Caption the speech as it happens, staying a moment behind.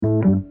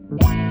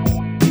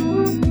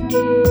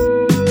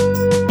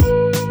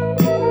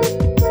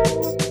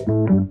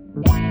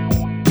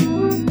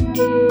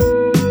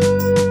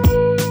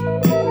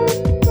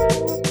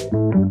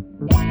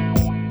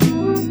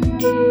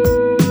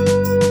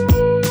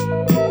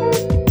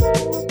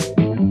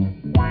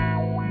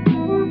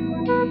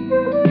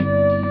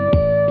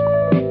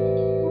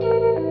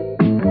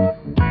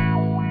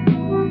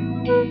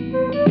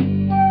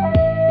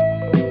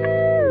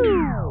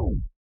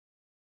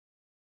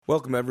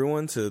Welcome,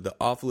 everyone, to the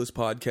awfulest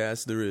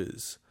podcast there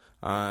is.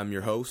 I'm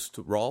your host,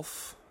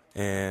 Rolf,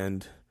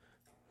 and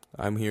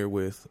I'm here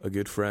with a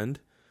good friend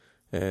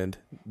and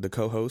the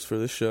co-host for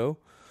this show,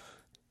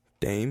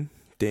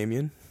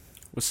 Damien.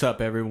 What's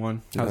up,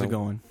 everyone? How's it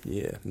going?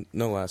 Yeah,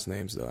 no last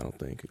names, though, I don't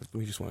think.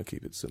 We just want to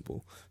keep it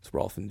simple. It's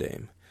Rolf and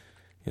Dame,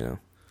 you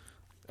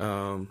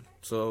know.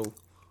 So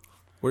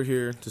we're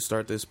here to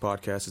start this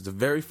podcast. It's the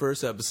very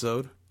first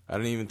episode. I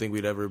didn't even think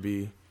we'd ever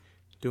be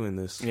doing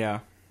this.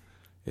 Yeah.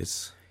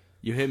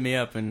 You hit me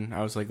up, and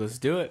I was like, let's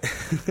do it.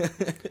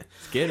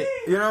 Let's get it.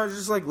 You know,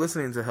 just like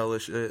listening to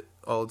hellish shit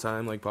all the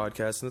time, like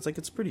podcasts, and it's like,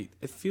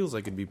 it feels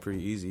like it'd be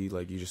pretty easy.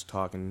 Like, you just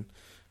talking,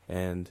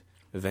 and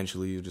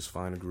eventually you just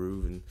find a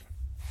groove.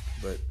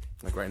 But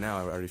like right now,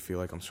 I already feel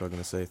like I'm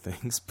struggling to say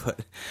things. But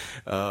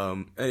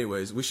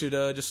anyways, we should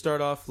just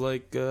start off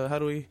like, how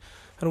do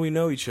we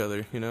know each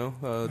other? You know,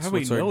 how do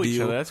we know each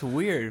other? That's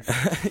weird.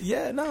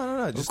 Yeah,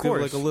 no. Just of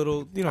course. Give like a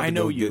little. You know, I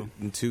know you.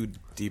 Get too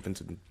deep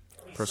into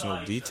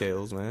personal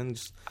details, man.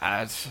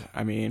 I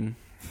mean,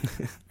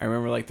 I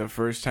remember like the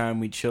first time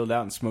we chilled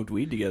out and smoked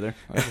weed together.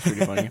 That was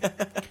pretty funny.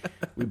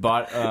 We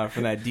bought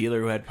from that dealer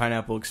who had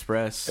Pineapple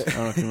Express. I don't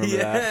know if you remember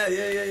that.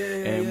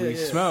 Yeah. And we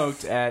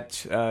smoked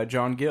at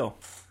John Gill.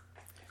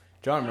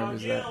 John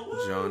remembers that.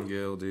 John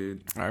Gill,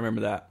 dude. I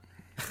remember that.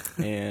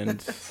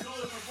 And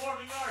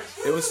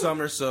it was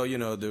summer, so you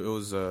know it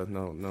was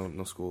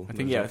no school. I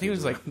think it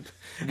was like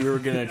we were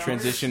gonna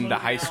transition to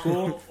high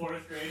school.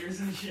 Fourth graders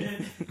and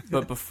shit.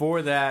 But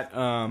before that,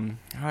 how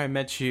I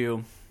met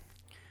you,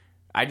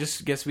 I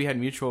just guess we had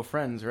mutual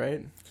friends,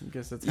 right? I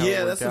guess that's how it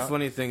worked that's out. the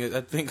funny thing.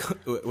 I think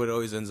what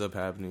always ends up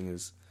happening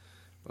is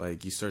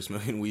like you start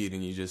smoking weed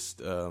and you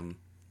just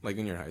like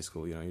in your high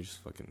school, you know, you're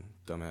just fucking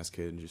dumbass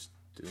kid and just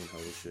doing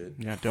hella shit.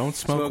 Yeah, don't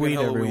smoke Smoking weed,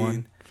 hella everyone.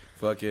 Weed,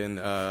 fucking.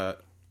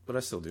 But I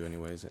still do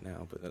anyways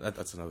now. But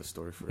that's another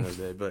story for another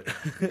day. But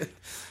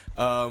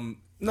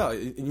no,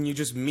 and you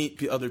just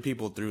meet other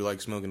people through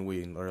like smoking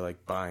weed or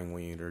like buying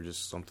weed or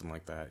just something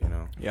like that, you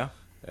know. Yeah.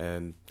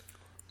 And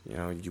you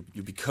know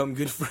you become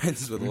good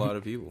friends with a lot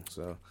of people,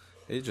 so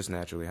it just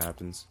naturally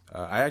happens.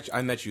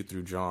 I met you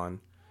through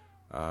John.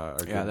 Our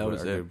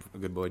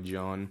good boy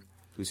John,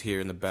 who's here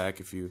in the back.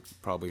 If you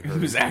probably heard,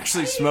 who's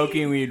actually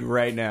smoking weed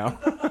right now.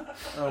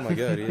 Oh my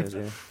god, he is.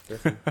 Yeah,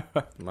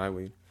 definitely. My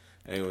weed.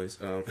 Anyways,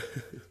 gotta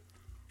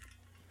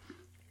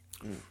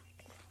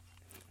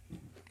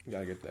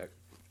get that.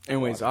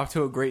 Anyways, off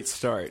to a great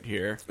start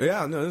here.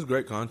 Yeah, no, this is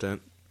great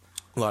content.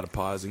 A lot of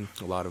pausing,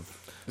 a lot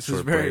of this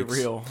is very breaks,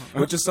 real,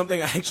 which is something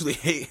I actually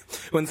hate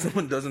when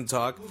someone doesn't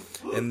talk,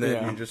 and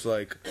then you're just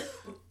like,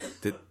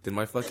 did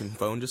my fucking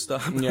phone just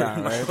stop?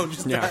 Yeah, right.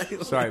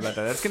 Died? Sorry about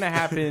that. That's gonna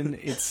happen.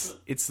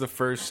 It's the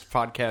first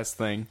podcast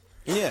thing.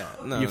 Yeah,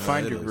 you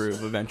find your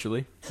groove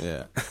eventually.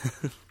 Yeah.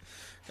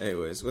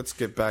 Anyways, let's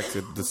get back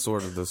to the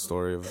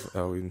story of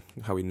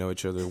how we know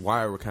each other,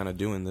 why we're kind of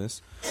doing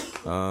this.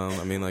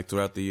 I mean, like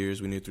throughout the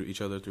years, we knew each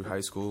other through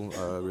high school.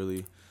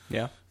 Really,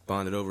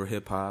 bonded over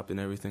hip hop and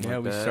everything. Yeah,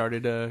 like that. We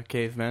started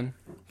Cavemen.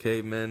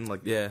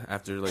 Like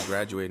after like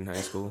graduating high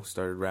school,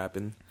 started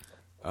rapping.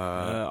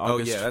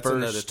 August that's 1st,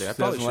 another thing.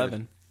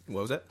 2011.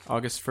 What was that?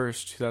 August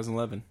 1st,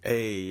 2011.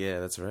 Hey,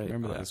 yeah, that's right.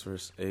 Remember August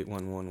 1st,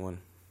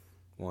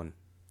 8111.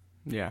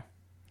 Yeah, I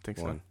think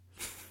so. Anyway.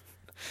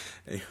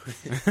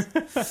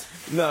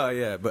 No,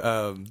 yeah,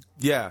 but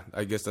yeah,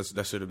 I guess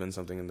that should have been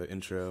something in the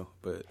intro.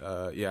 But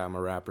yeah, I'm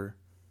a rapper.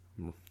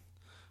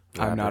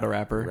 I'm not a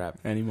rapper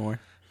anymore.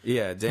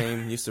 Yeah,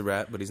 Dame used to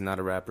rap, but he's not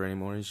a rapper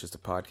anymore. He's just a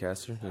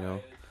podcaster, you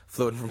know,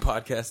 floating from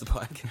podcast to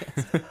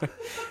podcast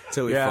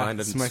until we find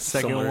it's my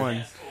second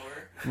one.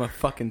 I'm a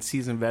fucking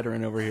seasoned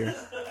veteran over here.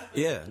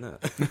 Yeah, no.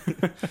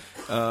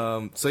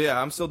 So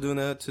yeah, I'm still doing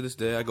that to this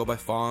day. I go by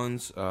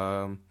Fonz.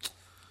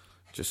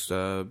 Just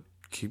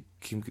keep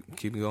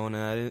going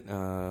at it.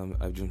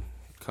 I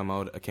came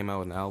out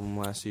with an album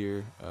last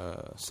year,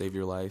 Save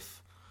Your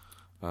Life.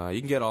 You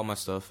can get all my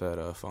stuff at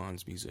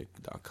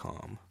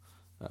fonzmusic.com.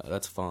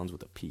 That's Fonz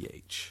with a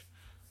PH.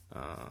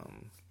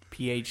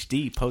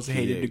 PhD,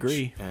 post-hated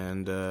degree.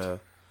 And and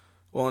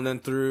then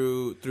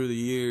through the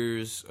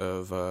years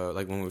of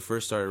like when we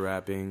first started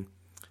rapping,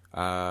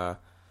 I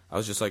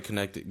was just like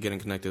getting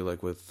connected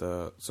like with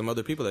some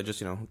other people that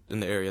just, you know, in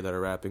the area that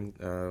are rapping.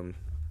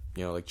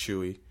 You know, like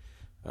Chewy.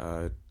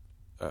 I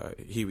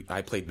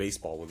played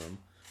baseball with him,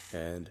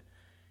 and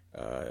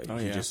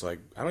he just like,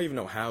 I don't even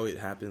know how it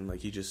happened.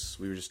 Like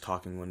we were just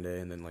talking one day,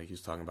 and then like he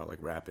was talking about like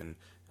rapping,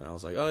 and I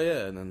was like, oh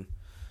yeah, and then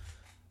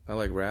I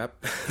like rap.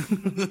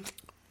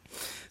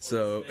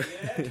 So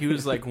he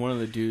was like one of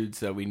the dudes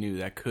that we knew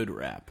that could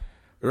rap.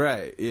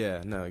 Right?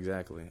 Yeah. No.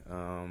 Exactly.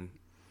 And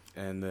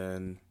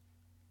then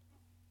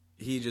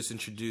he just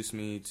introduced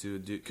me to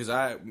because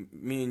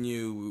me and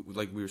you,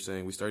 like we were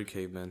saying, we started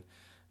Cavemen.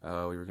 We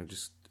were gonna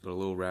just a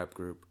little rap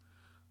group.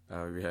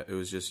 It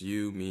was just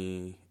you,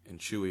 me, and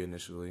Chewy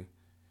initially,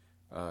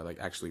 like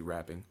actually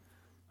rapping.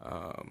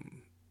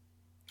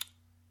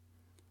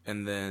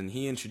 And then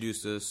he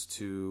introduced us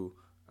to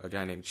a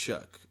guy named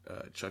Chuck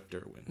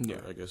Derwin.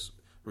 Yeah. I guess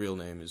real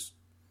name is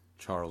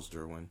Charles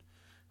Derwin,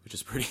 which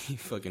is pretty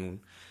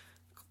fucking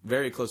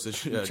very close to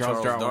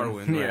Charles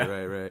Darwin.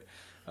 Darwin.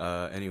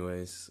 Right.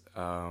 Anyways,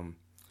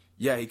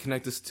 yeah, he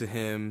connected us to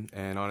him,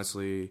 and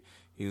honestly,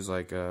 he was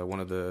like one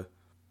of the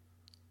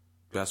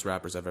best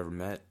rappers I've ever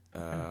met.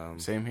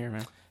 Same here,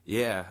 man.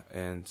 Yeah,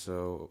 and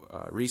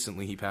so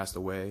recently he passed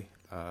away,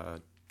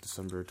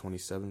 December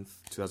 27th,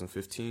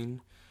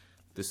 2015.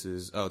 This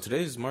is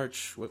today is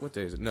March. What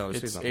day is it? No,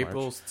 It's not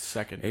April March.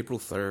 2nd. April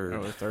 3rd.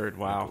 Oh, the 3rd.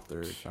 Wow.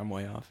 April 3rd. I'm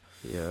way off.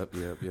 Yep.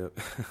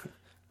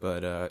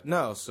 But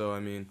no, so I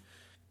mean,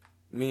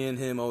 me and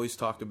him always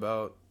talked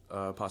about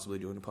possibly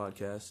doing a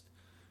podcast,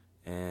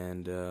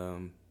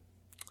 and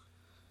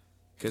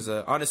because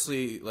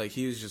honestly, like,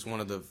 he was just one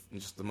of the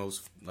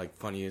most like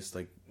funniest,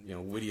 like, you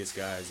know, wittiest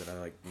guys that I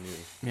like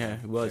knew. Yeah,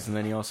 he was, and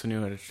then he also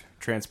knew how to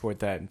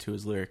transport that into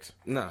his lyrics.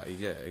 Nah,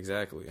 yeah,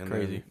 exactly. And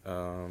Crazy.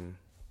 Then,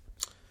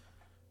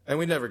 and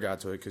we never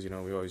got to it because, you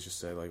know, we always just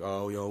said, like,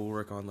 oh, yo, we'll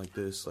work on, like,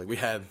 this. Like, we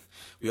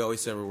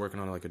always said we're working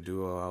on, like, a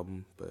duo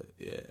album. But,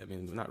 yeah, I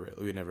mean, not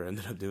really. We never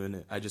ended up doing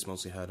it. I just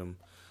mostly had him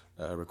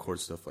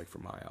record stuff, like, for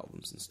my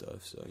albums and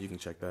stuff. So you can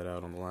check that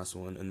out on the last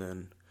one. And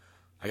then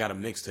I got a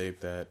mixtape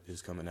that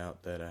is coming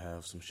out that I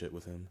have some shit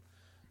with him.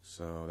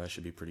 So that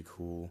should be pretty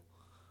cool.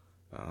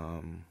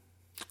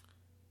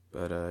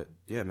 But,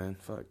 yeah, man,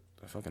 fuck.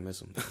 I fucking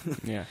miss him.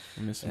 Yeah,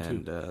 I miss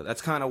him, too. And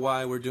that's kind of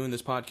why we're doing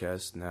this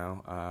podcast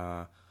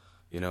now.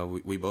 You know,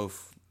 we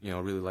both, you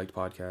know, really liked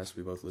podcasts.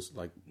 We both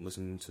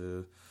listen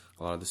to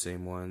a lot of the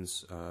same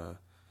ones. But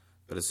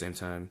at the same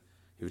time,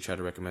 he would try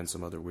to recommend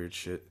some other weird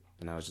shit,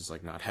 and I was just,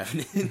 like, not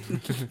having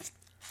it.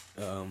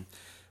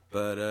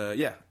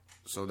 Yeah,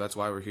 so that's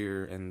why we're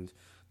here, and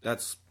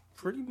that's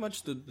pretty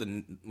much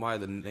the why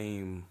the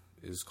name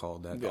is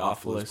called that. The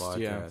Awfulist Awfulist,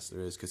 podcast. yeah.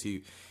 There is, because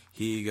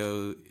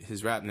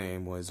his rap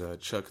name was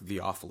Chuck the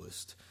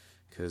Awfulist,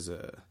 because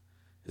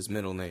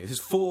his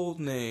full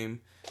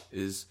name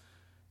is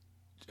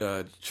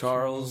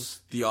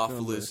Charles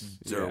Theophilus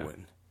Derwin.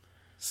 Yeah.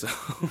 So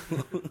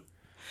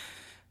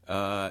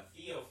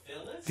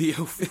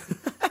Theophilus?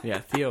 Yeah,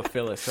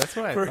 Theophilus. That's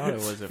what I thought it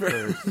was at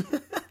first.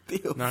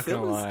 Not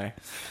gonna lie.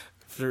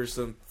 For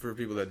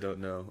people that don't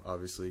know,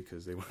 obviously,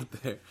 because they weren't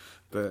there,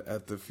 but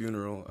at the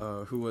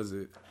funeral, who was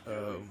it?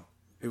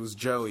 It was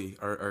Joey,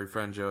 our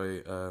friend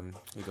Joey.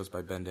 He goes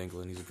by Ben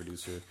Dangle, and he's a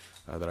producer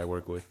that I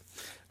work with.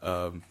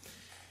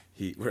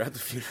 We're at the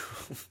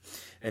funeral,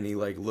 and he,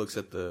 like, looks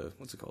at the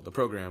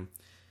program,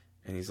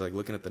 and he's, like,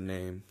 looking at the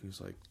name. He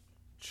was like,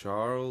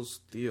 Charles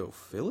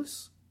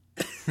Theophilus?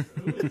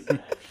 Who is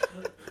that?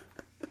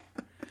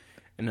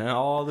 And then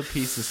all the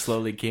pieces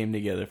slowly came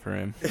together for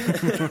him.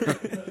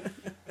 That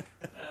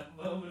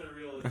moment of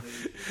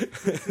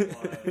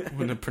realization.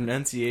 When the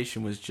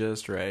pronunciation was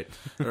just right.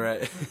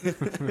 Right.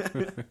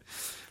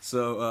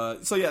 So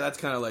yeah, that's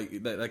kind of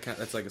like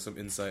that's like some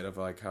insight of,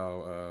 like,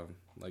 how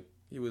like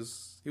he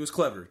was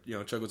clever. You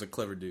know, Chuck was a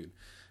clever dude.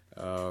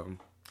 And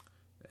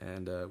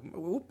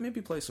we'll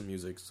maybe play some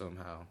music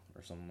somehow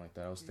or something like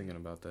that. I was thinking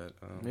about that.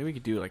 Maybe we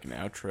could do like an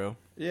outro.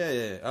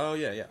 Yeah. Oh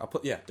yeah.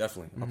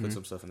 Definitely. I'll put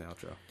some stuff in the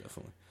outro.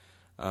 Definitely.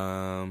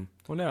 Well,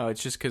 no,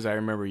 it's just because I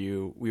remember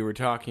we were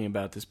talking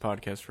about this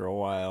podcast for a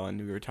while, and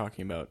we were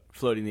talking about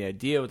floating the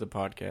idea with the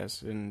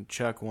podcast, and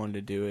Chuck wanted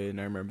to do it,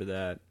 and I remember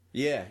that.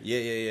 Yeah.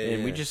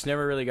 And we just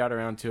never really got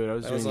around to it. I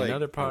was doing like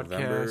another podcast,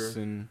 November,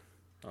 in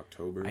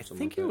October. I something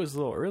think like it that. was a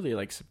little early,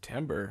 like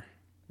September.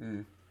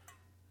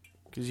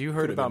 Because you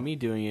heard Could've about been. me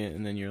doing it,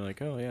 and then you're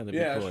like, "Oh yeah, that'd be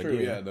a cool that's true.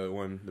 idea."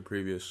 Yeah, the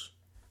previous.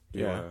 Do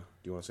you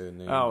want to say the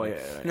name? Oh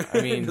yeah.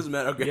 I mean, doesn't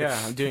matter. Okay. Yeah,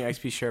 I'm doing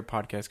XP Share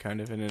podcast kind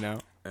of in and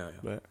out, Yeah.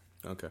 but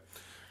Okay.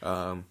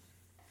 No,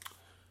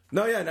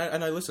 yeah,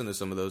 and I listened to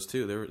some of those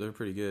too. They're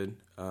pretty good.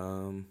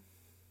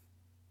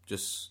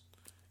 Just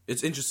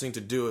it's interesting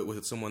to do it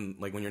with someone,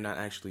 like, when you're not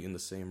actually in the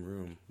same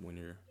room. When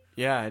you're,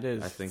 yeah, it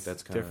is. I think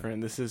that's kind of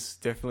different. This is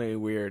definitely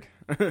weird.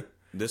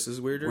 This is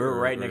weirder. We're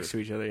right next to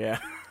each other, yeah.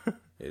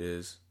 It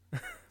is.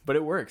 But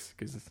it works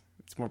because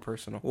it's more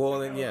personal. Well,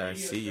 then How a I radio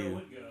see show you.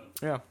 would go.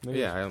 Yeah, it is.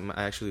 Yeah, I'm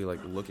actually, like,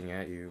 looking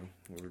at you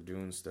when we're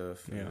doing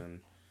stuff. Yeah. And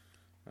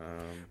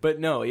then, But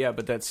no, yeah,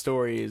 but that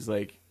story is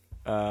like,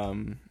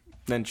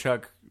 then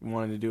Chuck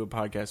wanted to do a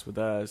podcast with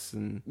us,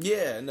 and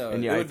yeah, no,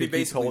 and it yeah, I would be think he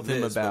basically told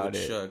him this, but about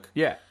with it. Chuck,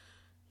 Yeah,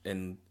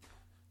 and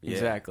yeah,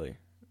 exactly.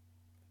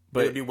 But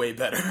it would But be way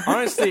better.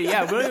 honestly,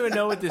 yeah, we don't even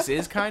know what this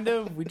is. Kind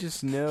of, we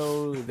just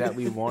know that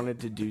we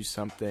wanted to do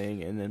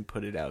something and then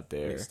put it out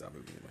there. Stop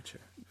moving in my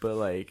chair. But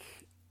like,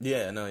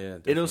 Yeah, no, yeah.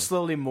 Definitely. it'll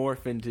slowly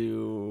morph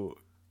into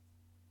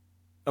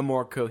a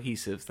more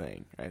cohesive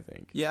thing, I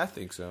think. Yeah, I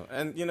think so.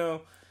 And, you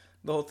know,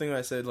 the whole thing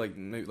I said, like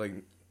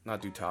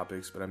not do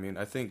topics, but I mean,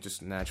 I think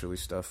just naturally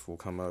stuff will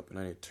come up, and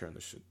I need to turn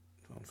this shit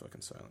on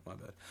fucking silent. My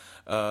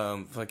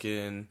bad.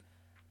 Fucking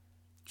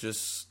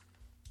just,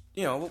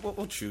 you know,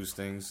 we'll choose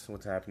things.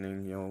 What's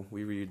happening? You know,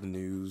 we read the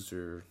news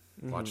or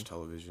watch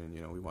television.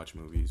 You know, we watch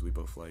movies. We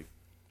both like,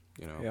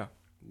 you know,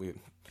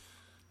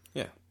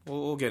 Yeah.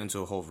 We'll get into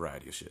a whole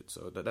variety of shit.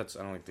 So that's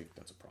I don't think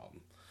that's a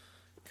problem.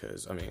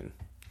 Because I mean,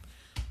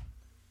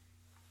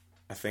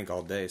 I think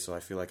all day, so I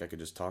feel like I could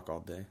just talk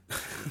all day.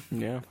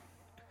 Yeah.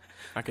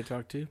 I could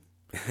talk too.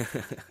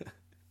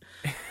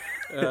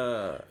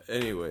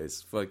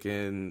 Anyways,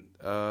 fucking,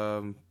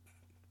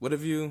 what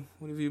have you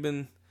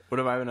been What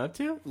have I been up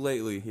to?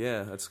 lately?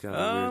 Yeah, that's kind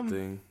of a weird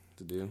thing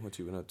to do. What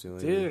you been up to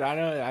lately? Dude,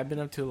 I've been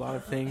up to a lot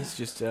of things.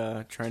 Just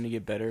trying to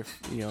get better,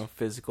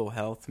 physical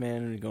health,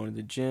 man. Going to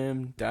the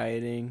gym,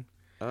 dieting,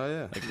 Oh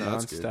yeah, like no,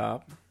 that's good.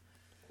 nonstop.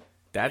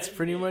 That's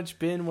pretty much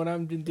been what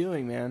I've been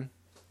doing, man.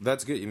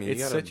 That's good. I mean,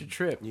 It's such a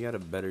trip. You gotta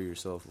better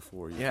yourself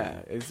before you.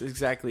 Yeah, can- it's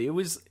exactly. It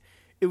was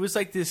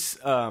like this.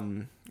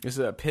 This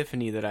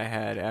epiphany that I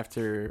had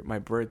after my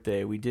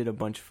birthday. We did a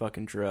bunch of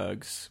fucking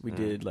drugs. We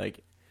did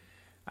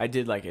I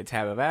did like a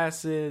tab of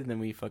acid, and then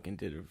we fucking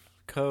did a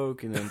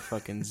coke, and then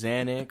fucking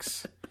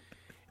Xanax,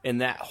 and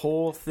that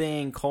whole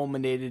thing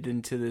culminated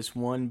into this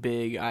one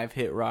big I've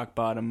hit rock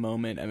bottom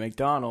moment at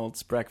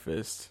McDonald's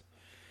breakfast,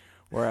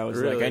 where I was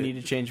like, Really? I need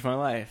to change my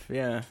life.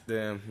 Yeah,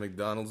 Damn,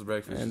 McDonald's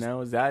breakfast. and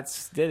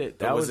that's did it.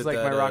 But That was was it like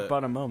my that, rock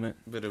bottom moment.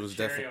 But it was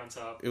Cherry definitely on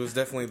top. it was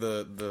definitely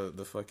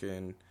the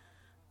fucking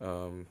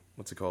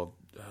what's it called?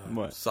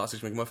 What?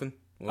 Sausage McMuffin?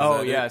 Was Oh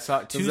that yeah,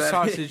 it? two that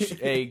sausage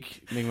egg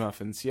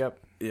McMuffins. Yep,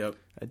 Yep.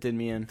 that did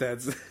me in.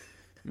 That's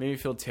Made me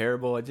feel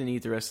terrible. I didn't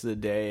eat the rest of the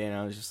day, and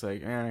I was just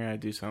like, I gotta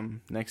do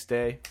something. Next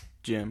day,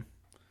 gym.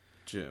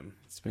 Jim.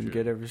 It's been Good.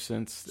 good ever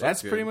since. Sounds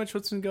That's good. pretty much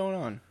what's been going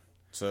on.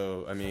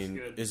 So I mean,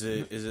 good. is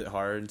it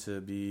hard to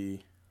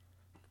be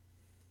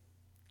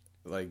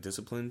like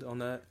disciplined on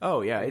that?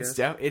 Oh yeah, I it's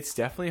guess. it's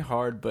definitely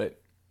hard, but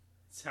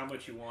It's how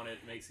much you want it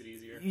makes it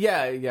easier.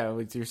 yeah,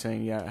 what you're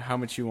saying, yeah, how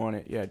much you want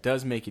it, yeah, it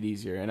does make it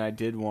easier, and I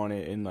did want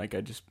it, and like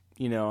I just,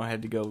 I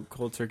had to go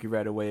cold turkey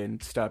right away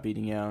and stop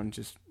eating out and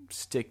just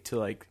stick to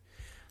like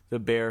the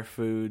bare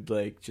food,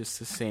 like just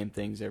the same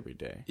things every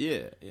day.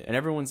 Yeah, yeah. And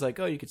everyone's like,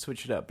 oh, you could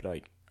switch it up, but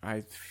like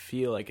I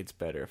feel like it's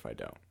better if I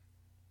don't,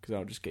 because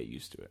I'll just get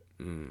used to it.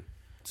 Mm.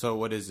 So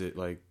what is it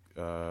like?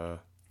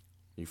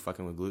 You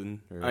fucking with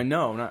gluten? Or? I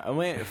know.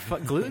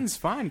 Gluten's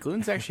fine.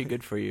 Gluten's actually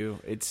good for you.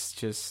 It's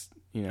just,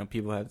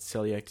 people have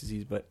celiac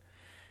disease, but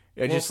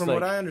From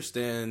what I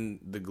understand,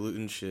 the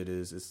gluten shit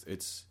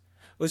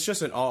it's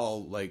just an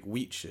all like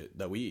wheat shit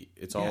that we eat.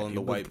 It's all in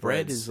the but white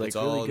bread breads. is, like, it's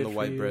all really in good the for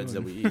white you breads that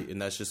and- we eat,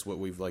 and that's just what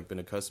we've like been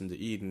accustomed to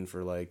eating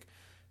for like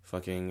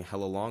fucking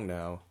hella long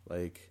now.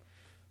 Like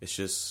it's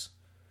just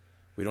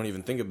we don't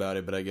even think about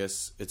it, but I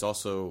guess it's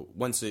also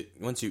once you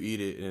eat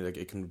it and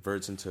it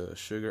converts into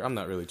sugar. I'm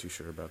not really too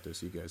sure about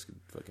this. You guys could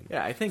fucking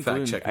Yeah, I think fact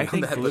gluten, check I me on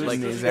think that. But gluten like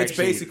is it's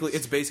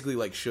actually basically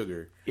like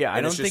sugar. Yeah, I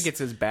And don't it's think just-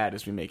 it's as bad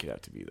as we make it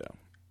out to be, though.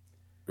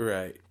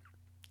 Right.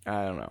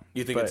 I don't know.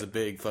 You think But it's a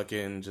big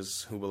fucking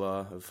just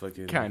hoopla of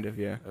fucking kind of,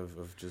 yeah.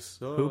 of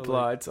just oh, Hoopla.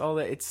 like- It's all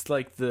that. It's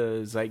like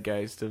the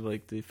zeitgeist of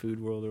like the food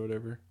world or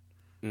whatever,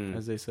 Mm,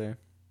 as they say.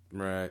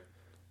 right.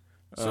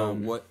 So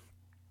Um, what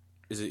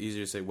is it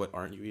easier to say? What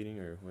aren't you eating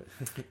or what?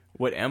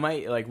 What am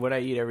I like? What I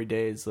eat every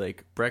day is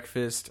like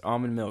breakfast,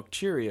 almond milk,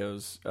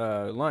 Cheerios,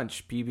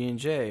 lunch,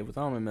 PB&J with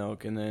almond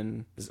milk, and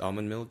then Does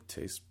almond milk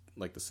taste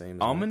like the same?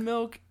 As almond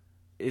milk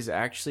is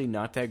actually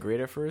not that great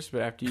at first,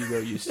 but after you go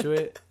used to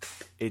it,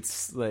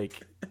 it's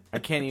like I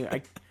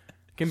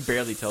can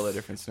barely tell the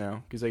difference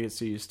now because I get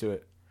so used to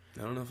it.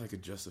 I don't know if I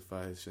could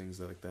justify things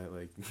like that.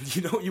 Like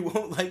you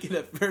won't like it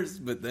at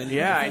first, but then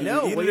Yeah, I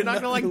know. you Well, you're not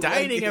enough gonna like to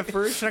dieting it. at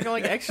first. You're not gonna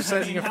like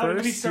exercising at How did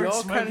we first. start You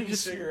all kind smoking of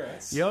just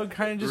cigarettes?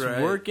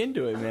 Right. work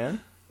into it,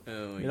 man.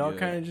 Oh my It all God.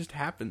 kind of just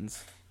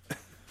happens.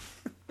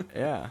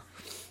 Yeah.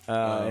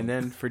 And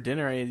then for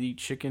dinner, I eat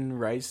chicken,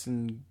 rice,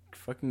 and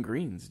fucking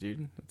greens,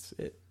 dude. That's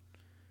it.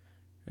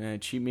 And a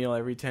cheat meal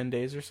every 10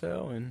 days or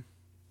so, and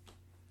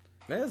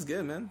Yeah, that's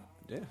good, man.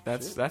 Yeah,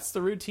 shit. that's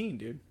the routine,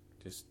 dude.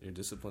 Just you're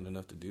disciplined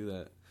enough to do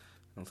that.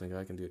 I don't think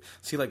I can do it.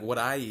 See, like what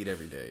I eat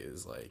every day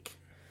is like,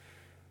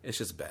 it's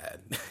just bad.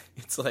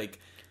 It's like,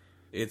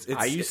 it's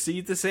I used to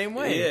eat the same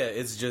way. Yeah,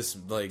 it's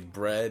just like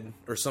bread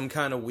or some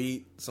kind of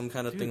wheat, some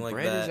kind of Dude, thing like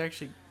bread that. is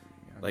actually...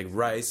 Like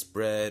rice,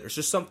 bread, or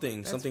just something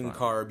That's something fine.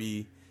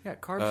 carby. Yeah,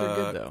 carbs are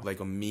good, though.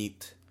 Like a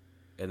meat,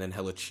 and then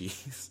hella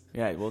cheese.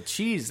 Yeah, well,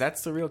 cheese,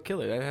 that's the real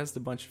killer. That has the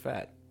bunch of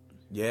fat.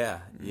 Yeah,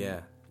 yeah.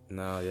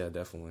 No, yeah,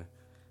 definitely.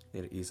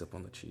 Need to ease up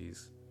on the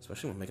cheese,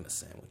 especially when making a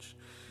sandwich.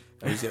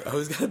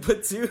 Always gotta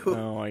put two.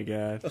 Oh, my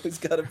God. Always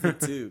gotta put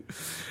two.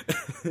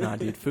 Nah,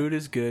 dude, food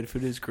is good.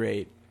 Food is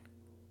great.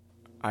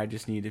 I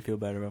just need to feel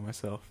better about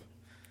myself.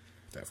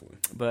 Definitely.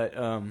 But,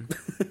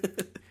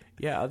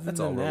 yeah, other That's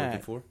than all we're that...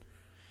 looking for.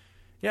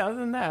 Yeah, other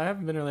than that, I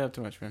haven't been really up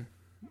too much, man.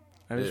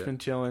 I've just Yeah. been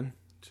chilling.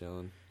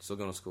 Chilling. Still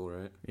going to school,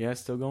 right? Yeah,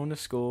 still going to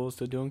school,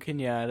 still doing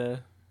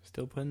Kenyatta,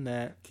 still putting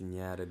that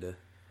Kenyatta.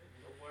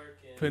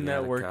 putting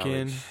that Kenyatta work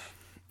in.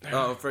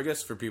 College. Oh, I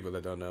guess for people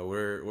that don't know,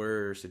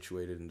 we're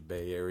situated in the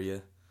Bay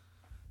Area.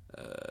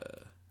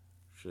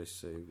 Should I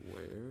say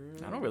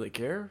where? I don't really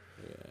care.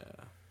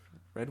 Yeah.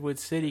 Redwood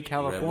City,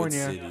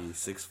 California. Redwood City,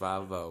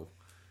 650.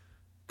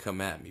 Come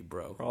at me,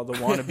 bro. Where all the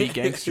wannabe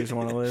gangsters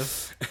want to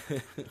live.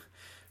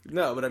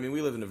 No, but I mean,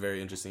 we live in a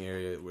very interesting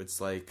area. Where it's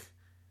like,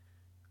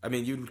 I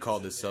mean, you'd call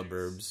this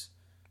suburbs.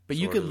 But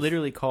you sort could of.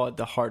 literally call it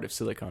the heart of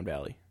Silicon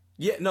Valley.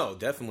 Yeah, no,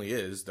 definitely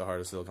is the heart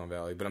of Silicon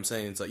Valley. But I'm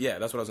saying it's like, yeah,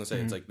 that's what I was gonna say.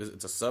 It's like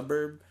it's a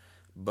suburb,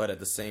 but at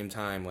the same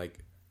time, like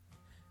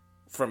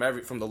from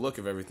the look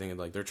of everything,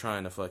 like they're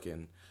trying to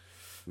fucking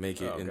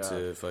make it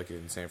into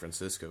fucking San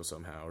Francisco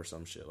somehow or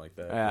some shit like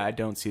that. I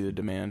don't see the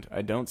demand.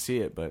 I don't see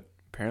it, but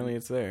apparently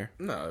it's there.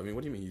 No, I mean,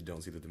 what do you mean you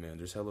don't see the demand?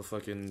 There's hella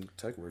fucking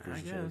tech workers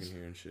and shit working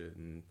here and shit.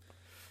 And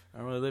I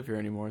don't really live here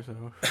anymore,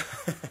 so.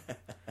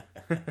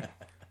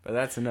 But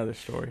that's another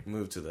story.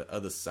 Move to the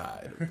other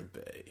side of the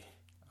bay.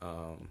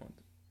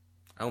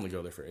 I only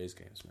go there for A's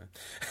games, man.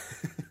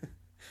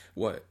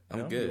 What?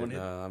 I'm good.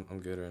 I'm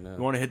good right now.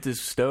 You want to hit this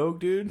Stoke,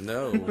 dude?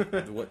 No.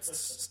 What's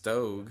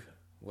Stoke?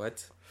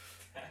 What?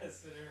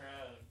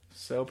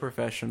 So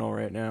professional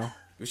right now.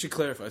 We should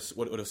clarify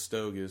what a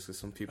Stoke is, because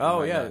some people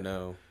might not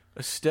know.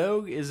 A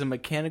Stoke is a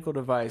mechanical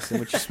device in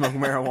which you smoke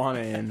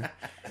marijuana in,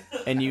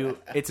 and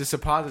it's a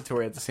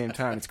suppository at the same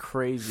time. It's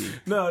crazy.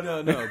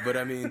 No. But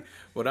I mean,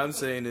 what I'm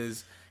saying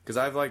is, because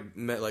I've like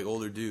met like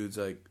older dudes,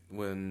 like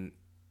when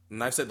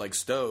I've said like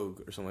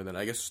Stoke or something like that.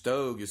 I guess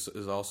Stoke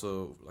is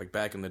also like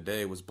back in the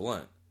day was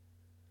blunt.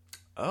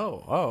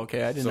 Oh,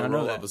 okay. I did not know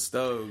roll that. up a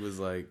Stoke was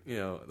like, you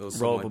know, those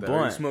roll like up a that.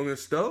 blunt. Are you smoking a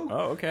Stoke?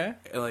 Oh, okay.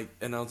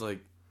 And I was like,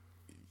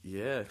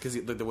 yeah, because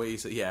the way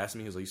he asked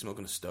me, he was like, "You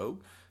smoking a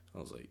Stoke?" I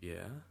was like,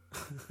 "Yeah."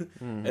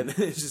 And then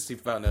it's just he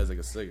found out it was like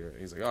a cigarette.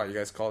 He's like, "Oh, you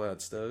guys call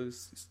that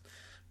Stokes?"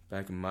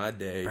 Back in my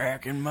day.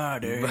 Back in my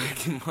day.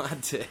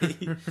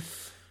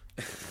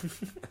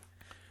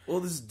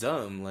 Well, this is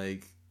dumb.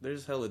 Like,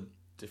 there's hella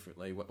different.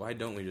 Like, why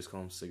don't we just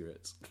call them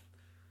cigarettes?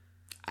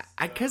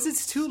 Because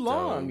it's too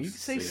long. You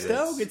say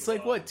Stoke, it's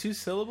like, what, 2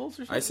 syllables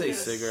or something? I say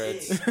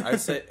cigarettes. I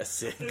say a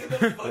cig.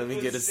 Let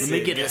me get a cig. Let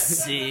me get a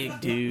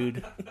cig,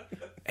 dude.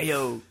 Hey,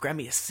 yo, grab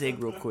me a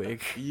cig real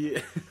quick.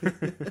 Yeah.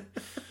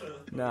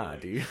 Nah,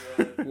 dude.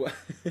 What?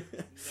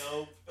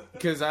 Nope.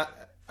 Because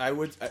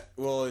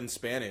well, in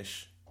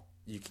Spanish,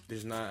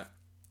 there's not,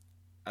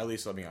 at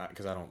least, I mean,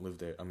 because I don't live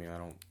there. I mean, I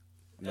don't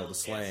know the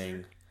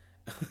slang.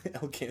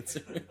 El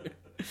Cancer.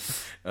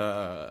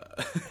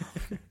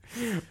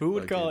 Who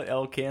would call it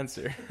El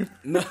Cancer?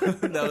 No,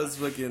 that was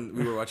fucking.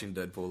 We were watching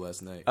Deadpool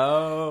last night.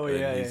 Oh,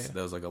 yeah. That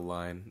was like a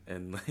line,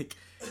 and like,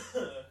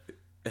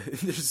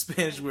 there's a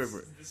Spanish word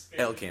for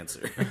El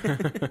Cancer.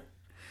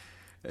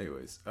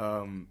 Anyways,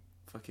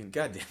 fucking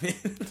goddamn it,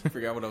 I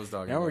forgot what I was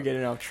talking about. Now we're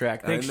getting off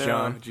track. Thanks,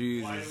 John.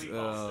 Jesus.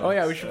 Oh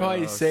yeah, we should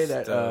probably say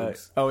that.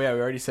 Stokes. We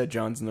already said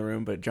John's in the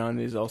room, but John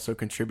is also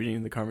contributing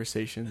to the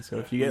conversation. So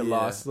if you get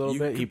lost a little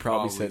bit, he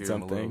probably said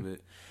something.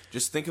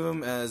 Just think of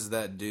him as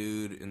that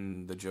dude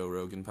in the Joe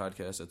Rogan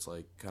podcast that's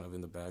like kind of in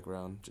the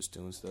background, just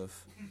doing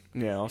stuff.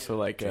 Yeah, also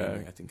like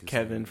Jamie, I think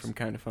Kevin from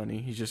Kind of Funny.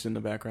 He's just in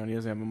the background. He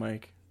doesn't have a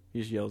mic.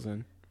 He just yells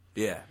in.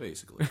 Yeah,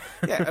 basically.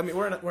 Yeah, I mean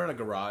we're in a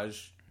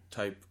garage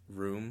type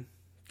room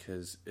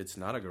because it's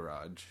not a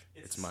garage.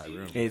 It's my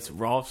room. It's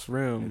Rolf's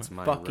room. It's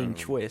my fucking room.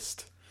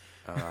 twist.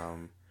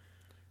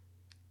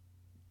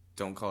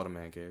 Don't call it a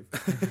man cave.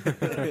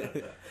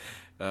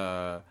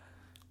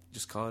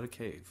 Just call it a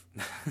cave.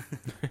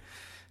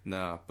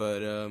 Nah,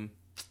 but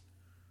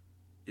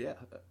yeah,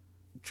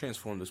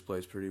 transformed this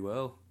place pretty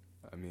well.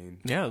 I mean,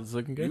 yeah, it's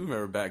looking good. You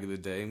remember back in the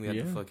day, we had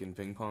the fucking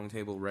ping pong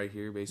table right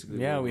here, basically.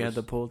 Yeah, we had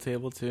the pool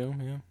table too.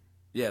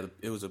 Yeah,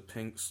 it was a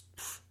ping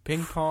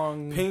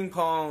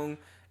pong,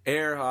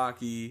 air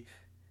hockey,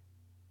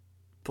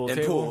 pool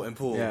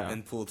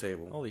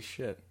table. Holy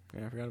shit!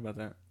 Yeah, I forgot about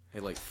that.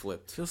 It like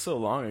flipped. Feels so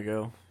long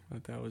ago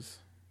that was.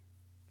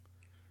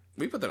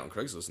 We put that on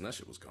Craigslist and that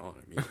shit was gone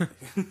immediately.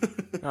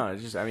 No,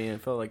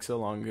 it felt like so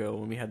long ago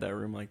when we had that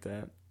room like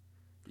that.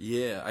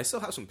 Yeah, I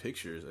still have some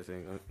pictures, I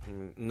think.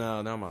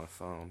 No, now I'm on a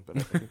phone, but I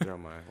think they're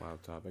on my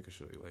laptop. I can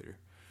show you later.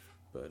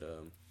 But,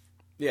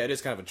 yeah, it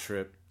is kind of a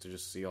trip to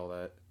just see all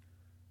that.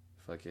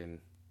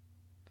 Fucking...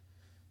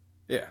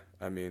 Yeah,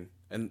 I mean,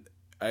 and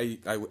I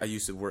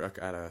used to work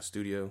at a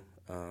studio,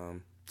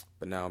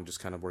 but now I'm just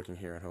kind of working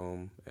here at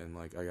home, and,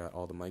 like, I got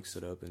all the mics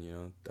set up, and, you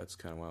know, that's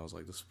kind of why I was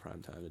like, this is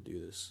prime time to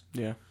do this.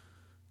 Yeah.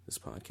 This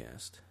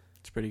podcast.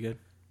 It's pretty good.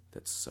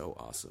 That's so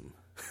awesome.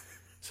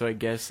 So I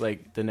guess,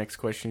 like, the next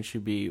question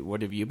should be,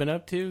 what have you been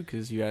up to?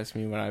 Because you asked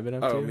me what I've been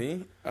up to. Oh,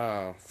 me?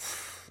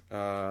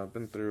 I've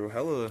been through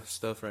hella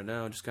stuff right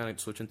now. Just kind of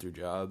switching through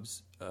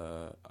jobs.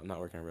 I'm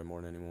not working at Red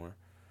Morton anymore.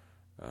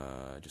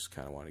 I just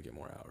kind of want to get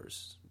more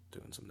hours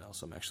doing something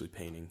else. I'm actually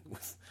painting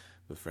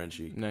with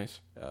Frenchie. Nice.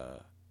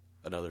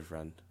 Another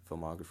friend,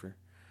 filmographer,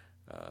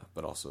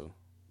 but also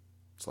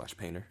 /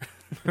 painter.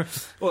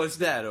 Well, his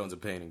dad owns a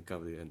painting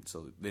company, and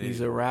so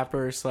he's a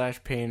rapper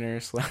 / painter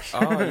 /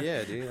 Oh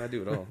yeah, dude, I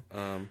do it all.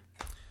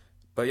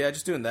 But yeah,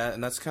 just doing that,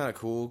 and that's kind of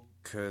cool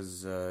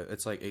because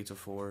it's like 8 to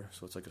 4,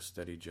 so it's like a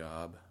steady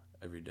job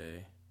every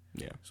day.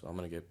 Yeah. So I'm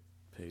gonna get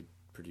paid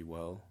pretty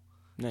well.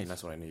 Nice. And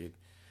that's what I need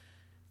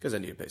because I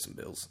need to pay some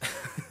bills.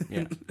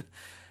 Yeah.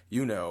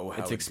 You know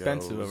how it's it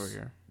expensive goes. over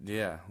here.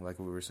 Yeah, like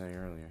we were saying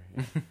earlier.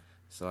 Yeah.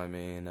 So I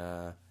mean,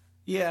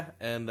 yeah,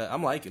 and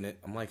I'm liking it.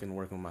 I'm liking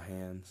working with my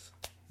hands.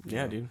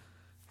 Yeah, dude.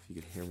 If you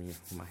could hear me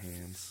with my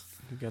hands.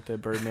 You got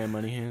that Birdman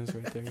money hands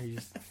right there. You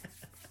just...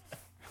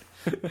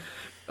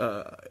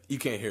 you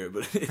can't hear it,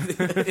 but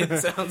it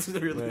sounds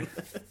really.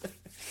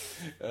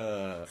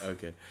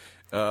 Okay.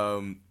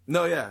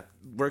 No, yeah,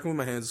 working with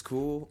my hands is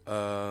cool.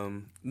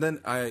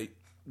 Then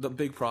the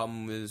big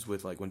problem is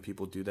with like when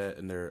people do that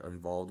and they're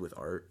involved with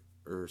art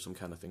or some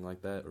kind of thing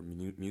like that, or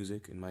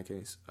music in my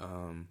case.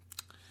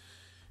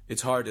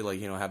 It's hard to like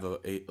have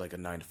a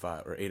 9 to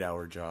 5 or 8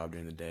 hour job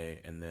during the day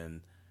and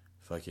then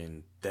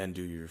then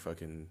do your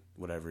fucking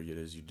whatever it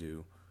is you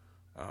do.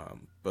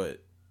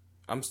 But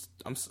I'm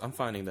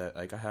finding that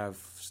like I have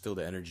still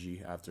the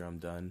energy after I'm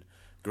done.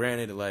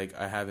 Granted, like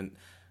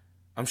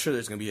I'm sure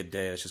there's gonna be a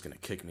day that's just gonna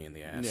kick me in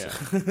the ass.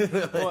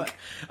 Yeah. Well,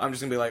 I'm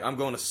just gonna be like, I'm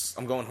going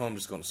home,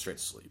 just going straight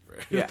to sleep.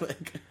 Right? Yeah.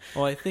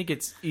 Well, I think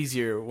it's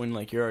easier when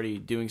like you're already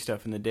doing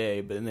stuff in the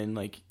day, but then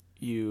like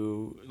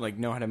you like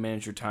know how to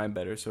manage your time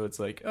better. So it's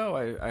like, oh,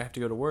 I have to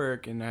go to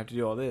work and I have to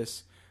do all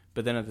this,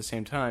 but then at the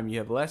same time you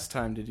have less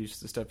time to do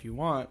the stuff you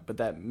want, but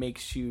that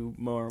makes you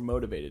more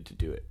motivated to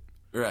do it.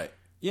 Right.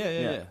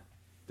 Yeah.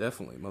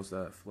 Definitely. Most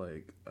of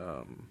like,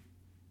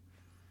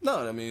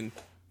 no, I mean,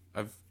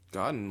 I've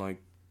gotten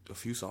like a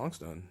few songs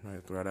done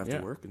right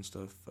after work and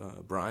stuff.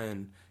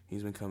 Brian,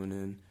 he's been coming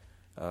in,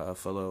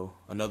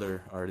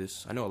 another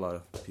artist. I know a lot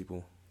of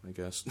people, I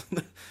guess,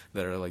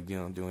 that are like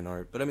doing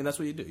art. But I mean, that's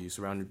what you do. You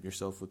surround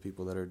yourself with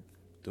people that are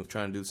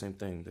trying to do the same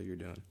thing that you're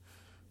doing.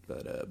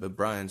 But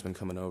Brian's been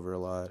coming over a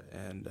lot,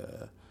 and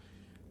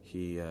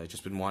he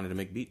just been wanting to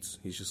make beats.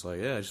 He's just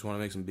like, yeah, I just want to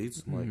make some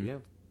beats. I'm like, yeah,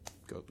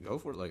 go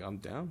for it. Like, I'm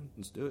down.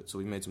 Let's do it. So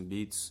we made some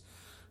beats.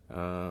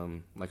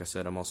 Like I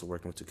said, I'm also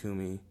working with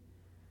Takumi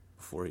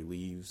before he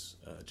leaves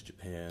to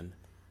Japan.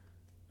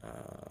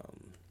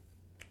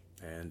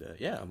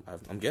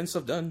 I'm getting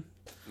stuff done.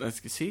 Let's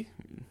see.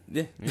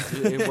 Yeah,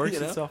 it works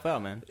itself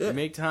out, man. Yeah. You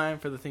make time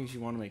for the things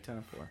you want to make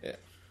time for. Yeah,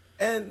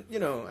 and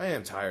I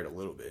am tired a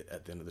little bit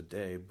at the end of the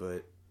day,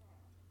 but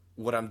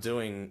what I'm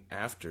doing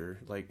after,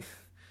 like,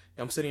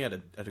 I'm sitting at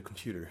a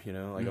computer,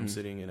 like I'm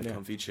sitting in a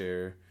comfy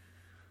chair,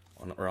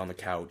 or on the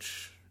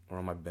couch, or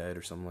on my bed,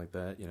 or something like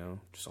that,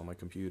 just on my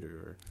computer,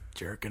 or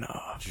jerking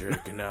off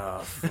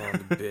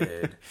on the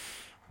bed.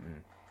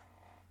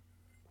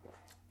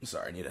 I'm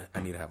sorry,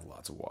 I need to have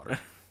lots of water.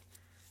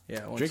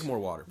 Yeah, drink more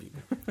water,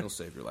 people. It'll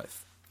save your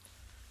life.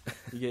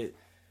 You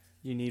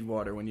need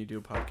water when you do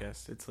a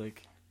podcast. It's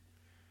like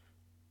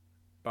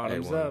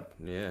bottoms up.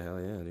 Yeah, hell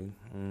yeah, dude.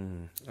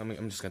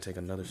 I'm just gonna take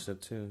another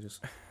sip too.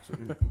 Just.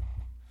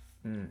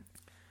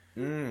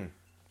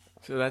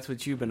 So that's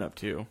what you've been up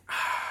to.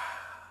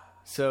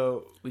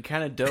 So we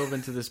kind of dove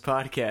into this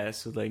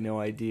podcast with like no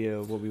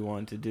idea what we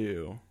wanted to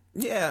do.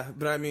 Yeah,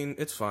 but I mean,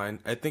 it's fine.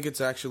 I think it's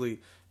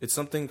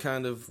something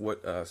kind of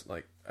what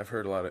like I've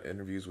heard a lot of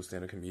interviews with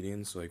stand-up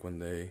comedians, like when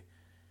they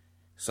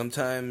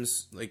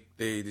sometimes like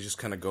they just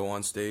kind of go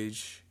on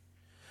stage,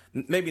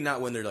 maybe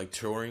not when they're like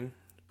touring,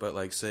 but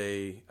like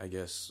say I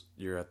guess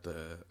you're at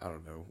the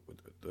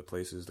the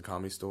places, the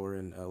Comedy Store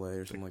in LA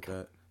or something like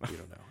that. You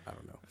don't know. I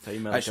don't know. I thought you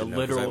meant like a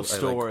literal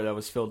store that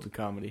was filled with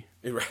comedy.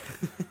 Right.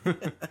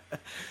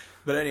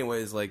 But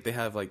anyways, like they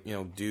have like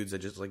dudes that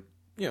just like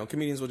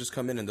comedians will just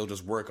come in and they'll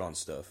just work on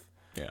stuff.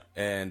 Yeah.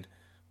 And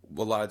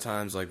a lot of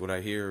times, like what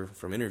I hear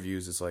from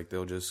interviews, is like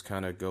they'll just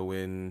kind of go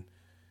in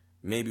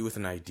maybe with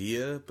an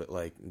idea, but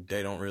like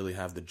they don't really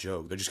have the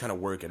joke. They just kind of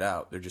work it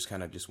out. They're just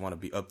kind of just want to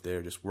be up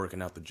there just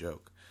working out the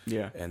joke.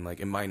 Yeah. And like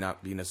it might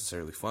not be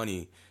necessarily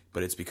funny,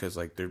 but it's because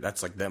like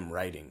that's like them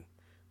writing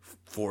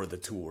for the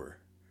tour.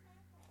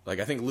 Like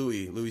I think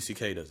Louis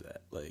C.K. does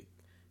that. Like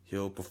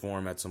he'll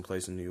perform at some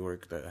place in New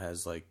York that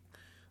has like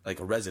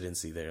a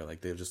residency there.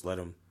 Like they'll just let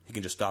him. He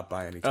can just stop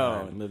by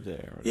anytime. Oh, and live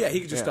there. Yeah, he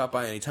could just stop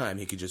by anytime.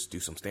 He could just do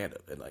some stand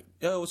up and like,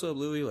 yo, what's up,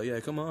 Louis? Like, yeah,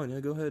 come on, yeah,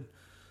 go ahead.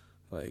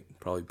 Like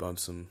probably bump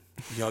some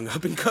young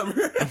up and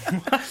comer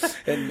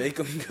and make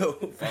him go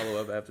follow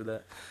up after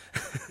that.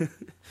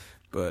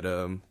 But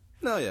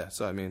no, yeah.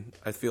 So I mean,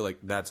 I feel like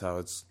that's how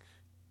it's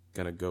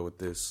gonna go with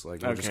this.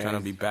 Like we'll just kind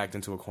of be backed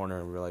into a corner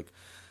and we're like,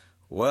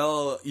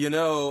 well,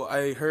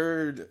 I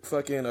heard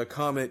fucking a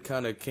comet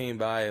kind of came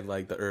by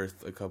like the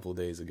Earth a couple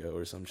days ago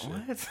or some shit.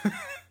 What?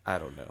 I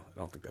don't know. I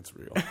don't think that's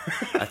real.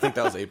 I think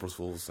that was April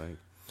Fool's thing.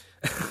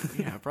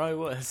 Yeah, it probably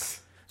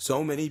was.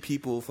 So many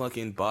people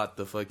fucking bought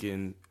the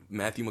fucking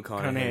Matthew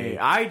McConaughey.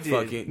 I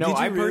did.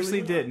 I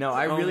personally really? did. No,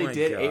 I really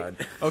did. God.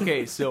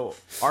 Okay, so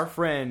our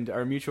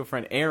mutual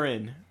friend,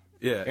 Aaron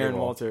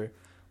Walter,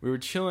 we were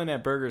chilling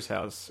at Burger's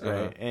house,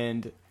 right?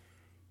 And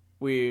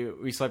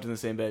we slept in the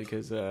same bed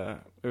because there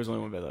was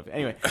only one bed left.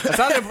 Anyway,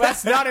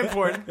 that's not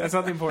important. That's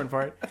not the important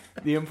part.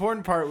 The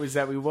important part was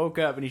that we woke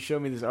up and he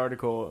showed me this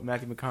article,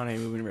 Matthew McConaughey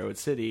moving to Redwood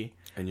City.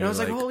 And I was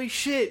like, holy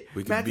shit,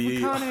 Matthew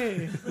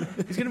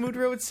McConaughey. He's going to move to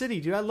Redwood City.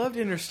 Dude, I loved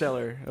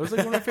Interstellar. It was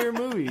like one of my favorite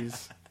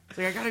movies. It's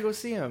like, I got to go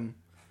see him.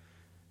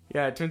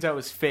 Yeah, it turns out it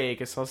was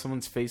fake. I saw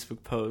someone's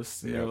Facebook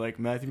post, and they were like,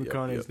 Matthew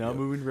McConaughey's now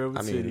moving to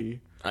Redwood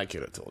City. I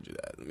could have told you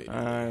that. Maybe.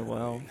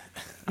 Well,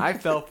 I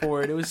fell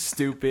for it. It was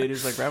stupid. It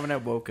was like right when I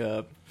woke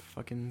up.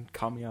 Fucking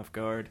caught me off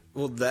guard.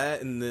 Well,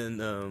 that, and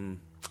then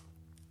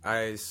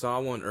I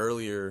saw one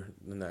earlier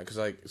than that, because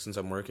like, since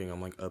I'm working,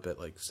 I'm like up at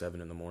like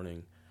 7 in the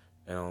morning,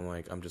 and I'm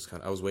like,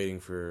 I was waiting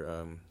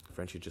for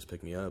Frenchie to just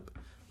pick me up,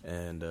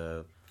 and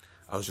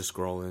I was just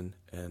scrolling,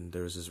 and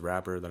there was this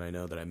rapper that I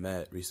know that I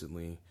met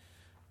recently.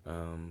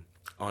 On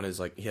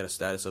his he had a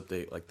status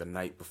update like the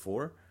night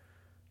before.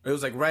 It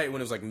was like right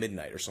when it was like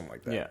midnight or something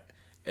like that. Yeah.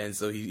 And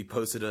so he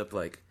posted up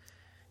like,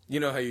 you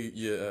know how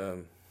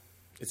you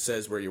it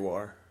says where you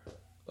are,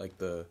 like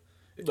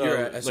you're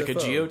at like a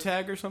SFO.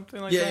 geotag or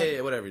something like that.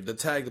 Yeah, whatever. The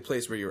tag, the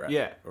place where you're at,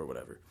 Yeah, or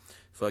whatever.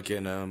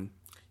 Fucking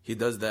he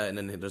does that, and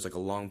then there's like a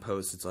long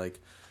post. It's like,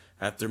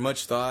 after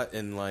much thought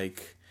and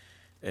like,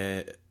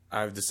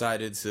 I've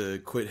decided to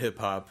quit hip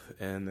hop,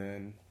 and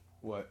then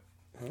what?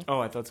 Huh? Oh,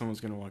 I thought someone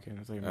was gonna walk in. I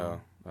was like,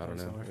 I don't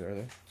know. Are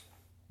they?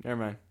 Never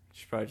mind. You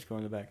should probably just go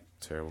in the back.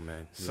 Terrible,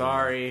 man.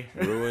 Sorry.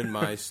 Ruined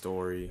my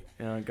story.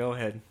 Go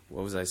ahead.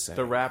 What was I saying?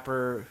 The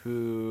rapper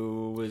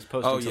who was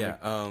posting. Oh something.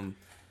 yeah.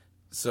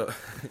 So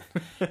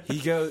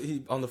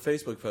he on the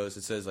Facebook post,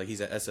 it says like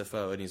he's at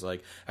SFO, and he's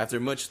like, after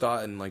much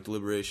thought and like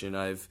deliberation,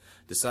 I've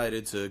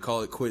decided to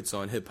call it quits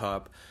on hip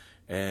hop.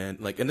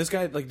 And like, and this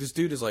guy, like, this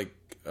dude is like,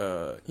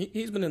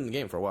 he's been in the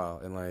game for a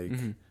while, and like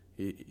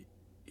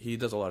he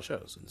does a lot of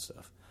shows and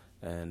stuff.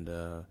 And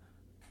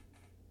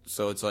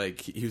so it's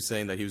like he was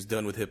saying that he was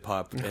done with hip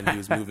hop, and he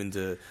was moving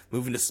to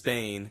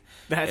Spain.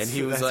 And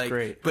he was like,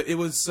 great. But it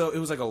was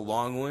like a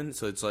long one,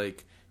 so it's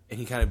like, and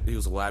he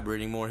was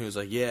elaborating more. He was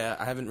like, yeah,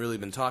 I haven't really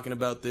been talking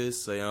about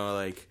this, so, you know,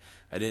 like,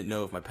 I didn't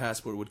know if my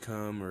passport would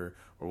come or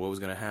what was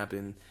gonna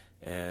happen,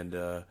 and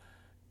or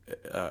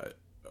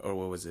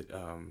what was it?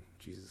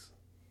 Jesus.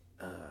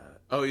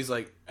 He's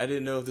like, I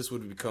didn't know if this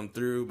would come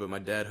through, but my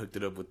dad hooked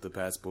it up with the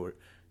passport.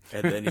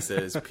 And then he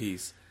says,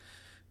 peace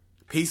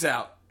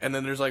out. And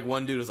then there's like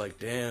one dude who's like,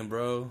 damn,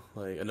 bro.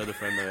 Like, another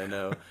friend that I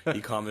know, he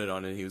commented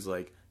on it, and he was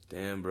like,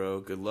 damn, bro,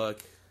 good luck.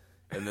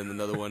 And then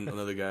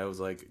another guy was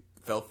like,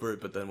 fell for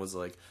it, but then was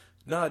like,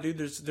 nah, dude,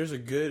 there's a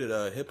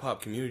good hip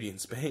hop community in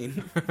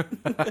Spain.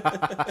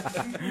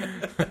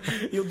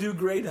 You'll do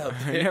great out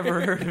there. I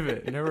never heard of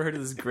it. Never heard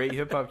of this great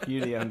hip hop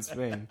community out in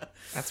Spain.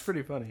 That's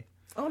pretty funny.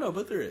 Oh no,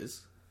 but there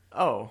is.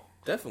 Oh,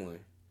 definitely.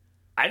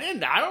 I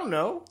don't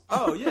know.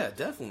 Oh yeah,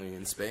 definitely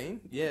in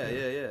Spain. Yeah.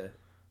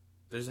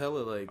 There's hella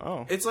like,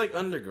 it's like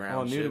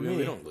underground shit.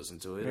 We don't listen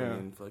to it. Yeah. I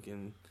mean,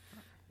 fucking,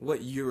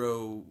 what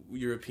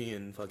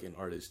European fucking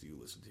artist do you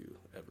listen to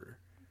ever?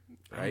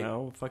 Right? I don't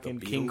know, fucking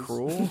King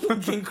Cruel.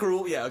 King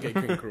Cruel, yeah, okay,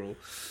 King Cruel.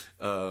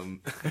 I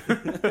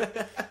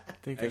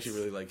actually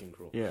really like King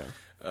Cruel. Yeah.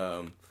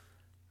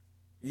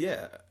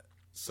 Yeah.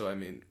 So I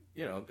mean,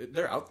 you know,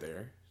 they're out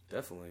there,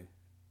 definitely.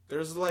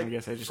 There's like, I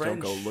guess I just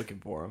French, don't go looking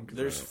for them.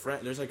 There's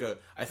like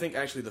I think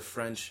actually the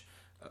French,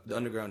 the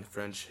underground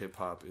French hip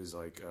hop is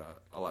like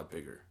a lot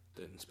bigger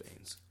than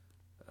Spain's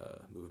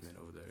movement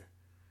over there.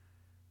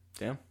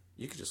 Damn.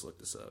 You could just look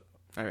this up.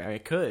 I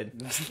could.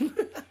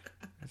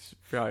 That's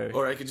probably...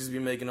 Or I could just be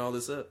making all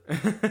this up.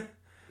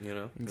 You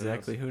know?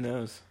 Exactly. Who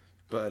knows?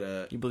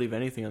 But you believe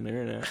anything on the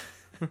internet.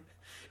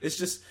 It's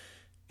just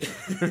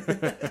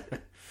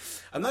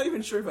I'm not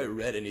even sure if I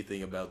read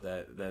anything about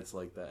that that's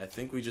like that. I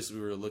think we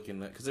were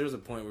looking at, because there was a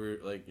point where we were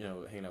like, you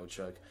know, hanging out with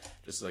Chuck,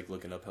 just like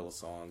looking up hella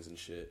songs and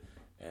shit,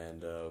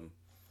 and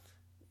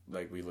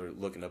like we were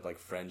looking up like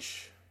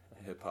French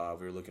hip hop.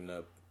 We were looking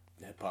up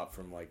hip hop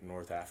from like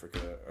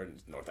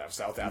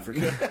South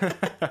Africa.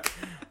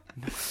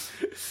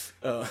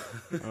 Oh,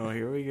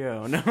 here we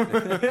go. No,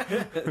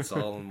 it's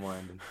all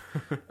unwinding.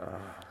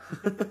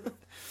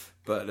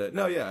 But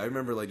no, yeah, I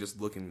remember like just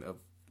looking up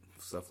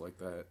stuff like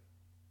that.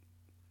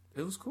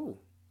 It was cool.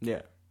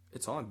 Yeah,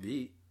 it's on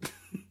beat.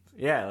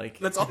 Yeah, like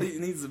that's all it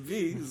needs to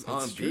be. Is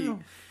on true.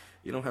 beat.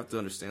 You don't have to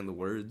understand the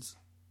words.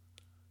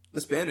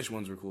 The Spanish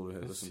ones were cool to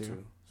listen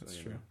to. That's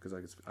true.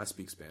 Because I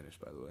speak Spanish,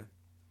 by the way.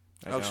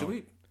 I should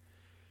we?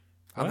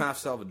 I'm half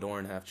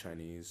Salvadoran, half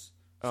Chinese.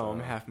 So.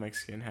 I'm half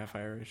Mexican, half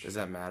Irish. Does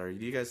that matter?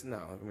 Do you guys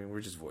know? I mean, we're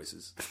just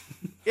voices.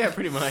 Yeah,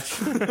 pretty much.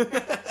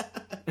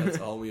 That's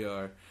all we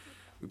are.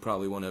 We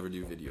probably won't ever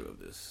do video of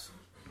this.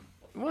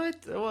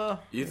 What? Well,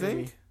 you maybe.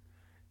 think?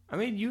 I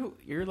mean,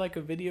 you're like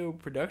a video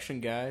production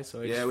guy,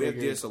 so yeah, we have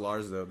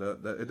DSLRs though.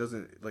 That it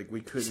doesn't like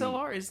we couldn't.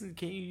 DSLR isn't?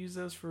 Can you use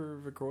those for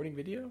recording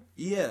video?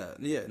 Yeah.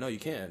 No, you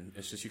can.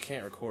 It's just you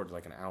can't record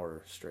like an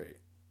hour straight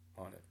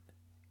on it.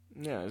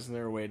 Yeah, isn't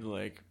there a way to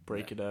like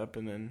break it up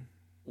and then?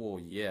 Well,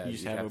 yeah, you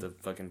have to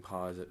fucking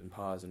pause it and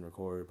pause and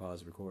record,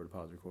 pause, record,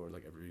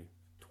 like every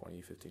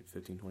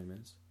 15, 20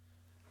 minutes.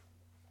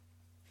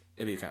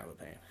 It'd be kind of a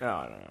pain. Oh,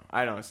 I don't know.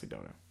 I honestly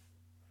don't know.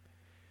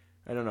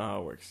 I don't know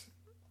how it works.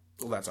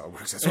 Well, that's how it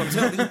works. That's what I'm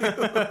telling you.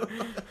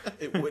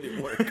 It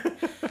wouldn't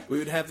work. We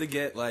would have to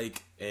get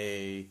like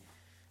I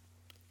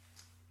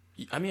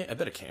mean, I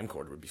bet a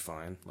camcorder would be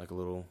fine. Like a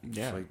little,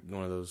 like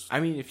one of those.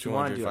 I mean, if you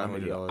want to do it on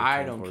video,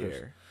 I don't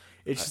care.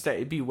 It's just that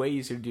it'd be way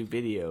easier to do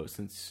video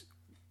since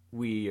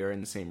we are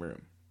in the same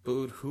room.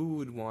 But who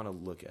would want to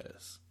look at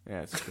us? Yeah,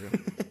 that's true.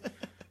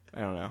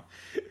 I don't know.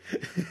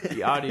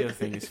 The audio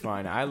thing is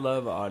fine. I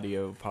love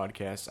audio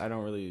podcasts. I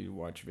don't really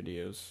watch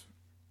videos.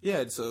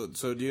 Yeah, so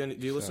do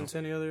you listen to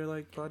any other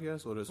like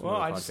podcasts?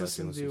 I just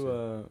listen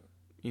to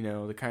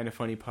the Kind of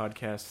Funny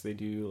podcast. They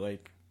do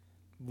like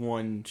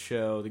one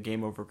show, the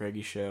Game Over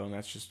Greggy show, and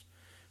that's just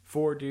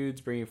 4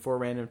 dudes bringing 4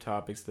 random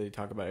topics that they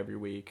talk about every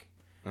week,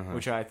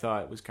 which I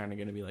thought was kind of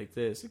going to be like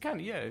this. It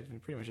kind of,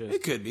 it pretty much is.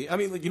 It could be. I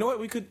mean, like, you know what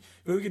we could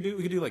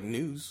do like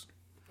news,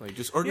 like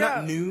just or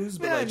not news,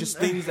 but like just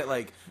things that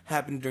like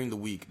happen during the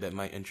week that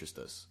might interest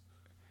us.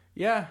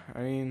 Yeah,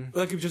 I mean,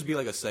 that could just be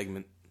like a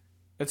segment.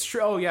 It's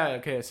true. Oh yeah,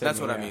 okay. That's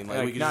what I mean.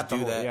 Like we could just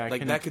do that. Yeah,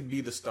 like that could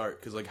be the start,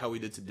 because like how we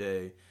did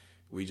today,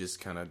 we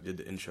just kind of did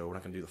the intro. We're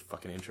not gonna do the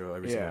fucking intro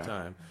every single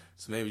time.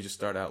 So maybe just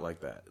start out like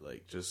that,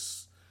 like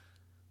just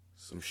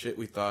some shit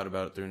we thought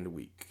about during the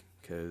week.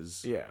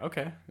 Cause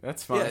okay,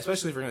 that's fine. Yeah,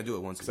 especially if we're gonna do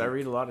it once. Because I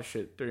read a lot of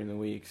shit during the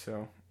week,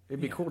 so it'd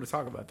be cool to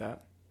talk about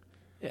that.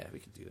 Yeah, we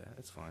could do that.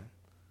 That's fine.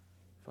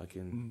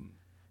 Fucking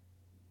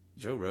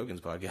Joe Rogan's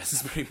podcast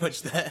is pretty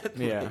much that.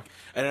 Yeah, like,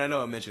 and I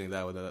know I'm mentioning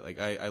that with like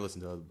I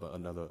listen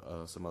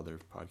to some other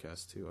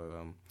podcasts too.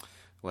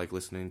 Like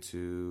listening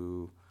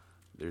to.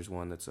 There's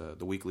one that's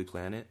the Weekly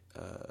Planet.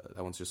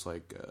 That one's just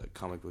like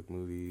comic book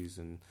movies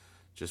and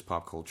just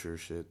pop culture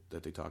shit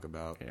that they talk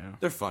about. Yeah,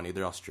 they're funny.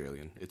 They're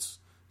Australian. It's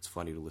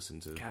funny to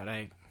listen to. God,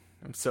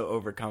 I'm so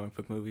over comic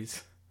book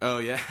movies. Oh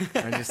yeah,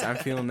 I'm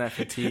feeling that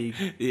fatigue.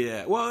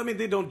 Yeah, well, I mean,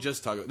 they don't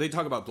just talk. They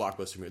talk about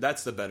blockbuster movies.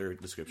 That's the better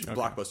description. Okay.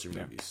 Blockbuster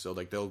movies. So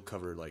like they'll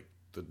cover like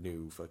the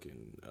new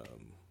fucking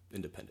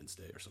Independence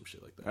Day or some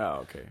shit like that. Oh,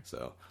 okay.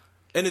 So,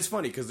 and it's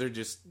funny because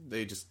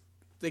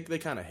they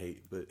kind of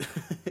hate, but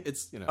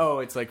it's Oh,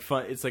 it's like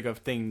fun. It's like a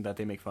thing that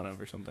they make fun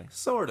of or something.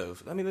 Sort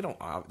of. I mean, they don't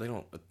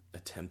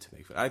attempt to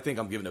make fun. I think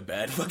I'm giving a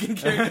bad fucking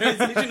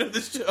characterization of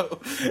this show.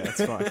 Yeah,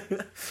 that's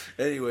fine.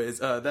 Anyways,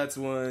 that's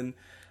one.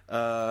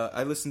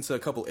 I listened to a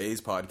couple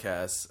A's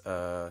podcasts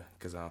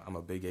because I'm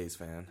a big A's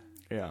fan.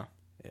 Yeah.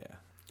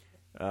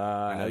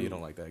 I know you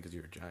don't like that because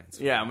you're a Giants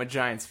fan. Yeah, I'm a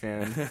Giants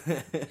fan.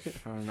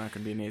 I'm not going to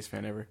be an A's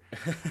fan ever.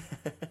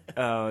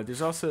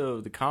 There's also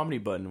the Comedy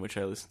Button, which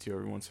I listen to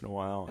every once in a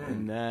while,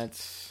 and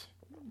that's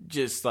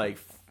just like,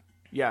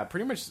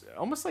 pretty much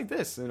almost like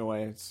this in a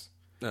way. It's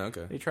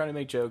okay. They try to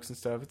make jokes and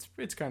stuff.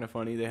 It's kind of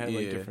funny. They have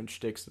like different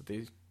shticks that they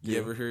do. You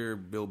ever hear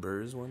Bill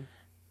Burr's one?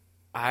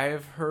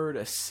 I've heard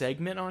a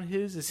segment on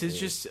his. Is his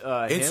just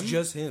him? It's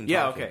just him.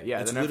 Yeah, talking. okay.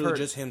 Yeah, it's literally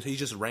just him. He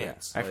just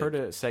rants. I've heard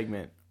a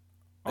segment.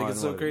 Like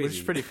it's so crazy. Which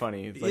is pretty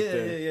funny. Like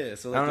yeah.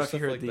 So like, I don't know if you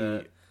heard like the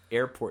that.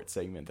 airport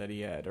segment that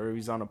he had, or he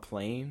was on a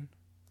plane.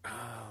 Oh.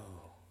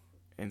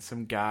 And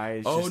some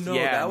guys. Oh just, no,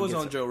 that was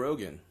on Joe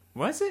Rogan.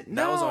 Was it?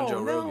 That was on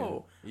Joe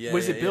Rogan. Yeah,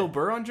 was it Bill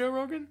Burr on Joe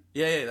Rogan?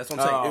 Yeah, that's what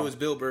I'm saying. It was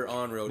Bill Burr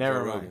on Joe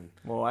Rogan.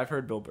 Well, I've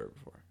heard Bill Burr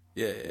before.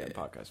 Yeah.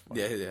 Podcast.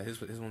 Yeah.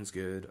 His one's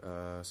good.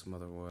 Some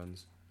other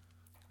ones.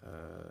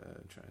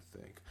 I'm trying to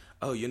think.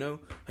 Oh,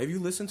 have you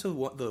listened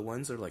to the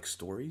ones that are like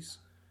stories?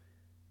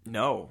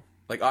 No.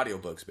 Like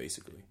audiobooks,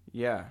 basically.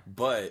 Yeah.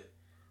 But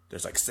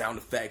there's like sound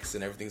effects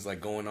and everything's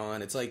like going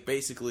on. It's like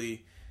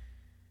basically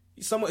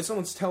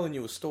someone's telling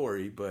you a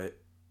story, but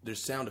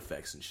there's sound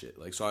effects and shit.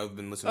 Like, so I've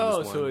been listening to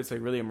this one. Oh, so it's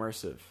like really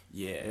immersive.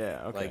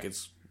 Yeah. Okay. Like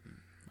it's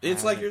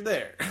like you're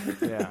there.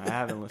 Yeah, I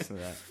haven't listened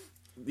to that.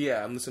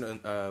 Yeah, I'm listening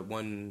to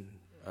one.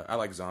 I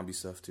like zombie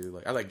stuff too.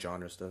 Like I like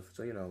genre stuff.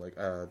 So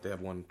like they have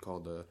one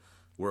called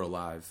 "We're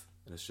Alive,"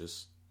 and it's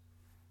just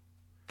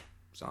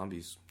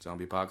zombies,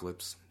 zombie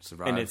apocalypse,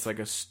 survive. And it's like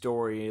a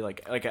story,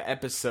 like an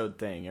episode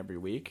thing every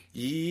week.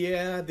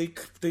 Yeah,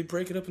 they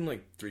break it up in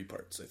like 3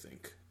 parts, I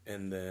think.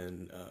 And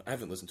then I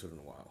haven't listened to it in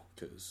a while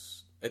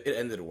because it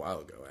ended a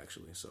while ago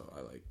actually. So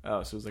I like.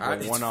 Oh, so it was like a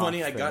one-off. It's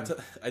funny. Thing.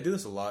 I do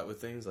this a lot with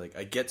things. Like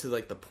I get to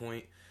like the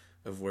point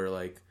of where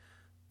like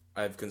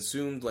I've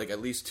consumed like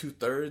at least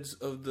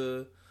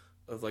 2/3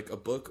 of like a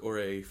book or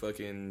a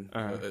fucking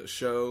a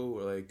show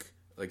or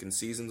like in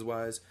seasons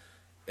wise,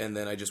 and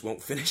then I just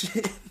won't finish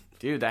it.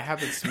 Dude, that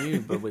happens to me,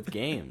 but with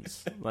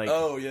games. Like,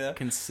 oh yeah,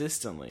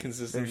 consistently.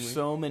 There's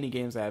so many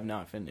games I have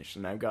not finished,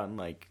 and I've gotten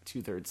like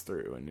 2/3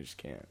 through, and just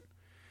can't.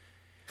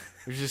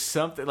 There's just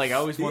something like I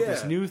always want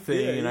this new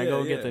thing, and I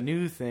go get the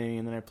new thing,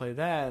 and then I play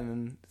that, and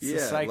then the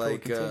cycle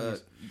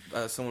continues.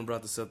 Someone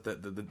brought this up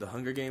that the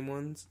Hunger Game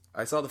ones.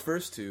 I saw the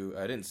first 2.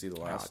 I didn't see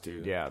the last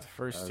 2. Yeah, the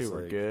first 2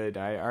 were good.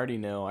 I already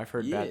know. I've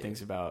heard bad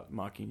things about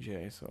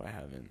Mockingjay, so I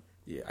haven't.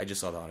 Yeah, I just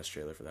saw the honest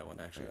trailer for that one.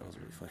 Actually, that was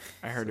really funny.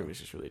 I heard it was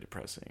just really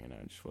depressing, and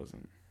I just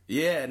wasn't.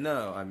 Yeah,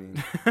 no, I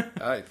mean,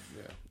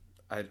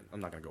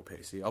 I'm not gonna go pay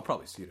to see it. I'll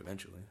probably see it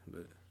eventually,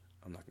 but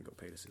I'm not gonna go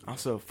pay to see it.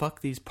 Also,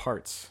 fuck these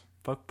parts.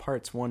 Fuck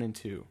parts 1 and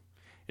 2.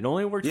 It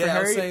only worked for Harry.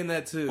 Harry. I was saying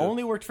that too.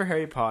 Only worked for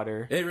Harry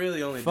Potter. It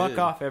really only Fuck did.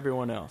 off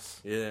everyone else.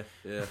 Yeah.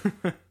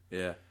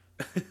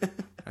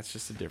 That's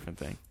just a different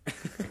thing.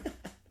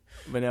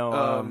 But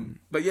no,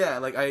 but yeah,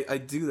 like I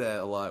do that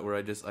a lot where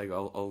I just like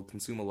I'll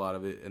consume a lot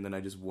of it and then I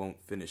just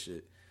won't finish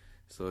it.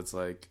 So it's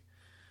like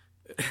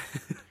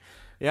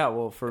yeah,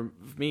 well, for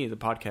me, the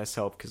podcasts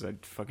help because I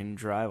fucking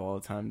drive all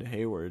the time to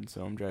Hayward,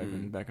 so I'm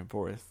driving back and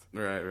forth.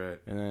 Right.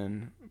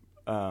 And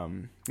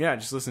then,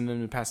 just listen to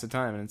them to pass the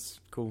time, and it's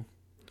cool.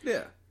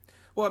 Yeah.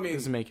 Well, I mean, it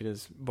doesn't make it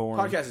as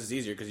boring. Podcast is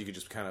easier because you could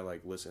just kind of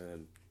like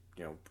listen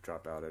and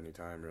drop out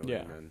anytime, really,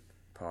 and then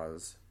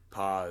pause.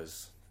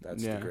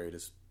 That's the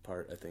greatest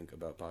part I think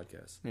about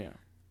podcasts. Yeah.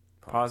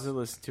 Pause it,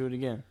 listen to it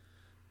again.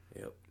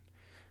 Yep.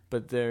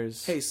 But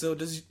there's Hey, so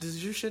does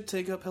your shit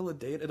take up hella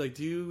data? Like,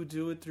 do you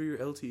do it through your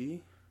LTE?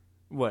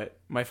 what?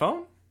 My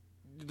phone?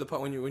 The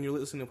part when you're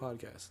listening to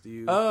podcasts, do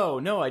you? Oh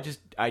no, I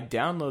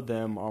download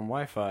them on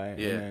Wi-Fi.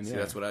 Yeah, and then, see,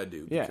 that's what I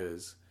do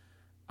because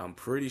I'm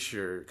pretty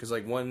sure. Because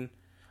like I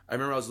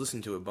remember I was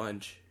listening to a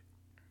bunch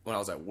when I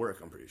was at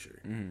work. I'm pretty sure,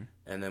 and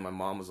then my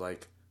mom was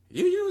like,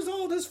 "You used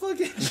all this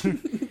fucking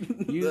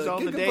Use all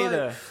the gigabyte,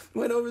 data."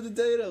 Went over the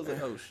data. I was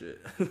like, "Oh shit!"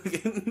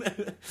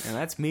 And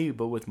that's me,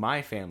 but with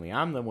my family,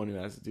 I'm the one who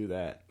has to do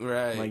that.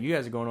 Right? I'm like, you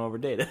guys are going over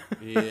data.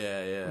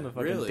 Yeah. I'm the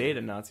fucking really?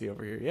 data Nazi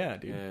over here. Yeah,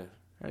 dude. Yeah.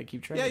 I gotta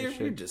keep track. Yeah, of you're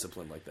shit.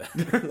 disciplined like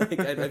that.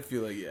 Like I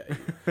feel like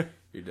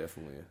you're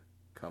definitely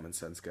a common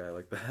sense guy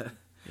like that.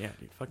 Yeah,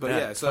 dude. Fuck But that.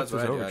 yeah, so Fuck that's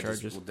what I those do. I just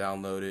overcharges. will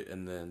download it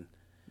and then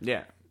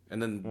Yeah.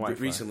 Wi-Fi.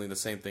 recently the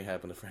same thing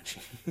happened to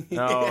Frenchie.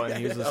 Oh, and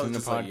he was I listening to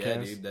just like, yeah,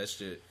 podcasts. dude, that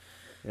shit.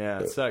 Yeah,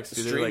 it sucks.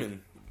 Dude, they're like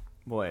Streaming.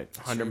 what,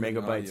 100 Streaming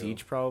megabytes audio.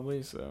 each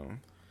probably. So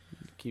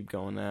keep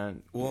going that.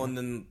 Well, and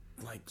then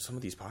like some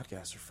of these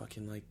podcasts are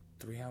fucking like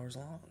 3 hours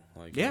long.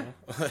 Like Yeah.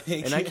 Like,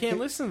 And I can't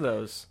listen to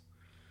those.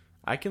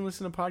 I can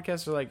listen to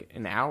podcasts for like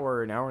an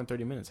hour and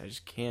 30 minutes. I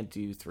just can't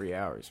do 3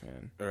 hours,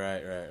 man.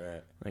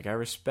 Right. Like I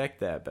respect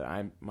that, but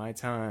my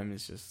time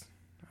is just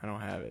I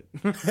don't have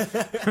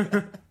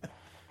it.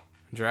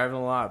 Driving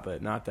a lot,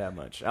 but not that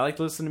much. I like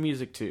to listen to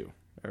music too,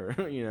 or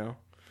Yeah.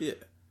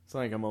 it's not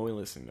like I'm only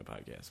listening to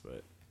podcasts,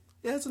 but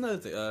Yeah, that's another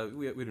thing.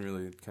 We didn't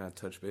really kind of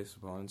touch base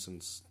upon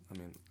since I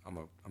mean I'm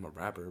a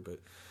rapper, but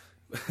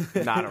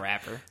not a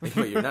rapper.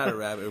 but you're not a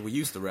rapper. We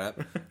used to rap,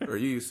 or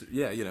you used to,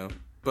 yeah, you know.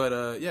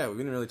 But yeah, we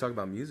didn't really talk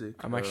about music.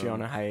 I'm actually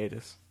on a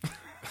hiatus,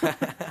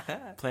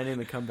 planning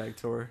the comeback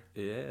tour.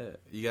 Yeah,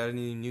 you got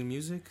any new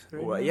music?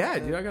 Right Well, now? yeah,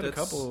 dude, I got a That's-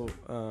 couple.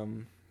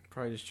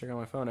 Probably just check on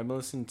my phone. I've been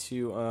listening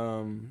to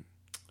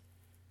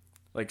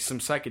like some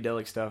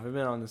psychedelic stuff. I've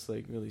been on this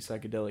like really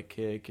psychedelic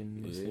kick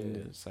and listening to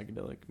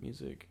psychedelic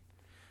music.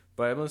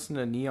 But I've been listening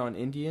to Neon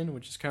Indian,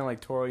 which is kind of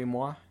like Toro y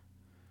Moi.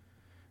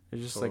 They're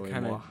just like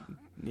kind of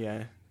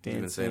dancing.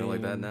 You've been saying it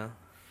like that now.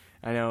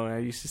 I know. I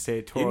used to say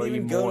You Toro didn't y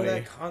even go Moi. to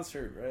that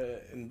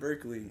concert in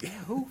Berkeley. Yeah,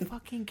 who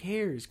fucking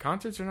cares?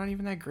 Concerts are not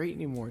even that great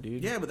anymore,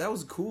 dude. Yeah, but that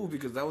was cool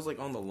because that was like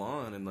on the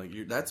lawn and like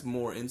that's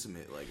more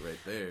intimate, like right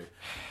there.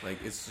 Like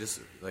it's just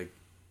like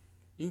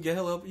you can get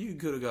hella up. You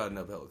could have gotten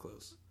up hella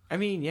close. I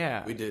mean,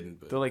 yeah. We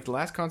didn't, but The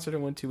last concert I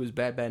went to was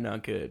Bad Bad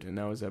Not Good, and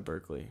that was at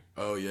Berkeley.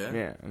 oh yeah,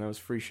 Yeah, and that was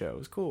a free show. It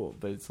was cool,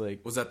 but it's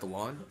like Was that the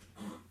lawn?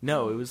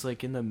 no, it was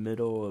like in the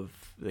middle of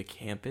the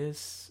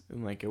campus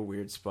in like a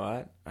weird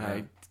spot.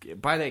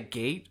 By that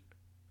gate.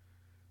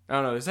 I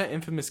don't know. There's that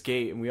infamous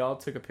gate, and we all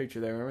took a picture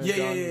there. Remember?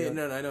 Yeah. John?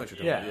 No, I know what you're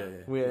talking Yeah,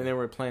 about. Yeah. and they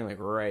were playing like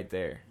right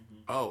there.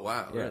 Oh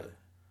wow, Yeah. really?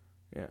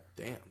 Yeah,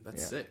 Damn,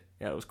 that's Yeah. sick.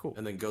 yeah, it was cool.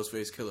 And then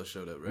Ghostface Killer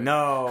showed up, right?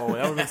 No,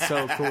 that would have been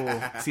so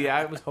cool. See,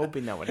 I was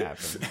hoping that would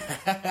happen,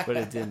 but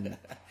it didn't.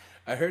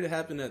 I heard it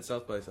happened at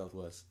South by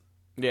Southwest.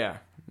 Yeah,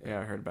 I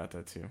heard about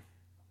that too.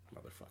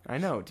 Motherfucker. I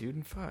know, dude,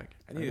 and fuck.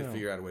 I need to know.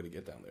 figure out a way to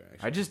get down there.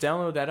 Actually. I just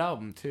downloaded that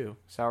album too,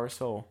 Sour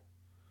Soul.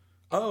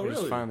 Oh I just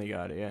really? finally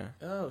got it. Yeah.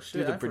 Oh shit!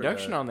 Dude, the I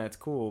production forgot. on that's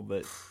cool,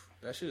 but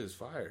that shit is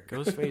fire.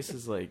 Ghostface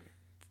is like,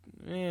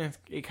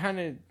 it kind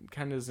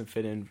of doesn't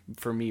fit in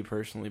for me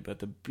personally. But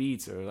the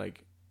beats are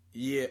like,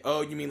 Yeah.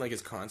 Oh, you mean like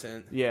his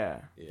content?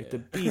 yeah. Like the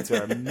beats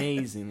are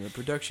amazing. The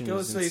production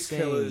is Ghostface insane.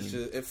 Killer is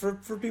just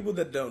for people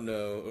that don't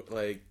know,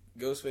 like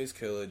Ghostface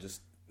Killer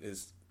just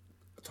is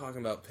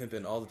talking about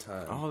pimping all the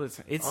time. All the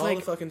time. It's all like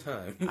the fucking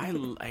time. I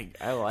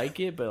like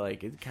it, but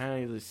like it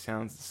kind of just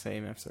sounds the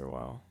same after a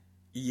while.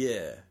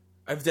 Yeah.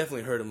 I've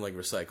definitely heard him like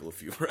recycle a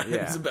few rhymes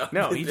Yeah. about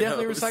No, he pimping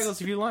definitely hoes.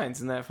 recycles a few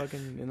lines in that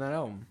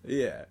album.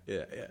 Yeah.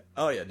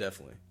 Oh yeah,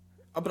 definitely.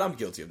 Oh, but I'm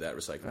guilty of that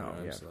recycling Oh,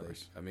 rhymes. yeah, of Like,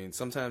 course. I mean,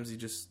 sometimes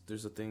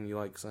there's a thing you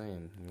like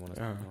saying. You want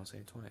to say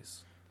it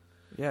twice.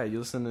 Yeah, you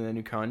listen to the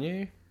new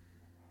Kanye?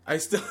 I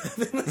still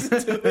haven't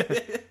listened to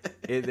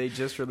it. They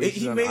just released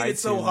He it on made iTunes. it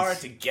so hard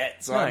to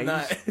get, so I'm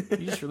not.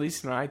 He just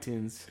released it on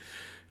iTunes.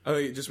 Oh,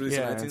 you just released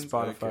Yeah, on and iTunes?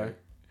 Spotify. Okay.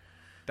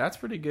 That's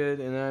pretty good.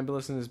 And then I've been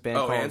listening to this band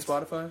Oh, called... and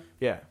Spotify?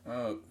 Yeah,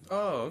 Oh,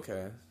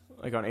 okay.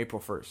 like on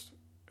April 1st.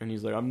 And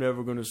he's like, I'm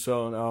never going to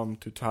sell an album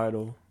through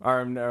Tidal. Or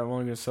I'm only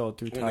going to sell it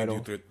through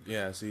Tidal.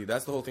 Yeah, see,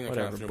 that's the whole thing that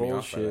kind Whatever, of threw me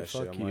off by bullshit, that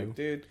shit. fuck I'm you. like,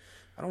 dude,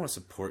 I don't want to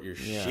support your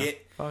Yeah,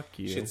 shit. fuck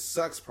you. Shit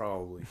sucks,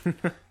 probably.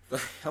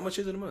 How much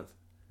is it a month?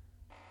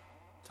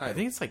 I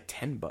think it's like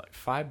 $10.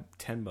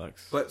 $10.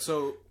 But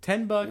so,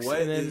 $10 what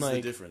and then is like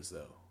the difference,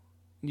 though?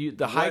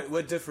 the hype.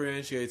 What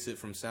differentiates it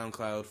from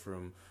SoundCloud,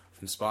 from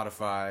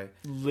Spotify?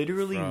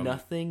 Literally from-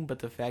 nothing but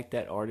the fact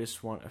that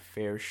artists want a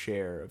fair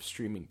share of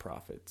streaming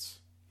profits.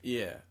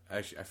 Yeah,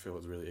 actually, I feel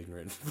it's really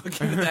ignorant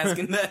fucking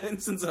asking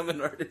that since I'm an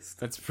artist.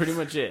 That's pretty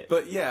much it.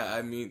 But yeah,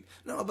 I mean,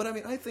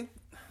 I think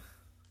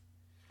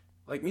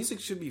like music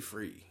should be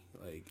free.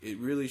 Like it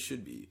really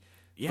should be.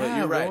 Yeah, but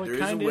you're right. well, it There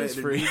is a kinda way. is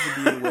There free. needs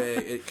to be a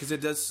way because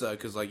it does suck.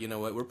 Because like you know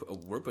what,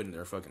 we're putting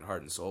their fucking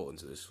heart and soul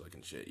into this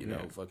fucking shit. You know,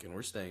 Yeah. fucking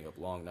we're staying up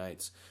long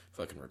nights,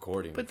 fucking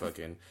recording, But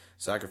fucking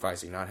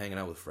sacrificing, not hanging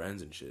out with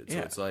friends and shit. So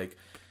Yeah. it's like,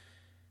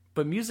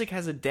 But music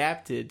has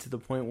adapted to the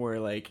point where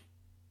like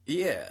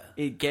Yeah.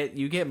 You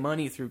get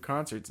money through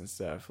concerts and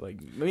stuff,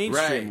 like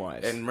mainstream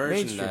wise. And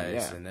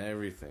merchandise and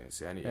everything.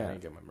 See, I need to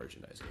get my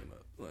merchandise game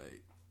up.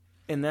 Like,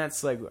 and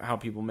that's like how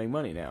people make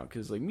money now,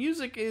 because like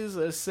music is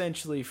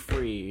essentially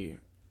free.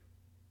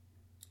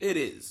 It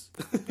is.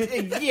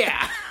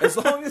 Yeah. As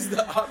long as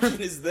the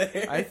option is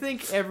there. I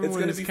think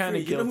everyone is kind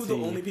of guilty. You know who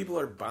the only people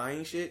are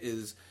buying shit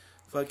is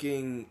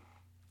fucking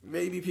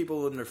maybe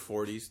people in their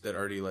 40s that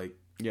already like,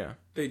 yeah,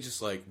 they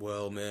just like,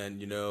 well, man,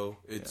 you know,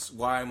 it's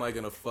why am I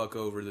gonna fuck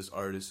over this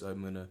artist?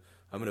 I'm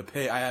gonna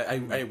pay.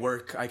 I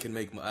work. I can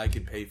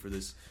pay for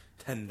this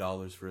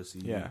 $10 for a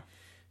CD. Yeah,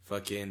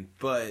 fucking.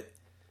 But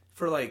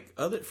for like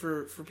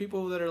for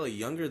people that are like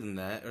younger than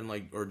that and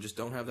like or just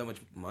don't have that much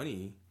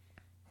money,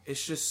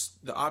 it's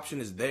just the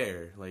option is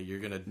there. Like you're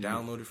gonna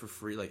download it for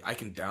free. Like I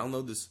can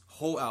download this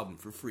whole album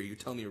for free. You're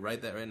telling me to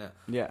write that right now?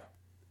 Yeah,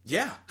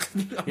 yeah,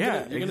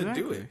 you're gonna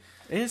do it.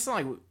 And it's not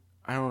like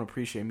I don't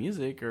appreciate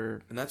music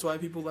and that's why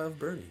people love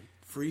Bernie.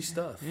 Free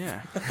stuff. Yeah,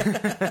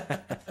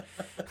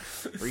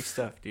 free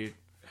stuff, dude.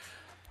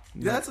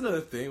 Yeah, that's another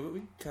thing.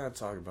 We kind of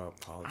talk about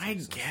politics. I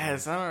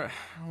guess I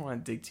don't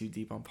want to dig too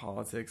deep on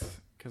politics.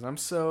 Because I'm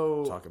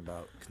so... Talk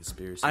about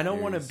conspiracy I don't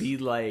theories. want to be,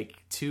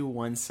 like, too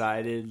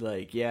one-sided.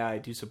 Like, yeah, I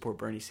do support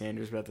Bernie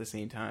Sanders, but at the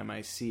same time,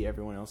 I see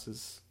everyone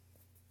else's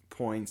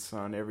points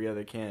on every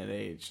other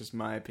candidate. It's just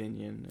my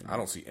opinion. And, I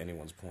don't see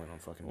anyone's point on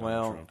fucking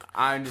Donald Trump.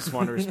 I just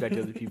want to respect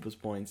other people's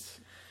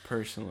points,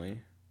 personally.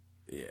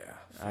 Yeah.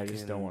 I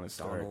just don't want to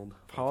start.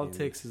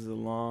 Politics is a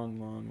long,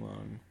 long,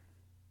 long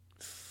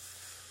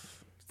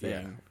thing.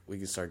 Yeah, we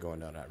can start going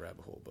down that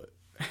rabbit hole, but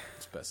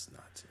it's best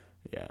not to.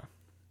 Yeah.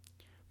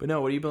 But no,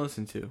 what have you been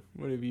listening to?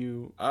 What have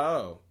you...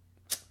 Oh.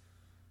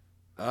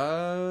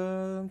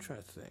 I'm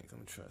trying to think.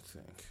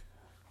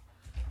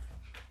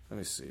 Let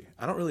me see.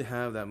 I don't really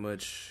have that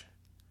much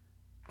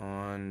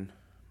on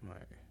my...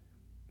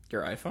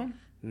 Your iPhone?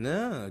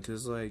 No,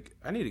 because, like,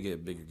 I need to get a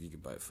bigger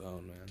gigabyte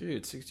phone, man.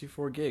 Dude,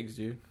 64 gigs,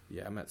 dude.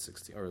 Yeah, I'm at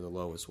 16, or the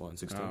lowest one,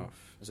 16. Oh.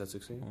 Is that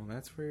 16? Well,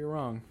 that's where you're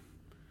wrong.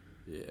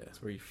 Yeah.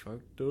 That's where you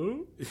fucked up.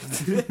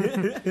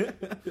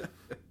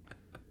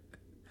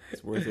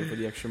 It's worth it for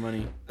the extra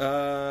money.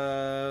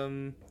 Let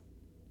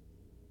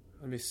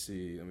me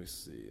see.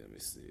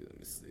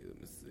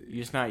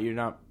 You're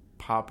not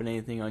popping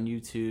anything on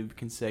YouTube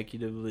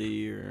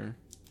consecutively, or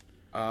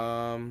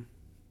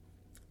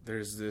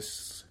there's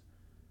this,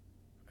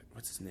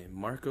 what's his name?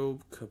 Marco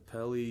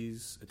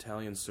Capelli's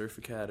Italian Surf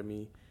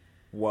Academy.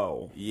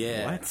 Whoa.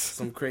 Yeah. What?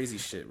 Some crazy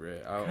shit,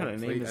 right? What kind of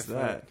name is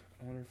that?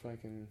 I wonder if I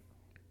can...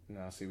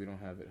 No, see, we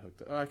don't have it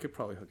hooked up. Oh, I could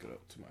probably hook it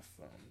up to my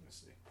phone.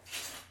 Let's see.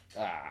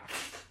 Ah,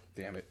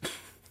 damn it.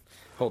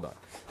 Hold on.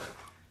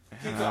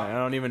 I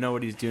don't even know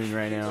what he's doing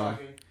right now.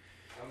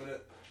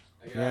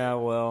 Yeah,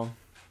 well,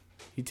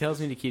 he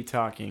tells me to keep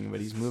talking, but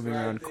he's moving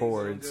around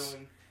chords.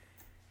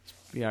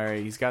 Yeah, all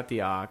right, he's got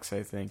the aux,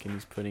 I think, and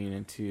he's putting it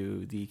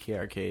into the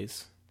KR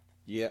case.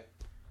 Yeah.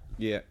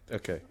 Yeah,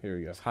 okay, here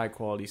we go. It's high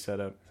quality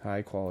setup.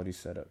 High quality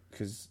setup,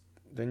 because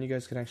then you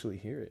guys can actually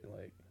hear it,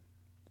 like,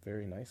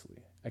 very nicely.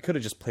 I could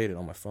have just played it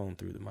on my phone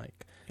through the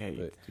mic.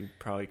 Yeah, you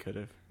probably could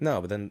have.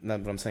 No, but then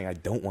but I'm saying I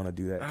don't want to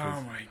do that.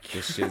 Oh my god,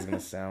 this shit is gonna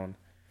sound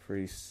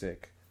pretty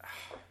sick.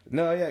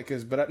 No, yeah,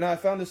 I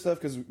found this stuff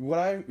because what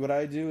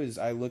I do is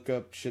I look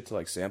up shit to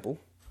like sample.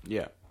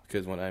 Yeah,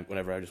 because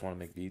whenever I just want to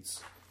make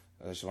beats,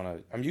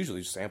 I'm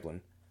usually just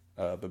sampling.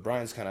 But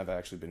Brian's kind of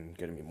actually been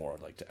getting me more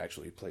like to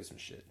actually play some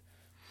shit,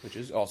 which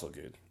is also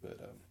good. But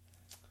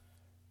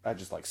I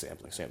just like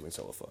sampling. Sampling's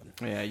hella fun.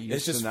 Yeah,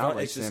 it's just fun.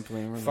 It's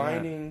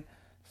sampling.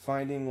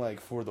 Finding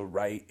like for the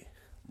right,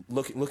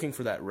 looking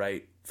for that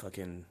right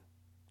fucking,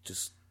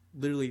 just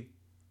literally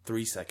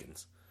 3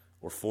 seconds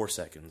or 4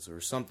 seconds or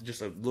something,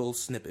 just a little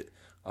snippet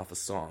off a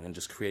song and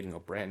just creating a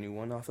brand new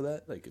one off of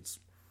that. Like it's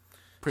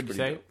pretty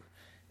dope.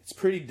 It's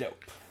pretty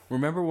dope.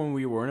 Remember when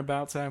we weren't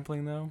about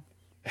sampling though?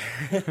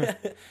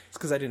 It's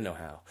because I didn't know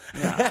how.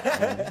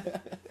 Yeah.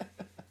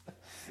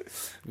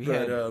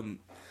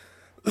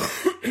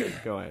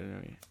 Go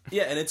ahead.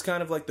 Yeah, and it's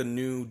kind of like the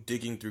new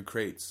digging through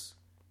crates.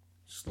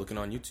 Just looking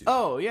on YouTube.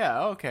 Oh,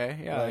 yeah,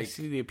 okay. Yeah, like, I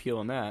see the appeal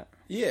in that.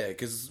 Yeah,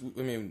 because,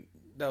 I mean,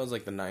 that was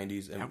like the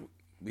 90s, and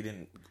we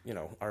didn't,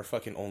 our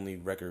fucking only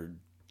record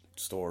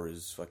store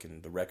is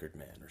fucking the Record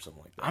Man or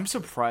something like that. I'm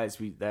surprised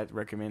that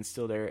Record Man's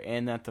still there,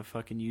 and that the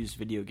fucking used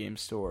video game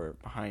store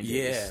behind it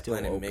is still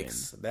Planet open.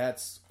 Mix.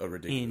 That's a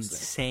ridiculous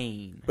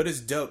Insane. thing. But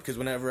it's dope, because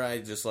whenever I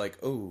just like,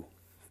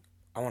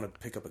 I want to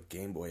pick up a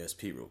Game Boy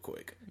SP real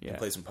quick and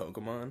play some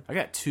Pokemon. I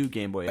got 2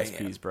 Game Boy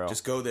SPs, bro.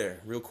 Just go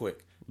there real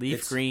quick.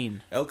 Leaf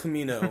Green. El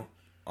Camino.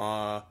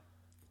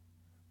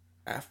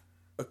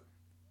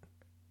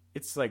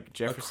 It's like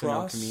Jefferson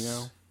El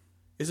Camino.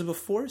 Is it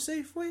before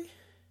Safeway?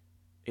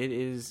 It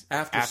is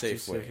after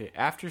Safeway.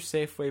 After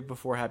Safeway,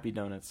 before Happy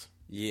Donuts.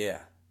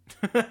 Yeah.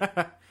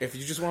 If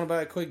you just want to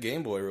buy a quick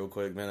Game Boy real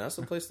quick, man, that's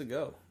the place to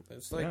go.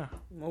 It's like,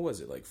 what was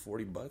it, like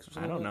 $40 or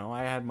something? I don't know.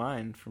 I had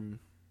mine from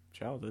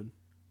childhood.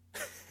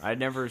 I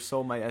never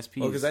sold my SPs.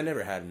 Well, because I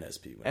never had an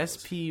SP.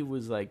 SP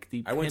was like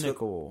the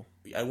pinnacle.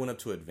 I went up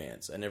to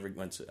advanced. I never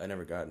got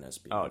an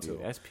SP. Oh, dude,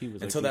 SP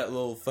was until like that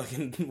little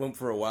fucking went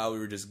for a while. We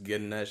were just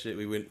getting that shit.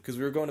 We went because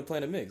we were going to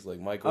Planet Mix, like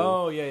Michael.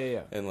 Oh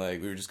yeah. And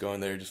like we were just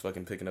going there, just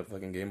fucking picking up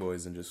fucking Game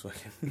Boys and just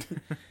fucking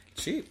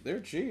cheap.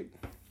 They're cheap.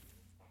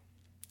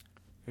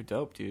 They're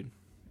dope, dude.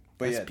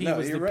 But SP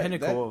was the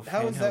pinnacle of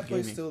how is that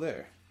place gaming. still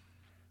there?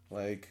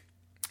 Like,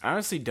 I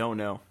honestly don't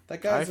know.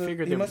 That guy's I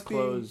figured they would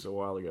close a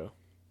while ago.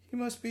 He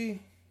must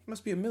be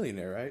a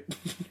millionaire, right?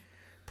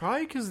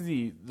 Probably because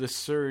the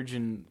surge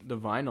in the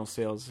vinyl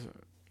sales,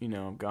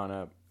 have gone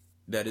up.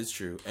 That is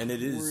true, and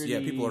it is. Yeah,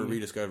 people are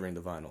rediscovering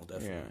the vinyl.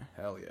 Definitely, yeah.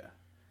 Hell yeah.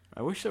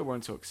 I wish they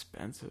weren't so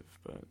expensive,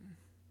 but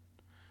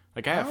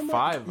like I have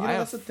 5.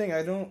 That's the thing.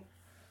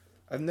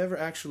 I've never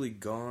actually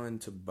gone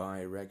to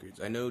buy records.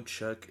 I know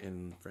Chuck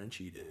and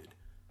Frenchie did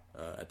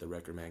at the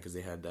Record Man because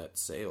they had that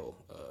sale,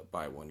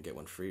 buy one get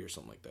one free or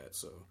something like that.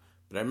 So,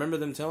 but I remember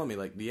them telling me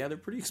like, yeah, they're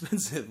pretty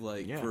expensive.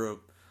 Like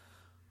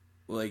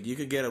you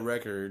could get a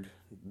record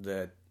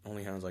that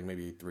only has like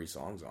maybe 3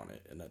 songs on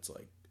it, and that's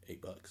like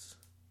 $8.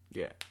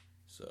 Yeah.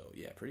 So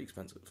yeah, pretty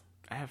expensive.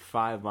 I have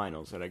 5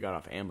 vinyls that I got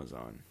off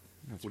Amazon.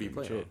 That's what do you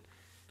play on?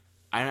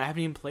 I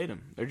haven't even played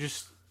them. They're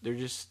just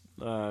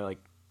like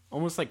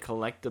almost like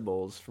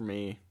collectibles for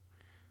me.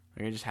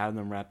 Like I just have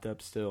them wrapped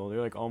up still.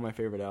 They're like all my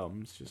favorite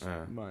albums, just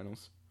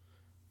vinyls.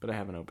 But I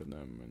haven't opened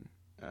them, and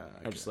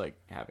I just like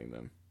having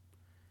them.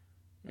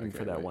 And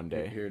for that one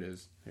day. Here it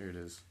is.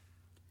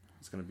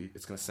 It's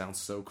gonna sound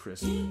so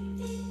crisp. You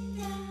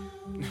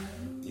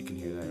can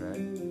hear that,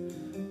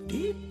 right?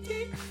 Deep,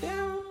 deep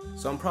down.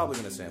 So I'm probably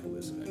gonna sample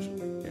this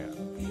eventually. Yeah.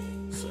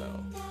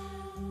 So,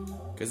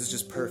 because it's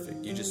just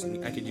perfect.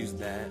 I could use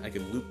that. I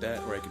could loop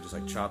that, or I could just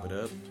like chop it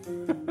up.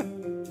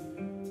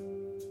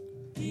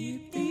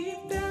 Deep,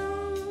 deep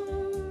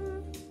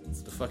down.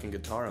 It's the fucking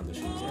guitar on this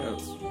shit.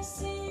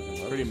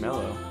 It's pretty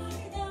mellow.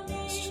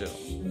 It's chill.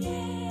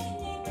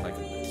 I like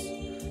this.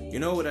 You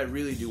know what I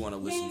really do want to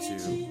listen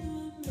to?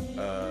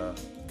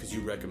 Because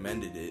you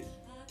recommended it,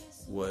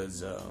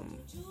 was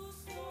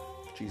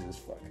Jesus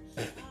fuck.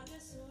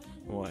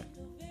 What?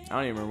 I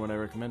don't even remember what I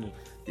recommended.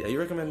 Yeah, you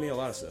recommended me a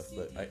lot of stuff,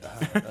 but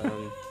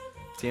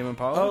Tame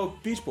Impala? Oh,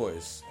 Beach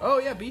Boys. Oh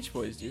yeah, Beach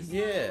Boys, dude.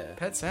 Yeah.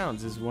 Pet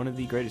Sounds is one of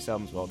the greatest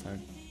albums of all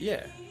time.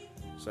 Yeah.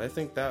 So I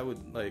think that would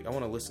I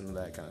want to listen to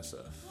that kind of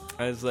stuff.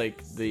 As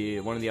like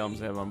one of the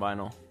albums I have on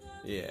vinyl.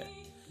 Yeah.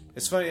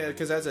 It's funny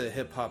because as a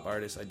hip hop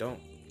artist, I don't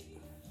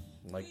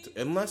like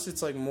unless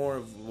it's like more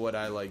of what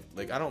I like.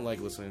 Like I don't like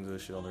listening to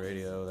this shit on the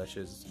radio. That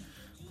shit's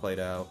played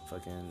out.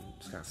 Fucking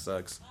just kind of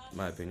sucks, in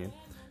my opinion.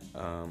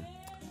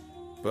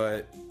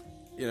 But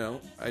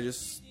I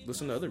just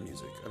listen to other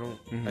music. I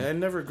don't. Mm-hmm. I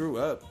never grew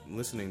up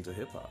listening to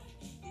hip hop.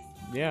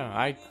 Yeah,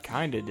 I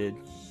kind of did.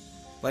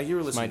 Like you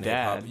were listening to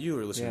hip hop. You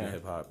were listening to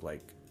hip hop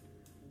like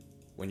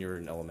when you were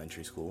in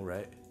elementary school,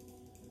 right?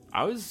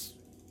 I was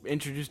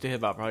introduced to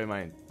hip hop probably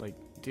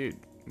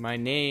my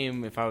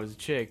name, if I was a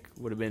chick,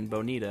 would have been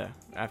Bonita,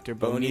 after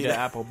Bonita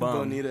Applebum.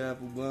 Bonita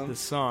Applebum. The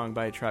song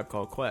by a Tribe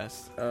Called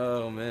Quest.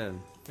 Oh,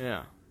 man.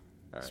 Yeah.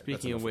 Right,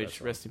 speaking of which,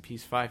 rest in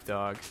peace, Fife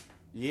Dog.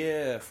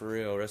 Yeah, for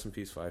real. Rest in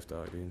peace, Fife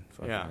Dog, dude.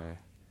 Fucking yeah.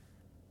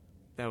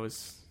 That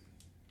was...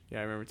 Yeah,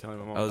 I remember telling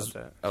my mom about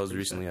that. I was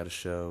recently at a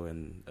show,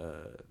 and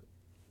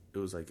it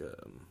was like a...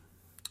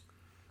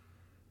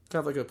 kind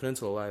of like a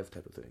Peninsula Live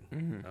type of thing.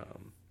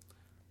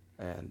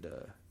 Mm-hmm. And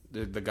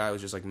the guy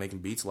was just like making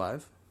beats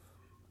live.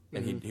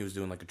 And he was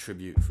doing like a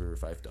tribute for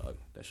Fife Dog.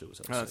 That shit was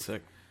so sick. That's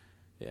sick.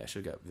 Yeah, I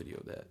should have got video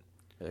of that.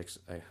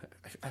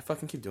 I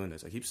fucking keep doing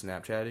this. I keep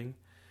Snapchatting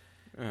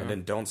and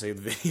then don't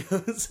save the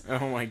videos.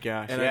 Oh my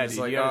gosh. And I'm just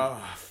like, oh,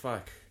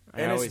 fuck.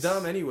 And it's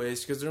dumb anyways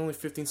because they're only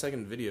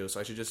 15-second videos, so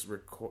I should just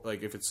record.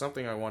 Like, if it's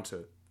something I want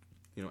to,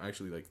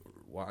 actually like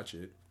watch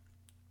it.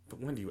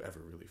 But when do you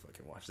ever really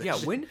fucking watch that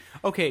shit? When?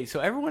 Okay,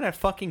 so everyone at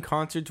fucking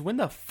concerts, when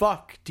the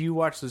fuck do you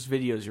watch those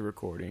videos you're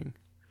recording?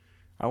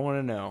 I want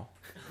to know.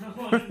 I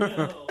want to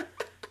know.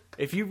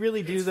 If you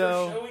really do, it's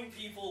though. For showing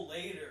people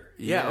later.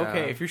 Yeah,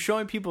 okay. If you're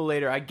showing people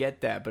later, I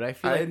get that, but I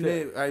feel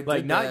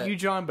like not you,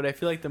 John, but I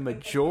feel like the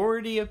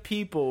majority of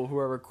people who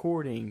are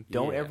recording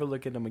don't ever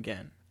look at them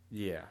again.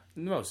 Yeah,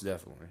 most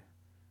definitely.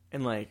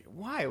 And like,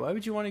 why? Why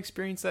would you want to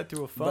experience that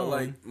through a phone? But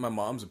like, my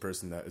mom's a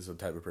person that is the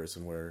type of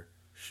person where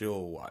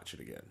she'll watch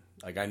it again.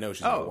 Like, I know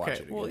she's gonna watch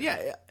it again. Well,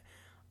 yeah.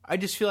 I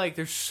just feel like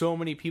there's so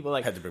many people.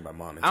 Like, I had to bring my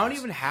mom. I don't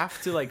even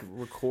have to like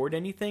record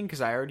anything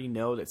because I already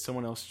know that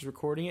someone else is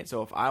recording it.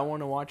 So if I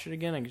want to watch it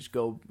again, I can just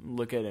go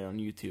look at it on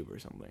YouTube or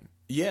something.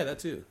 Yeah, that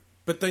too.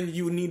 But then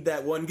you need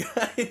that one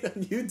guy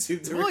on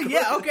YouTube to record. Well,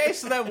 yeah, okay.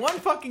 So that one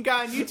fucking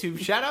guy on YouTube.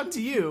 Shout out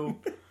to you.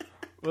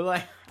 Well,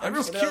 like, I'm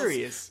just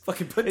curious.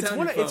 Fucking put down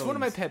your phones. It's one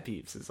of my pet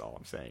peeves. Is all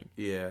I'm saying.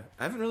 Yeah,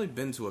 I haven't really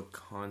been to a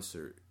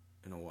concert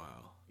in a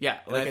while. Yeah,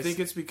 like I think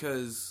it's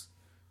because,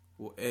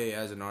 well,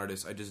 as an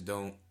artist, I just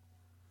don't.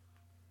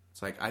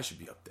 It's like I should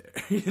be up there,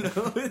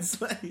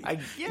 It's like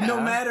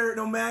no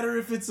matter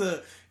if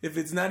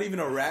it's not even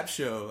a rap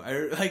show. I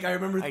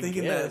remember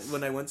thinking that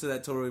when I went to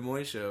that Toro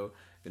Moy show,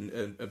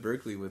 in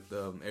Berkeley with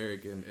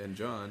Eric and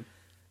John.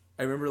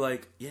 I remember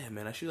like, yeah,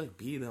 man, I should like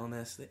be on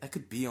that stage. I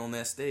could be on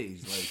that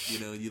stage, like, you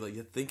know,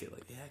 you think it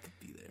like, yeah, I could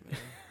be there,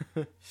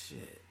 man.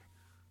 Shit,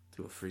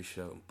 do a free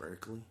show in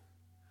Berkeley.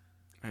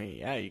 I mean,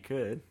 yeah, you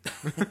could.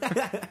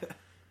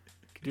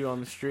 Could do it on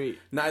the street.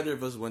 Neither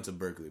of us went to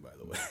Berkeley, by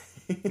the way.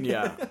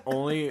 Yeah,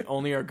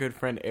 only our good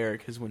friend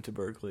Eric has went to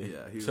Berkeley.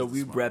 Yeah, so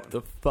we rep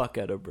the fuck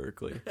out of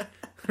Berkeley.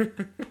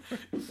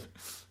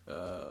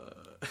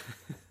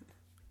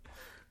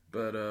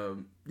 But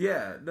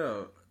yeah,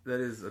 no, that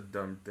is a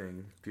dumb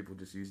thing. People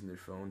just using their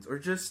phones, or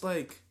just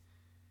like,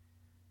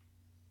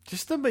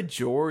 just the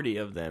majority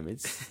of them.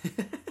 It's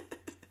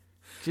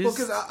just, well,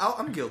 because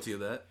I'm guilty of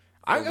that.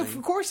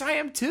 Of course, I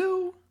am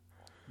too.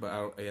 But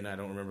I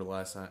don't remember the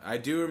last time. I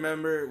do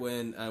remember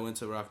when I went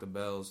to Rock the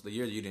Bells, the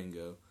year you didn't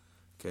go,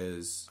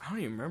 because I don't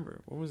even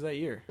remember. What was that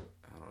year?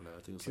 I don't know.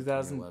 I think it was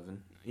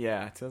 2011.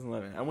 Yeah,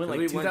 2011. I went we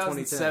like went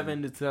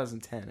 2007 to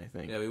 2010, I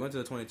think. Yeah, we went to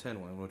the 2010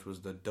 one, which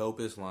was the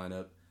dopest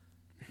lineup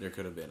there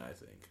could have been, I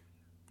think.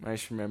 I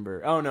just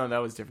remember. Oh no, that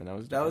was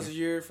different. That was the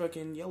year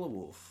fucking Yellow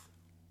Wolf.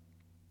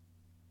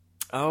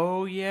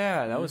 Oh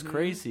yeah, that was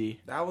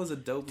crazy. That was a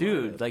dope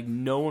dude. lineup. Like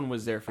no one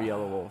was there for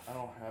Yellow Wolf. I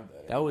don't have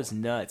that. That was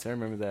nuts. I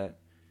remember that.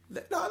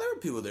 No, there were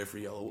people there for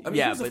Yellow Wolf. I mean,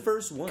 yeah, he was the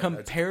first one.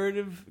 Compared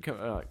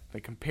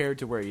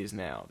to where he is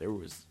now, there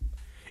was.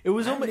 It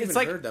was I almost. haven't It's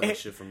even like heard that much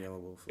shit from Yellow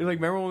Wolf. Like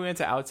remember when we went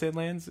to Outside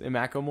Lands and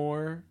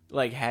Macklemore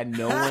like had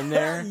no one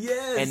there.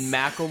 Yes. And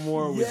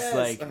Macklemore was Yes.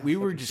 like we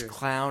were just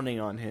clowning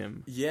on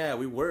him. Yeah,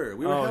 we were.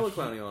 We were hella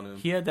clowning on him.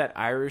 He had that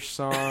Irish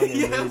song, and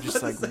Yeah, we I were was just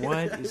about like, to say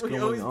 "What that. is We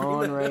going always bring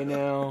on that right up.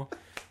 now?"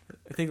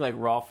 I think like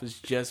Rolf was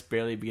just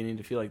barely beginning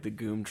to feel like the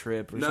Goom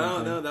trip or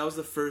something. No, that was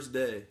the first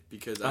day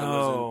because I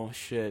Oh wasn't.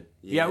 shit!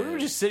 Yeah. we Yeah. were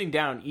just sitting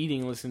down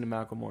eating, listening to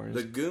Macklemore.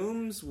 The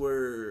Gooms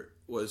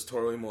was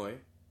Toro Moy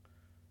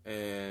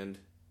and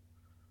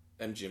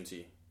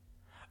GMT.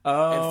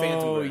 Oh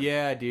Phantom Grip.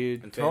 yeah,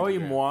 dude. And Troy Phantom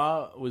Grip.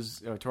 Moi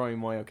was Troy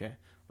Moy. Okay,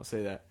 I'll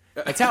say that.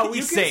 That's how we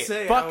You say can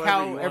it. Fuck however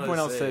how you wanna everyone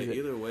else say says it.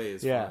 Either way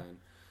is Yeah. fine.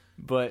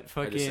 But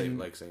I just say fucking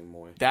like saying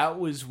Moy. that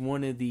was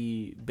one of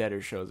the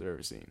better shows I've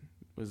ever seen.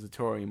 Was the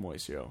Tori Moy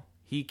show?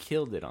 He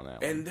killed it on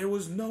that one. And there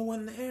was no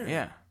one there.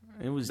 Yeah,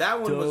 it was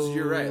That one was.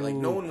 You're right. Like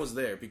no dope. one was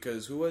there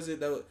because who was it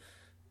that was,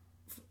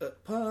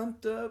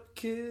 pumped up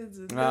kids?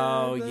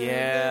 Oh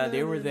yeah,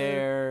 they were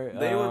there.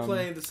 They were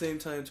playing at the same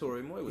time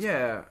Tori Moy was.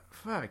 Yeah,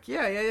 fuck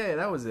yeah.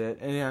 That was it.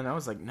 And then I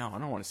was like, no, I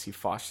don't want to see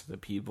Foster the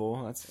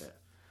People. That's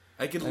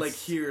I could like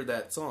hear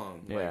that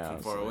song like Yeah, I from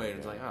was far like, away, and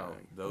it's yeah, like, oh,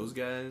 those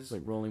guys.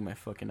 like rolling my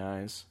fucking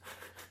eyes.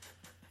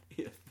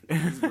 Yeah,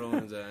 he's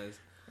rolling his eyes.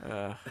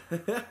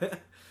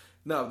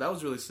 No, that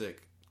was really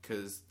sick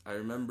because I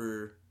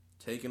remember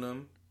taking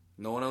them.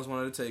 No one else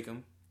wanted to take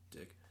them.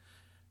 Dick.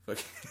 Fuck.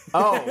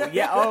 Oh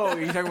yeah. Oh,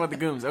 you're talking about the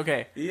Gooms.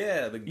 Okay.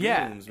 Yeah, the Gooms.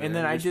 Yeah, man. and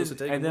then You're I supposed did,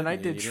 to take and them then I with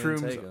me, did and you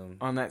didn't take shrooms 'em.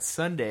 on that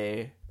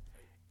Sunday,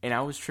 and I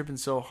was tripping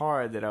so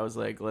hard that I was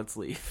like, "Let's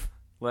leave,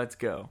 let's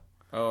go."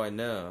 Oh, I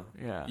know.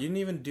 Yeah. You didn't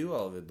even do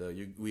all of it though.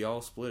 We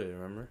all split it.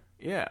 Remember?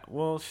 Yeah.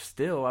 Well,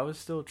 still, I was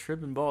still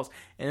tripping balls,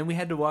 and then we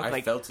had to walk I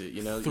like felt it.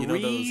 You know those.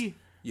 three.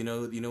 You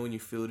know when you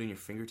feel it in your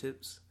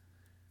fingertips.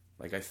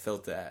 Like I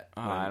felt that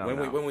Oh, I don't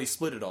know. when we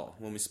split it all.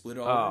 When we split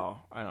it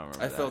all. Oh, I don't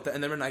remember. I felt that,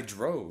 and then when I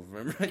drove.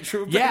 Remember, I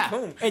drove Yeah, back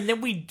home. and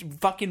then we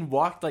fucking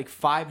walked like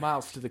 5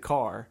 miles to the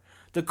car.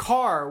 The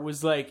car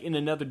was like in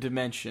another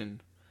dimension.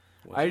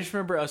 I just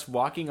remember us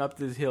walking up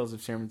the hills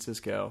of San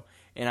Francisco,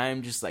 and I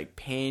am just like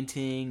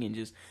panting and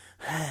just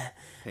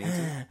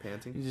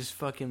Panting. and just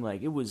fucking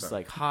like it was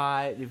like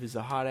hot. It was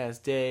a hot ass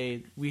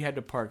day. We had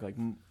to park like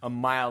a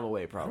mile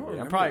away, probably.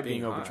 I'm probably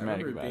being over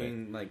dramatic about it.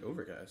 Being like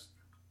overcast.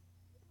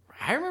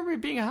 I remember it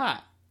being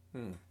hot,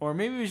 or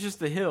maybe it was just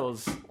the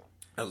hills.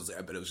 I was there.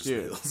 I bet it was just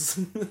Dude. hills.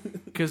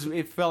 Because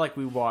it felt like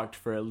we walked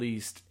for at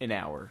least an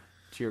hour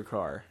to your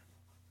car.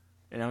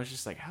 And I was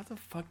just like, how the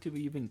fuck did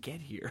we even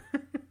get here?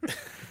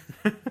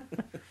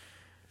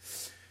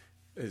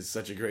 It's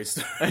such a great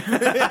story.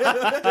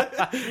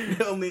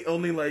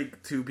 only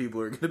like 2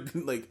 people are gonna be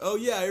like, oh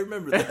yeah, I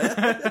remember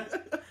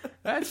that.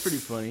 That's pretty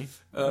funny.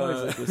 I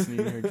always like listening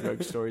to her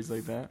drug stories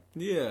like that.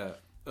 Yeah.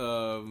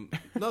 No,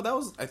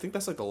 I think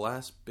that's like the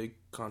last big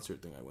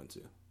concert thing I went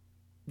to.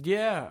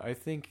 Yeah, I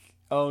think...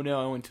 Oh, no,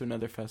 I went to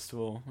another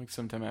festival like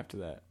sometime after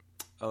that.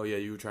 Oh yeah,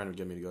 you were trying to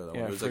get me to go to that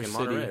Yeah, one. It was like in First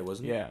Monterey, City.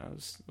 wasn't it? Yeah, it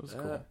was cool.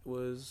 That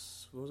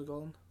was, what was it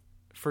called?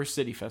 First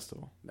City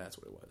Festival. That's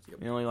what it was. Yep.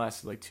 It only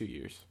lasted like 2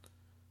 years.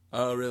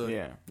 Oh really?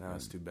 Yeah. No,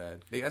 that's too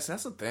bad. That's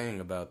the thing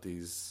about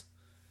these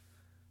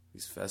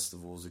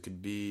festivals. It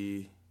could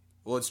be,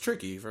 well, it's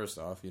tricky. First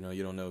off, you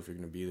don't know if you're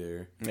going to be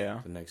there Yeah.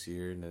 the next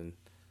year, and then,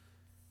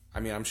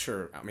 I'm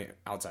sure.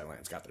 Outside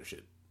Lands got their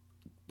shit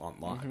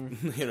online.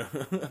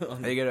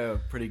 They get a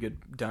pretty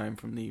good dime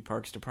from the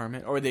Parks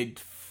Department. Or they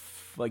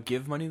like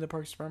give money to the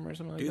Parks Department or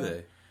something like Do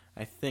that.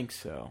 they? I think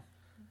so.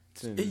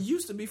 It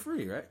used to be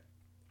free, right?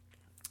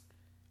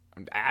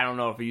 I don't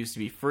know if it used to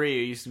be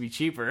free. It used to be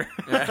cheaper.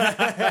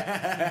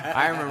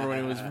 I remember when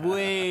it was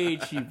way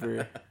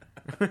cheaper.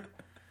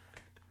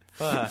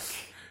 Fuck.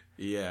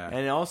 Yeah. And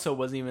it also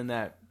wasn't even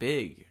that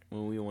big.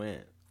 when we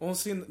went. Well,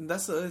 see,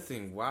 that's the other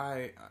thing.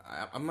 Why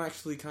I'm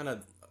actually kind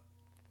of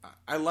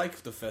I like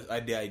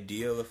the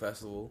idea of a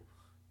festival.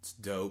 It's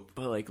dope.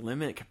 But like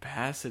limit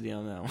capacity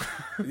on that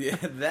one. Yeah,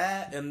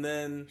 that and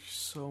then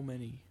So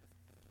many.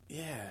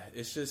 yeah,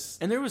 it's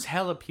just And there was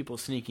hella people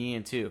sneaking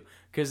in too,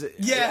 because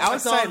Yes, I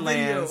saw a Outside video.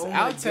 Lands, Oh my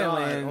Outside God.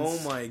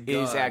 Lands, Oh my is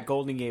God. at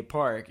Golden Gate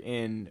Park,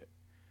 and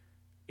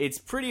it's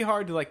pretty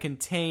hard to like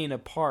contain a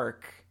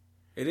park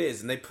it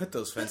is, and they put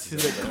those to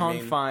fences. the up. I mean,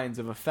 confines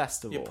of a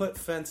festival. you put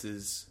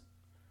fences.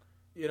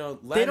 You know,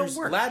 They don't ladders,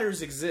 work.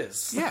 ladders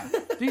exist. Yeah,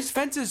 these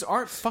fences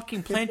aren't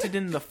fucking planted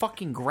in the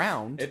fucking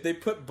ground. If they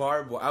put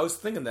barbed wire, I was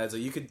thinking that, so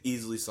you could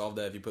easily solve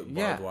that if you put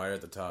barbed Yeah. wire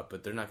at the top,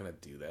 but they're not going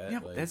to do that. Yeah,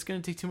 like, that's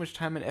gonna take too much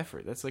time and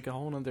effort. That's like a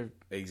whole nother.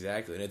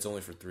 exactly, and it's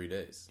only for 3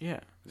 days.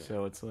 Yeah.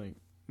 So it's like,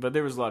 but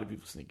there was a lot of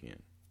people sneaking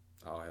in.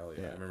 Oh, hell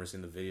yeah. Yeah. I remember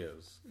seeing the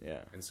videos. Yeah.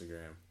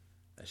 Instagram.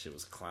 That shit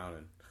was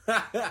clowning.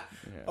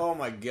 Oh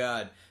my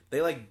god.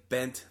 They like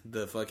bent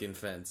the fucking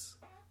fence.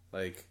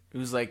 Like, It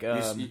was like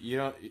you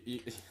don't,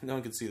 no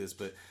one can see this,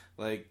 but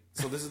like,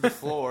 so this is the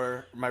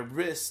floor. My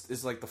wrist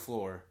is like the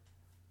floor.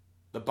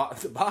 The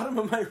bottom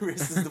of my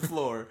wrist is the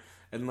floor,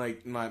 and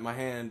like my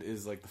hand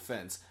is like the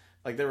fence.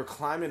 Like they were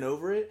climbing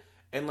over it,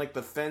 and like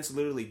the fence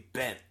literally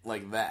bent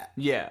like that.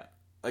 yeah.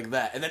 Like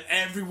that, and then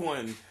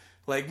everyone,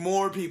 like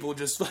more people,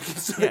 just fucking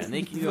started. Yeah, and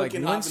they like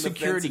fucking one hopping the fence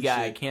security and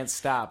guy shit. can't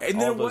stop And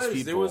all then those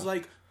people. there was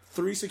like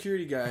 3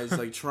 security guys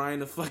like trying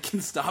to fucking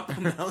stop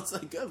them. And I was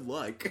like, good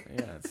luck.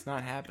 yeah, it's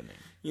not happening.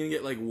 You're gonna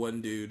get like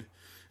one dude.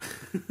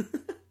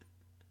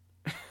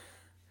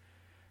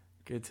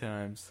 Good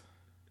times.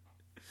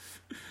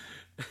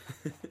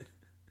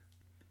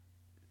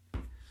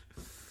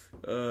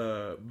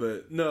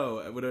 But no,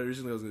 what I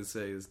originally was gonna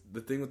say is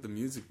the thing with the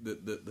music,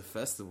 the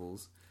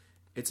festivals,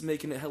 it's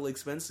making it hella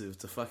expensive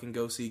to fucking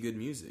go see good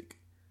music.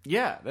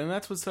 Yeah, and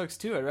that's what sucks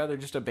too. I'd rather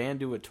just a band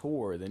do a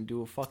tour than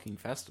do a fucking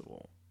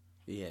festival.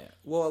 Yeah.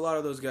 Well, a lot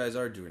of those guys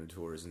are doing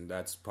tours, and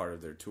that's part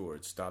of their tour.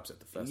 It stops at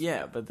the festival.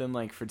 Yeah, but then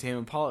like for Tame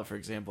Impala, for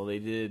example, they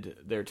did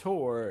their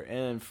tour,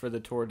 and for the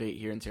tour date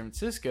here in San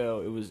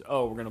Francisco, it was,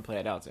 oh, we're gonna play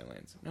at Outside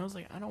Lands. And I was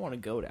like, I don't want to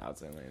go to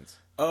Outside Lands.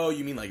 Oh,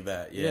 you mean like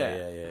that?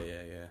 Yeah.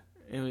 Yeah.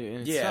 And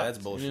it Yeah, sucked. that's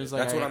And bullshit. it was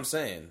like, That's what I'm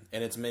saying,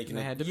 and it's making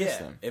I it. had to miss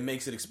them. It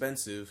makes it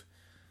expensive.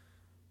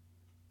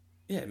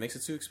 Yeah, it makes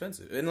it too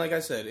expensive. And like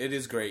I said, it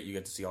is great. You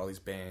get to see all these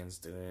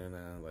bands.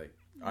 Like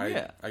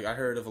I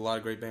heard of a lot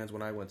of great bands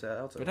when I went to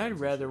Outside. But I'd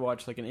rather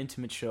watch like an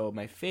intimate show of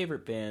my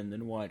favorite band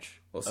than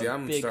watch. Well, see,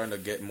 I'm starting to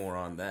get more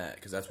on that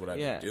because that's what I've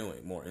been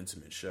doing, more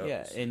intimate shows.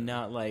 Yeah, and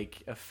not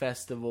like a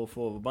festival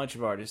full of a bunch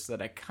of artists that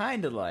I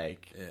kind of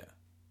like. Yeah,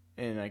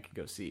 and I could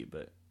go see,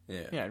 but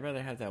yeah, I'd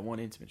rather have that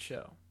one intimate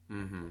show.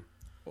 Mm-hmm.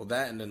 Well,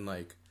 that and then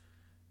like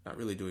not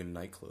really doing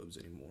nightclubs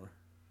anymore.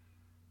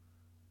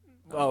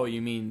 Oh,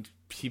 you mean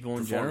people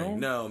in general?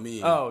 No,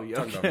 me. Oh,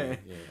 Talking okay. about me.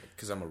 Yeah,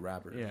 because I'm a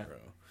rapper, Yeah. bro.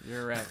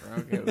 You're a rapper.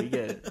 Okay, we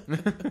get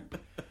it.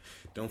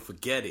 Don't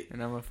forget it.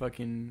 And I'm a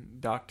fucking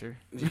doctor.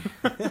 Just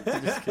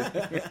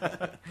kidding.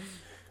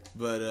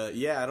 But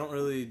yeah, I don't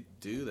really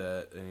do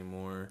that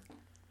anymore.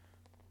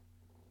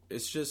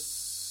 It's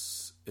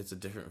just it's a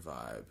different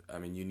vibe. I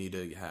mean, you need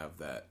to have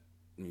that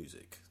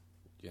music,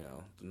 you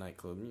know, the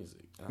nightclub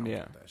music. I don't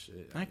like that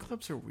shit.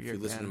 Nightclubs are weird. If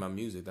you listen man. to my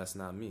music, that's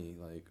not me.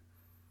 Like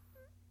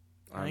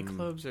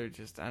nightclubs are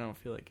just, I don't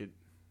feel like it.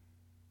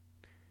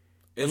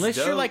 it's Unless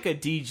you're dope. like a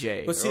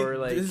DJ, But see, or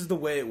like this is the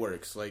way it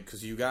works. Like,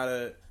 because you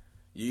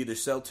either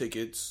sell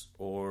tickets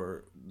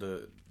or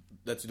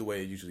that's the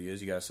way it usually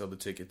is. You gotta sell the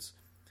tickets,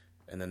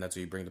 and then that's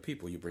where you bring the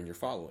people. You bring your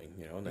following,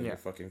 you know, and then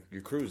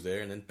your crew's there,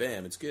 and then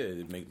bam, it's good.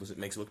 It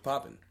makes it look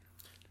popping.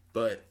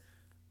 But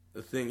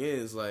the thing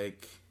is,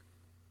 like,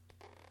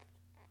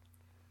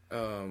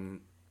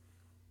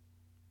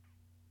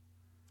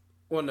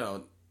 well,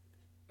 no,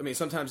 I mean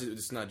sometimes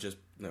it's not just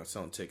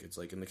selling tickets.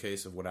 Like in the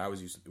case of what I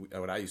used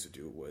to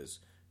do was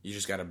you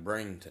just got to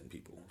bring 10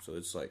 people, so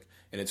it's like,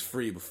 and it's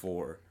free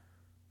before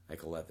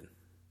like 11,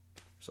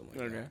 something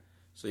like that.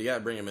 So you got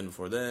to bring them in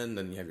before then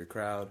you have your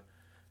crowd,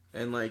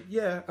 and like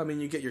yeah, I mean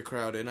you get your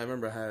crowd in. I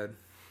remember I had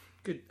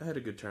a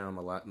good turn on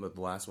the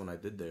last one I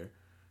did there,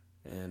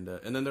 and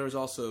then there was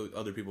also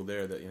other people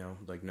there that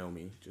like know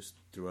me just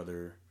through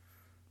other.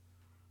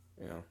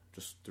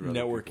 Just through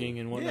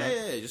networking and whatnot.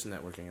 Yeah, just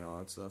networking and all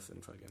that stuff,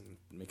 and fucking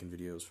making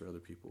videos for other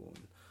people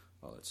and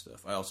all that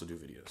stuff. I also do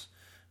videos.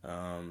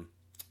 I'm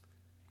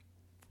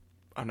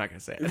not gonna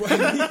say it. I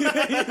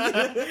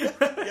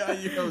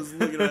was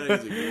looking at it.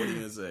 Like, what are you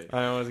gonna say?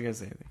 I wasn't gonna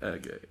say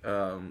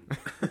anything.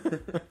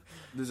 Okay.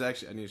 There's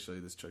actually I need to show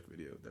you this Chuck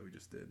video that we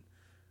just did.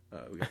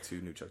 We got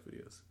 2 new Chuck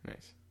videos.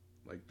 Nice.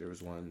 Like there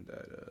was one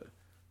that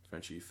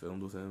Frenchie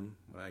filmed with him.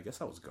 I guess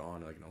I was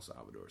gone, like in El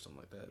Salvador or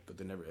something like that, but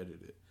they never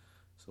edited it.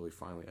 So we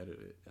finally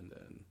edited it, and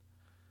then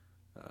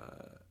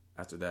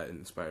after that, it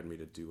inspired me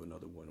to do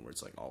another one where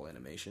it's like all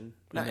animation.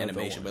 Not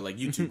animation, but like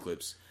YouTube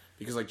clips.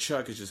 Because like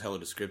Chuck is just hella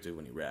descriptive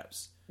when he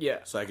raps. Yeah.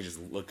 So I could just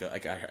look up,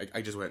 like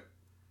I just went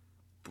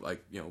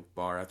like,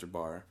 bar after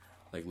bar,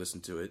 like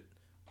listen to it,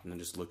 and then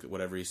just look at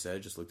whatever he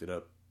said, just looked it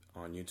up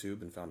on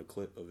YouTube and found a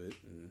clip of it,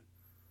 and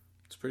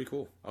It's pretty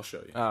cool. I'll show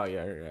you. Oh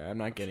yeah. I'm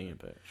not getting it,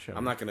 but show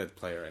I'm me. not gonna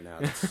play it right now.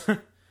 It's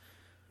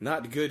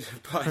not good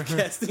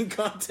podcasting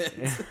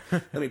content.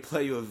 Let me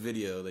play you a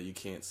video that you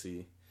can't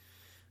see.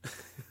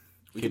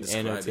 We You can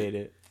can describe annotate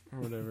it or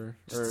whatever.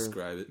 Just or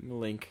describe it.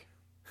 link.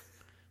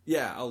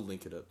 Yeah, I'll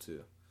link it up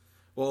too.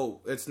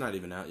 Well, it's not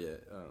even out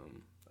yet.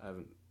 I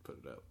haven't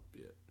put it up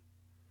yet,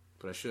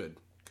 but I should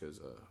because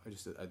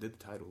I did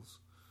the titles.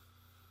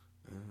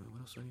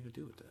 What else do I need to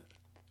do with that?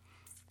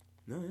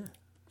 No, yeah,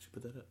 I should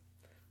put that up.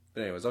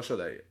 But anyways, I'll show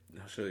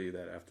you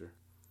that after.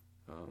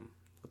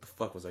 What the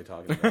fuck was I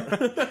talking about?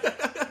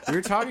 We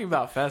were talking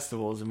about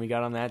festivals, and we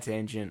got on that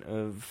tangent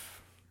of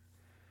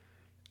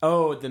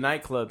the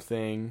nightclub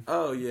thing.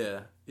 Oh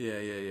yeah. Yeah,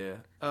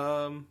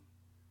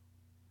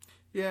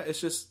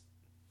 it's just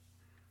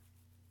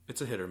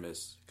it's a hit or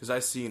miss because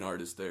I've seen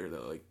artists there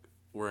that like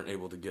weren't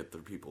able to get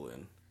their people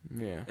in.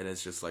 Yeah, And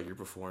it's just like you're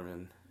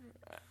performing.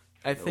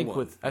 I think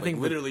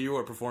literally you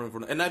are performing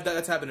for, and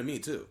that's happened to me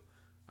too.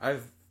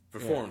 I've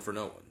performed for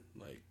no one.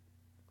 Like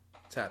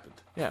it's happened.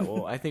 Yeah,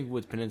 well, I think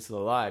with Peninsula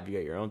Live, you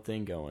got your own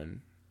thing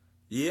going.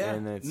 Yeah,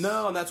 and it's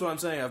and that's what I'm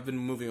saying. I've been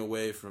moving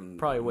away from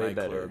probably way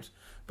better. Clubs.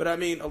 But I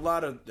mean,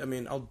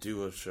 I'll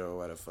do a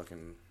show at a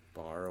fucking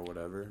bar or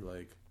whatever.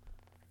 Like,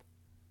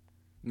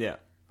 yeah,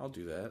 I'll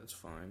do that. It's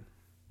fine.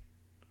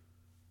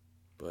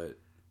 But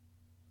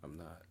I'm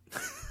not.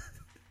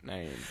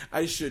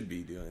 I should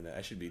be doing that.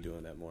 I should be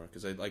doing that more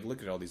because I like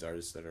look at all these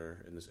artists that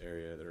are in this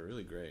area that are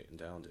really great and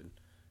talented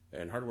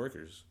and hard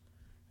workers.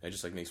 And it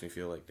just like makes me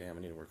feel like, damn,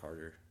 I need to work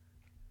harder.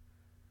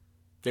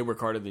 They work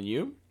harder than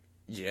you?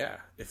 Yeah,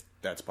 if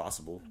that's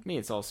possible. I mean,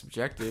 it's all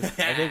subjective.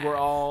 I think we're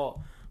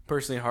all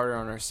personally harder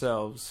on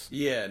ourselves.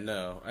 Yeah,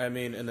 no. I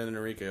mean, and then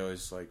Enrique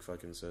always like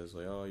fucking says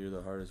like, "Oh, you're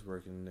the hardest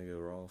working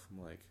nigga, Rolf."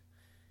 I'm like,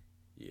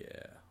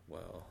 yeah,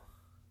 well,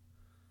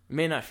 it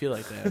may not feel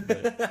like that,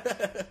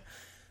 but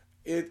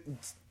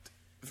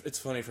it's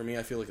funny for me.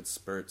 I feel like it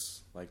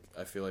spurts. Like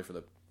I feel like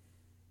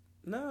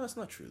no, that's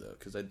not true though,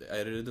 because I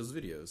edited those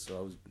videos, so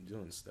I was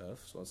doing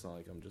stuff. So it's not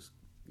like I'm just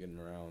getting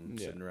around,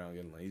 sitting around,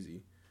 getting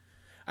lazy.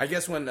 I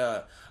guess when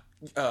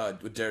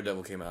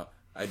Daredevil came out,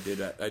 I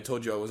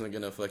told you I wasn't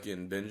gonna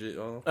fucking binge it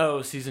all.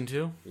 Oh, season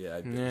 2? Yeah,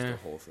 I binged the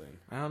whole thing.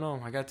 I don't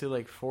know. I got to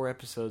like 4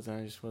 episodes and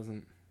I just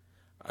wasn't.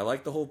 I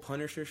like the whole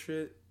Punisher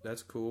shit.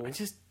 That's cool.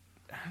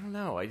 I don't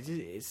know.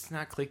 It's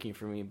not clicking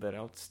for me, but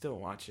I'll still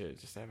watch it.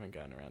 Just haven't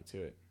gotten around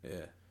to it.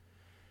 Yeah.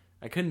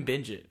 I couldn't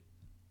binge it.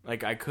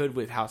 Like I could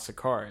with House of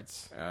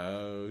Cards.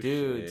 Oh,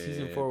 dude, shit,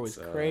 season 4 was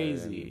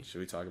crazy. Should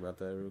we talk about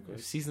that real quick?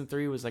 Season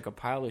 3 was like a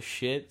pile of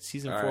shit.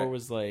 Season all 4 right.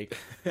 was like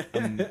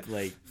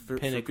for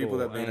pinnacle. people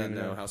that may not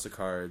know, House of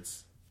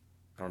Cards.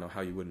 I don't know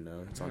how you wouldn't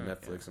know. It's on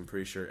Netflix. Yeah. I'm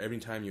pretty sure every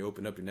time you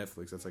open up your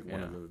Netflix, that's like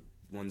one of the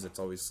ones that's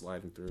always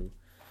sliding through.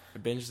 I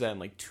binged that in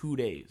like 2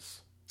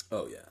 days.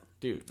 Oh yeah,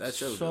 dude, that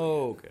show's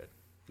so really good.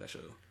 That show.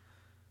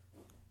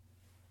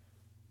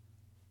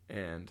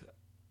 And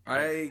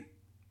I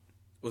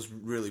was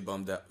really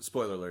bummed out.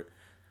 Spoiler alert.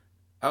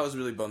 I was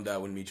really bummed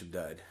out when Meacham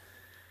died.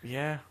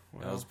 Yeah,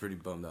 well, I was pretty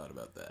bummed out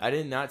about that. I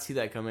did not see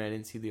that coming. I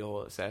didn't see the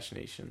whole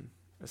assassination.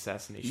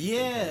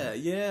 Yeah,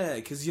 yeah.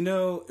 Because it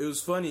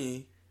was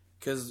funny.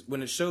 Because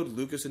when it showed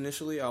Lucas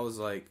initially, I was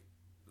like,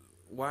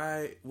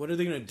 "Why? What are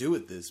they gonna do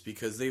with this?"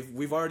 Because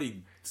we've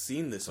already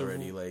seen this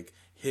already. Like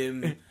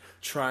him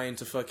trying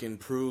to fucking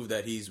prove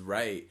that he's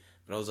right.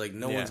 But I was like,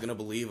 no one's gonna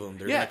believe him.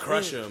 They're gonna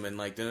crush him and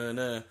like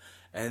da.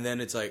 And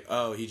then it's like,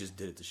 oh, he just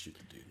did it to shoot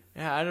the dude.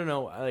 Yeah, I don't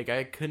know. Like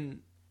I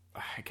couldn't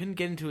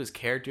get into his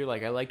character.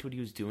 Like I liked what he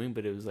was doing,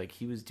 but it was like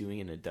he was doing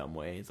it in a dumb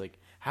way. It's like,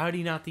 how did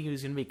he not think he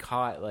was gonna be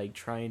caught? Like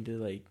trying to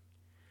like.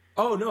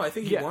 Oh no, I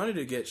think he wanted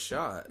to get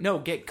shot. No,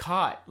 get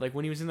caught. Like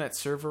when he was in that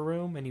server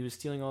room and he was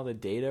stealing all the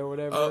data or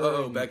whatever.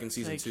 Oh, back in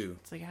season 2.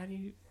 It's like, how do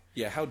you?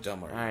 Yeah, how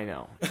dumb are you? I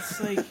know.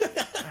 It's like.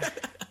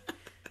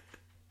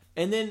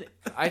 And then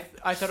I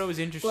thought it was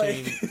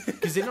interesting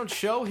because they don't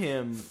show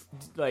him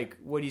like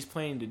what he's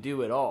planning to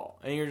do at all,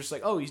 and you're just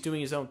like, oh, he's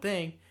doing his own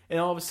thing, and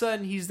all of a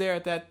sudden he's there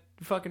at that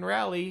fucking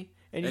rally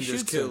and he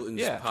shoots him. And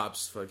just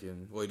pops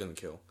fucking. Well, he doesn't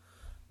kill,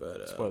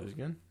 but spoilers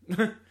again.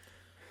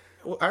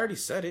 Well, I already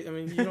said it. I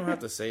mean, you don't have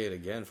to say it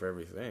again for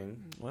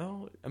everything.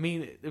 Well, I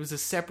mean, it was a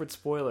separate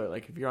spoiler.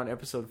 Like if you're on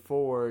episode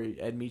 4,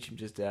 Ed Meacham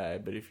just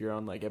died, but if you're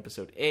on like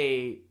episode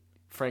 8,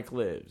 Frank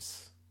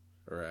lives.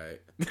 Right.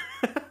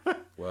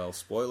 Well,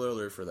 spoiler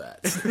alert for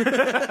that.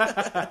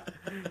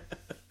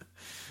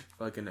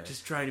 Fucking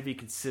just trying to be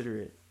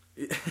considerate.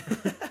 It's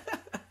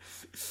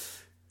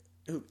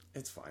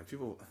fine.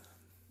 People.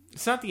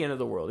 It's not the end of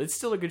the world. It's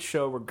still a good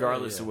show,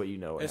 regardless of what you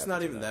know. It's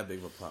not even that big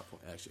of a plot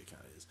point. Actually, it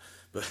kind of is.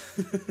 But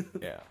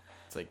yeah,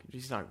 it's like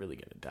he's not really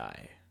gonna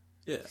die.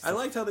 Yeah, I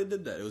liked how they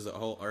did that. It was a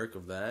whole arc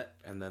of that,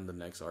 and then the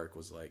next arc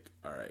was like,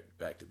 all right,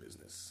 back to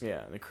business.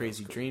 Yeah, and the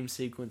crazy dream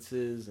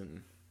sequences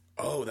and.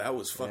 Oh, that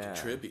was fucking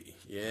trippy.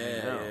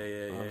 Yeah.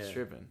 I was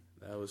tripping.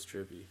 That was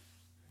trippy.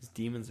 His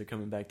demons are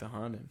coming back to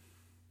haunt him.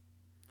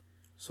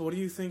 So what do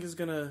you think is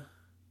gonna...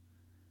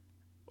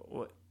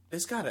 What?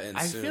 It's gotta end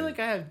I soon. feel like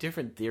I have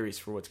different theories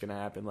for what's gonna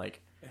happen.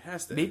 Like it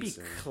has to maybe end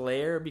soon.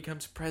 Claire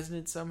becomes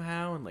president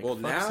somehow, and like Well,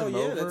 fucks now, him yeah,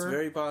 over. that's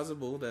very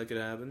possible that could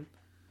happen.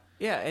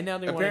 Yeah, and now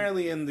they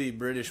Apparently, in the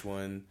British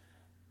one,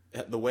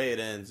 the way it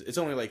ends, it's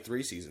only like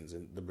 3 seasons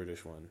in the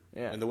British one.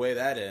 Yeah. And the way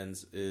that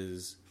ends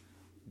is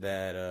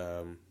that,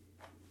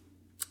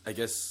 I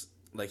guess,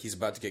 like, he's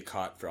about to get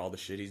caught for all the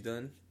shit he's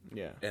done.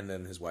 Yeah. And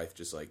then his wife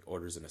just, like,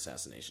 orders an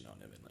assassination on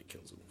him and, like,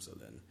 kills him. So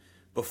then,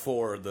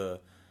 before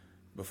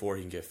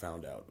he can get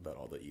found out about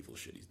all the evil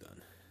shit he's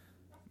done.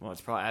 Well,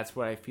 that's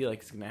what I feel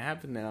like is gonna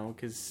happen now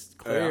because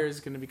Claire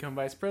is gonna become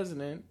vice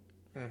president.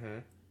 Mm-hmm.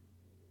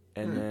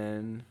 And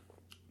then.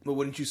 But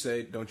wouldn't you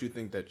say, don't you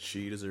think that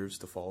she deserves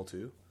to fall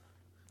too?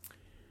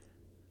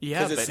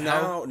 Yeah, because it's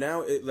but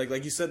now it,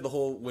 like you said, the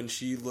whole when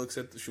she looks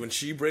at when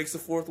she breaks the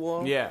fourth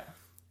wall. Yeah,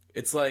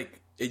 it's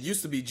like it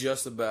used to be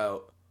just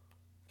about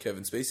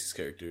Kevin Spacey's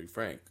character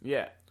Frank.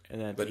 Yeah,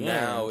 and then but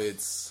now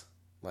it's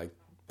like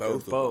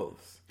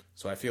both.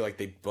 So I feel like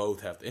they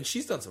both have to, and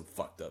she's done some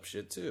fucked up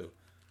shit too.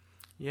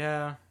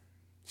 Yeah,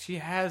 she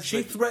has.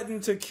 She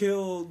threatened to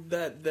kill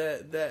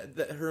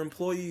that her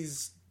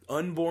employee's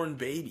unborn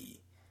baby.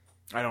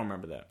 I don't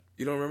remember that.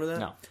 You don't remember that?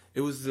 No.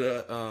 It was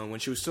when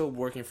she was still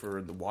working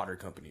for the water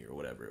company or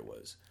whatever it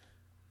was.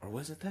 Or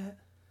was it that?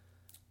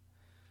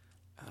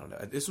 I don't know.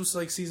 This was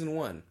like season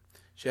 1.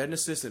 She had an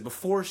assistant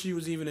before she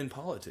was even in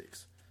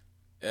politics.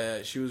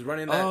 She was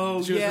running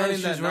that. She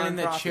was running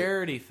that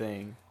charity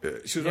thing.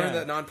 She was running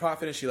that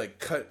nonprofit, and she like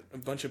cut a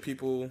bunch of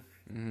people.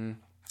 Mm-hmm.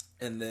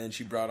 And then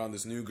she brought on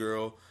this new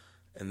girl,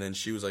 and then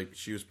she was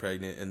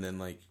pregnant, and then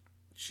like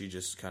she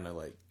just kind of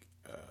like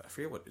I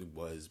forget what it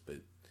was, but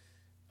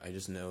I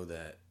just know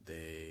that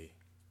they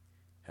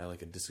had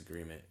like a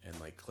disagreement, and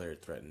like Claire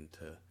threatened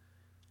to,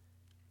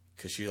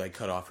 because she like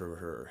cut off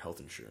her health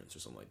insurance or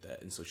something like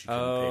that, and so she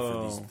couldn't pay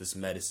for this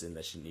medicine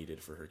that she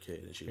needed for her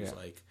kid, and she was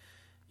like,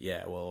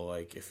 "Yeah, well,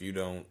 like if you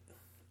don't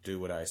do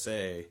what I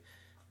say,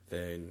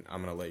 then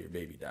I'm gonna let your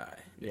baby die,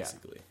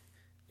 basically,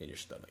 in your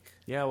stomach."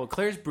 Yeah, well,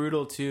 Claire's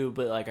brutal too,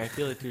 but like I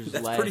feel like there's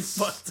That's less. pretty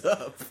fucked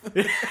up.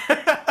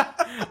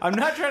 I'm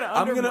not trying to.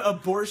 I'm gonna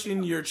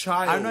abortion your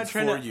child. I'm not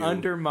trying to you.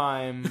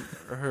 undermine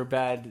her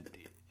bad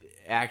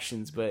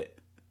actions, but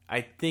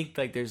I think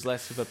like there's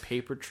less of a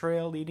paper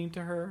trail leading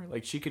to her.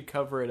 Like she could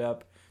cover it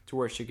up to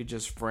where she could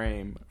just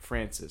frame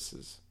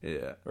Francis's,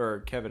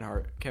 or Kevin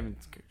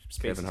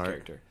Spacey's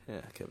character.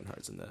 Yeah, Kevin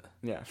Hart's in that.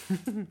 Yeah.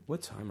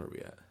 What time are we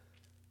at?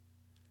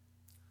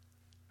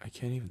 I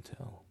can't even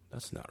tell.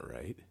 That's not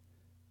right.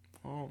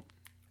 Oh,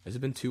 has it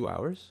been 2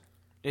 hours?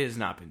 It has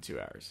not been 2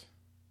 hours.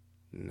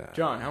 No.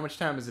 John, how much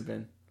time has it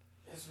been?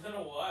 It's been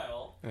a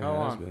while. How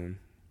long? Been...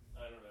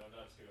 I don't know,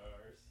 not 2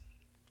 hours.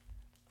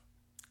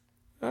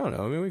 I don't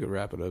know. I mean, we could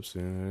wrap it up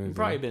soon. It's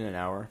probably been an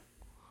hour.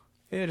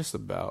 Yeah, just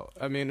about.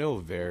 I mean, it'll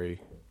vary.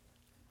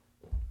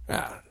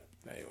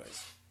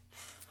 Anyways.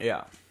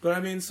 Yeah. But I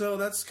mean, so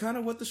that's kind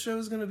of what the show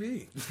is going to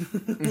be.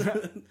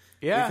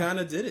 Yeah. We kind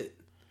of did it.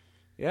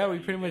 Yeah, we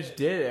pretty much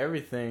did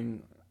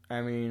everything.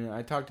 I mean,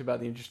 I talked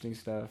about the interesting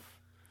stuff.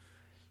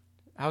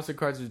 House of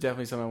Cards was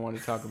definitely something I wanted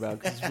to talk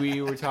about because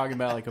we were talking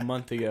about like a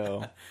month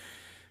ago.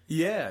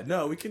 Yeah,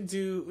 no, we could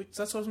do.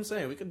 That's what I'm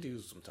saying. We could do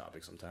some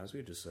topics sometimes. We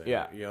could just say,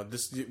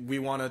 this. We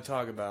want to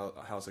talk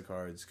about House of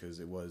Cards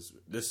because it was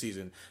this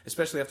season,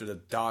 especially after the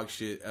dog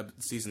shit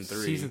season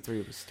 3. Season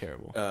 3 was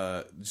terrible.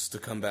 Just to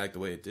come back the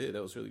way it did,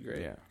 that was really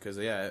great. Yeah, because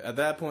at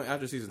that point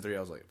after season 3, I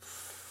was like,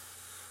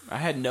 I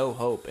had no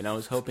hope, and I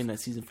was hoping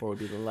that season 4 would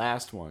be the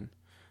last one.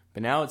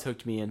 But now it's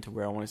hooked me into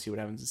where I want to see what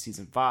happens in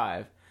season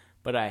 5.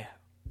 But I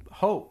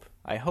hope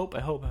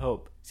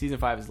season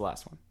 5 is the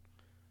last one.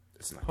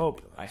 It's not.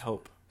 I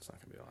hope. It's not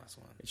going to be the last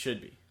one. It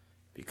should be.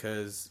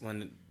 Because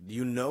when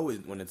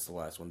when it's the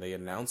last one, they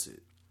announce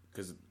it.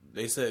 Because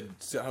they said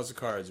House of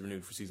Cards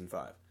renewed for season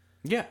 5.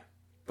 Yeah.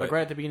 Like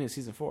right at the beginning of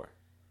season 4.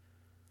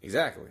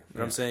 Exactly.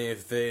 But I'm saying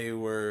if they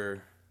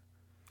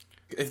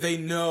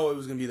know it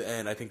was going to be the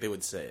end, I think they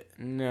would say it.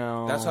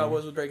 No. That's how it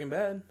was with Breaking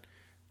Bad.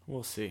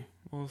 We'll see.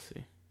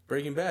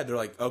 Breaking Bad, they're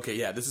like, okay,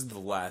 yeah, this is the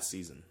last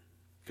season.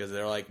 Because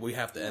they're like, we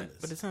have to end this.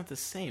 But it's not the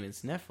same.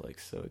 It's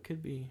Netflix, so it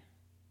could be.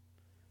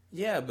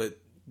 Yeah, but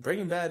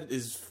Breaking Bad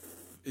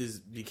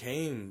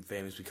became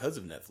famous because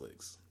of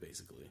Netflix,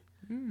 basically.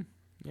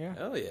 Yeah.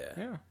 Hell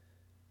yeah.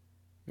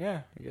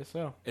 Yeah, I guess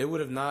so. It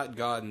would have not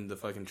gotten the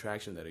fucking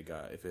traction that it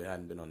got if it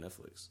hadn't been on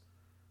Netflix.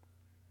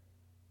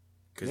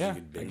 Because you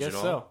could binge it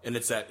all. So. And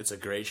it's a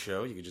great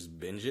show. You could just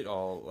binge it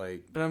all.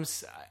 But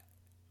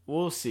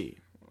we'll see.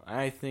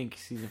 I think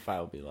season 5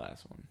 will be the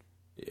last one.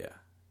 Yeah.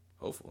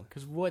 Hopefully.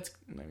 Because I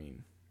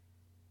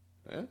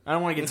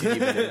don't want to get too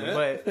deep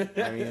into it, but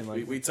I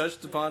mean, we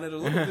touched upon it a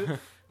little bit.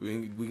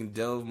 We can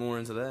delve more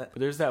into that. But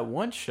there's that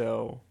one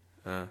show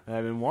that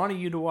I've been wanting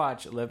you to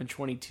watch,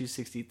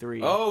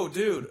 11/22/63. Oh,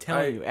 dude! I'm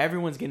telling you,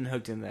 everyone's getting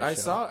hooked in that.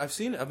 I've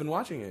seen it. I've been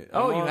watching it.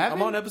 Oh, you haven't?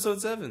 I'm on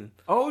episode 7.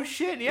 Oh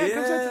shit! Yeah, it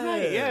comes out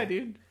tonight. Yeah,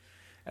 dude.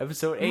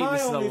 Episode 8.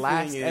 This is the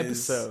last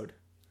episode.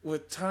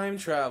 With time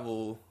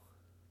travel,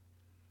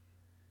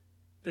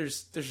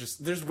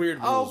 there's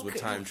weird rules with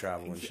time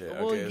travel and shit.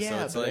 Well, Okay,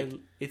 yeah, so it's like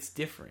it's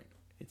different.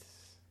 It's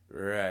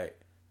right.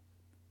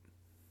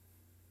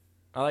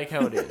 I like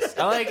how it is.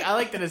 I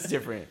like that it's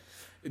different.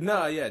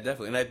 No, yeah,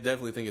 definitely, and I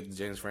definitely think it's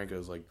James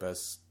Franco's like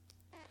best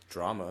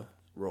drama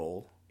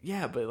role.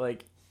 Yeah, but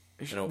like,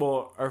 know-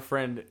 well, our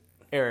friend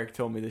Eric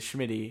told me the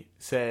Schmitty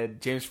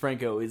said James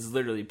Franco is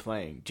literally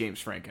playing James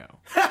Franco,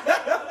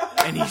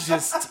 and he's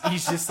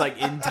just like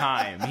in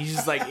time. He's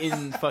just like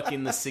in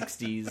fucking the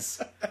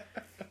 60s,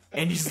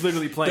 and he's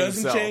literally playing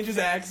Doesn't himself. change his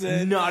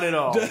accent. Not at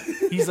all.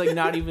 He's like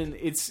not even.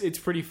 It's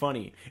pretty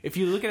funny if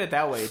you look at it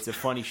that way. It's a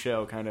funny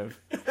show, kind of,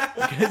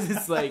 because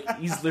it's like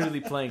he's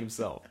literally playing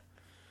himself.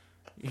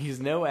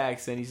 He's no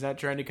accent. He's not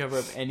trying to cover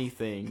up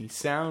anything. He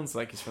sounds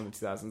like he's from the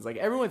 2000s. Like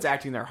everyone's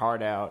acting their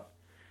heart out.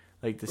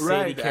 Like the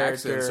Sadie the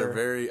character. accents are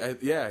very.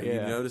 Yeah.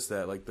 You notice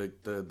that. Like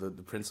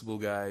the principal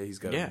guy, he's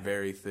got Yeah. a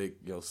very thick,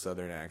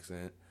 Southern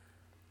accent.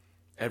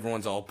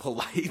 Everyone's all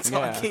polite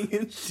Yeah. talking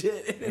and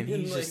shit, and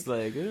he's like, just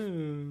like,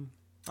 I'm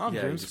he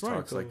James just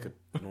Franco. talks like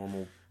a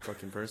normal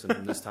fucking person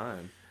from this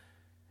time.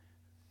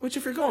 Which,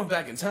 if you're going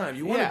back in time,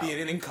 you want Yeah. to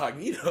be an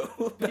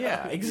incognito.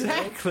 Yeah,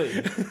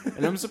 exactly.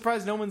 And I'm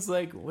surprised no one's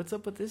like, what's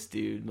up with this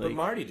dude? Like, But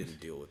Marty didn't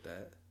deal with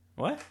that.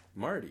 what?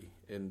 Marty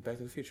in Back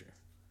to the Future.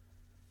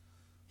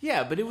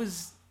 Yeah, but it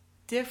was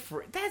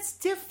different. That's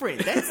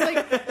different. That's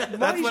like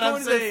Marty's what I'm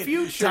going to saying. the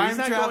future. Time He's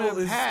not travel going to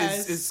the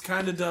past. is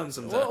kind of dumb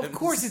sometimes. Well, of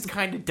course it's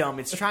kind of dumb.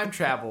 It's time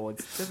travel.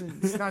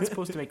 It's not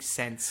supposed to make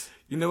sense.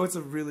 You know what's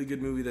a really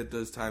good movie that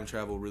does time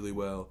travel really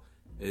well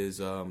is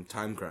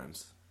Time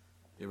Crimes.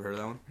 You ever heard of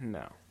that one?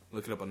 No,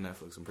 Look it up on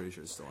Netflix. I'm pretty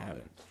sure it's still I on there.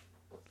 haven't.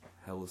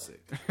 Hella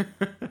sick.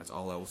 That's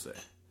all I will say.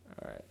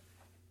 All right.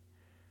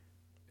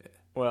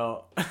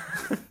 Well, I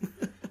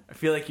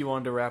feel like you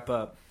wanted to wrap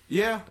up.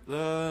 Yeah,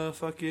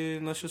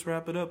 fucking, let's just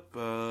wrap it up.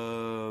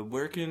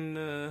 Where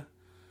can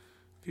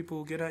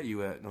people get at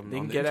you at? They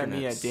can get at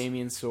me at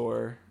Damien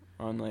Soar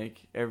on like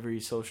every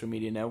social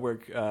media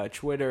network,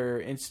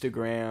 Twitter,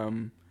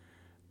 Instagram.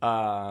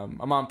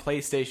 I'm on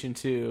PlayStation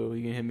 2.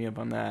 You can hit me up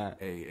on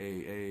that.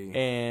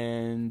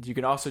 And you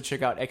can also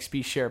check out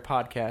XP Share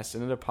Podcast,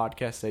 another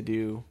podcast I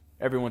do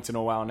every once in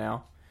a while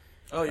now.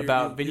 Oh,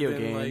 about video you've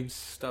been, games. Like,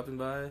 stopping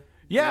by?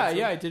 Yeah,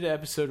 I did an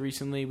episode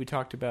recently. We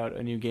talked about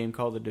a new game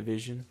called The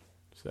Division.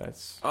 So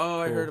that's Oh,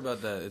 I cool. heard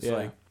about that. It's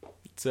like...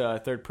 It's a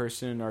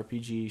third-person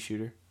RPG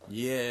shooter.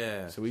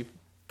 Yeah. So we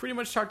pretty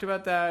much talked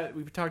about that.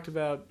 We've talked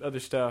about other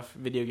stuff,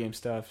 video game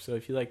stuff. So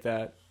if you like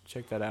that,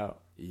 check that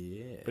out.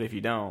 Yeah. But if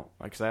you don't,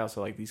 because I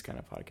also like these kind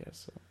of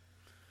podcasts. So.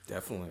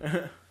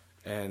 Definitely.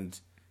 And,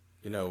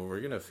 we're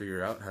going to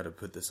figure out how to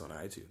put this on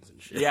iTunes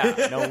and shit.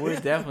 Yeah, no, we're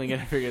definitely going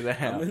to figure that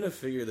out. I'm going to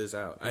figure this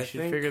out. I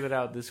should figure that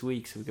out this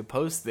week so we can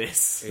post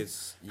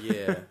this.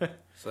 Yeah.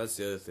 So that's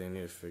the other thing. I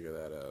need to figure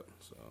that out.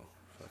 So,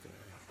 fucking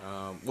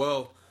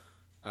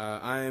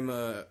I'm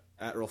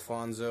at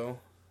Rolfonzo.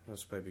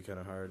 That's probably kind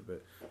of hard,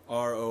 but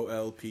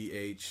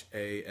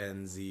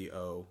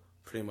ROLPHANZO.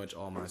 Pretty much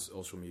all my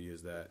social media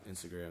is that.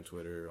 Instagram,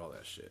 Twitter, all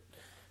that shit.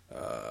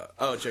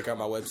 Check out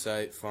my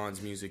website,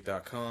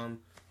 fonzmusic.com.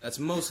 That's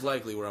most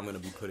likely where I'm going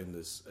to be putting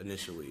this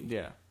initially.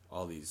 Yeah.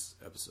 All these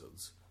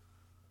episodes.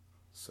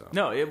 So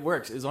No, it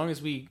works. As long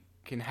as we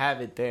can have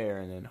it there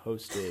and then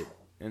host it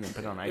and then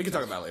put it on iTunes. we can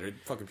talk about it later.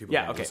 Fucking people.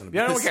 Yeah, don't okay. listen to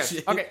Yeah, no this one cares.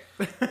 shit.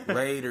 Okay.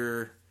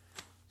 Later,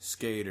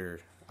 skater.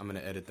 I'm going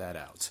to edit that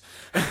out.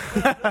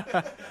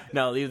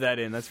 No, leave that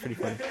in. That's pretty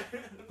funny.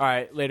 All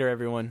right, later,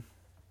 everyone.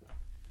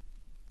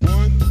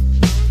 1,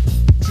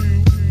 2,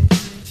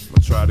 I'ma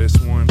try this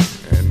one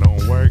and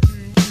don't work.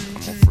 I'm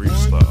a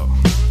freestyle.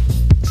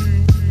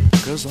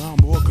 Cause I'm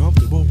more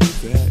comfortable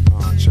with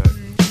that. Check.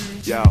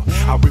 Yo,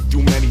 I rip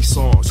through many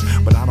songs,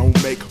 but I don't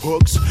make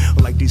hooks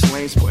like these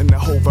lanes putting the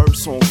whole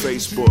verse on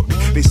Facebook.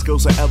 Their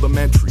skills are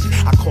elementary.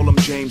 I call them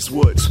James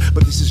Woods,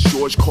 but this is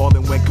George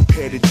Carlin when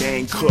compared to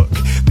Dane Cook.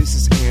 This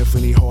is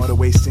Anthony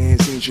Hardaway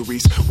sans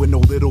injuries with no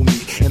little me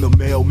and the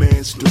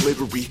mailman's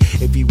delivery.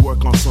 If he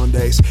work on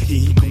Sundays,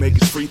 he can make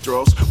his free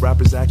throws.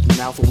 Rappers acting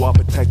alpha while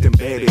protecting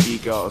beta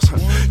egos.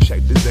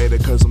 Check the data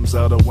cause I'm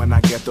Zelda when I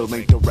get the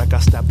link. The wreck, I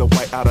stab the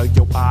white out of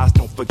your eyes,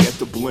 don't forget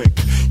to blink.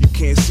 You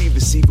can't see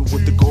this even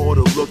with the goal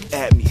to look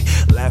at me.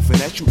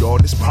 Laughing at you, dog,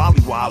 that's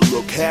probably why I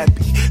look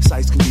happy.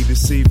 Sights can be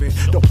deceiving,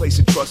 don't place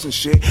your trust in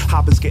shit.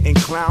 Hoppers getting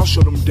clowns,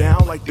 shut them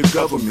down like the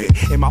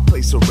government. In my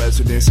place of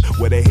residence,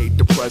 where they hate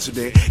the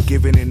president,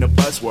 giving in the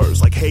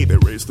buzzwords like, hey, there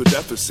is the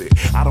deficit.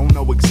 I don't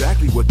know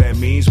exactly what that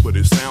means, but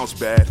it sounds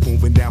bad.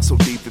 Moving down so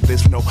deep that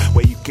there's no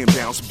way you can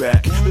bounce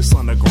back. This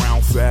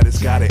underground fat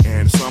has gotta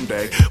end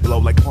someday. Blow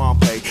like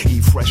Pompeii,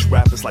 eat fresh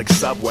rappers like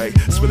Subway.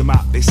 Spit them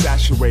out, they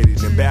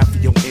saturated and bad for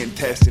your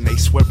intestine. They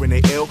swearing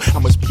they ill, I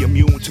must be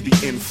be immune to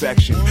the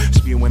infection.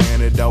 Spewing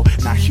antidote,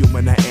 not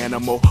human or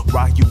animal.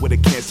 Rock you with a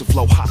cancer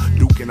flow, hot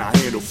Duke and I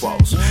handle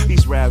foes.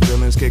 These rap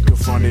villains get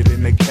confronted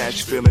and they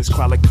catch feelings.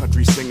 Cry like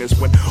country singers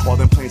when all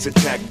them planes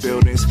attack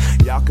buildings.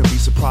 Y'all can be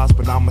surprised,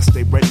 but I'ma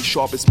stay ready.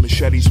 Sharp as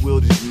machetes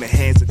wielded in the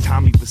hands of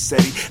Tommy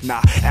Vassetti.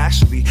 Nah,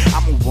 actually,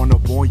 I'ma run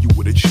up on you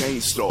with a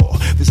chainsaw.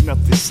 There's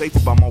nothing safe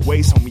about my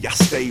ways, homie, I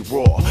stay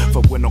raw.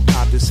 For with no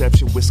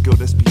contraception, with skill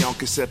that's beyond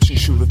conception.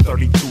 Shoot a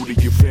 32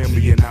 to your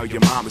family and now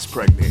your mom is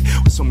pregnant.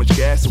 With so much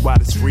gas, the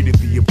ride is free to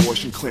the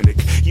abortion clinic.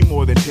 You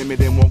more than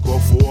timid and won't go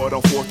forward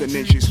on fourth and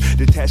inches.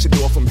 Detach the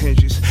door from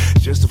hinges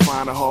just to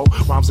find a hole.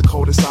 Rhymes are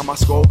cold inside my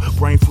skull,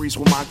 brain freeze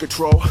with mind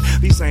control.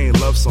 These ain't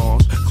love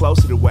songs,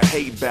 closer to a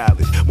hate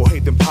ballad. More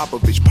hate than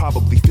Popovich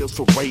probably feels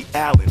for Ray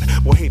Allen.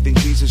 More hate than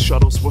Jesus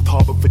shuttles with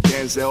Harvard for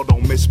Denzel.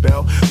 Don't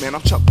misspell, man,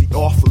 I'm Chuck the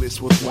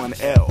awfulest with one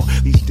L.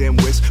 These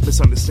dimwits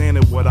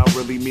misunderstanding what I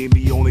really mean.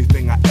 The only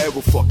thing I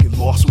ever fucking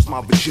lost was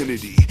my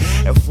virginity.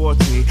 At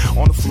 14,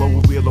 on the floor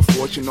with Wheel of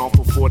Fortune on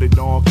for 40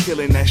 dawn.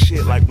 Killing that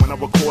shit like when I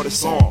record a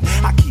song.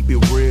 I keep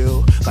it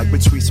real, like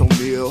Patrice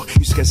O'Neal.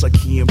 You sketch like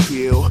Key and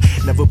Peele.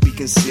 Never be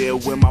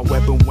concealed with my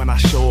weapon when I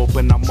show up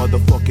and I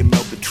motherfucking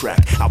melt the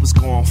track. I was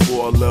gone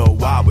for a little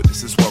while, but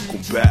this is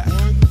welcome back.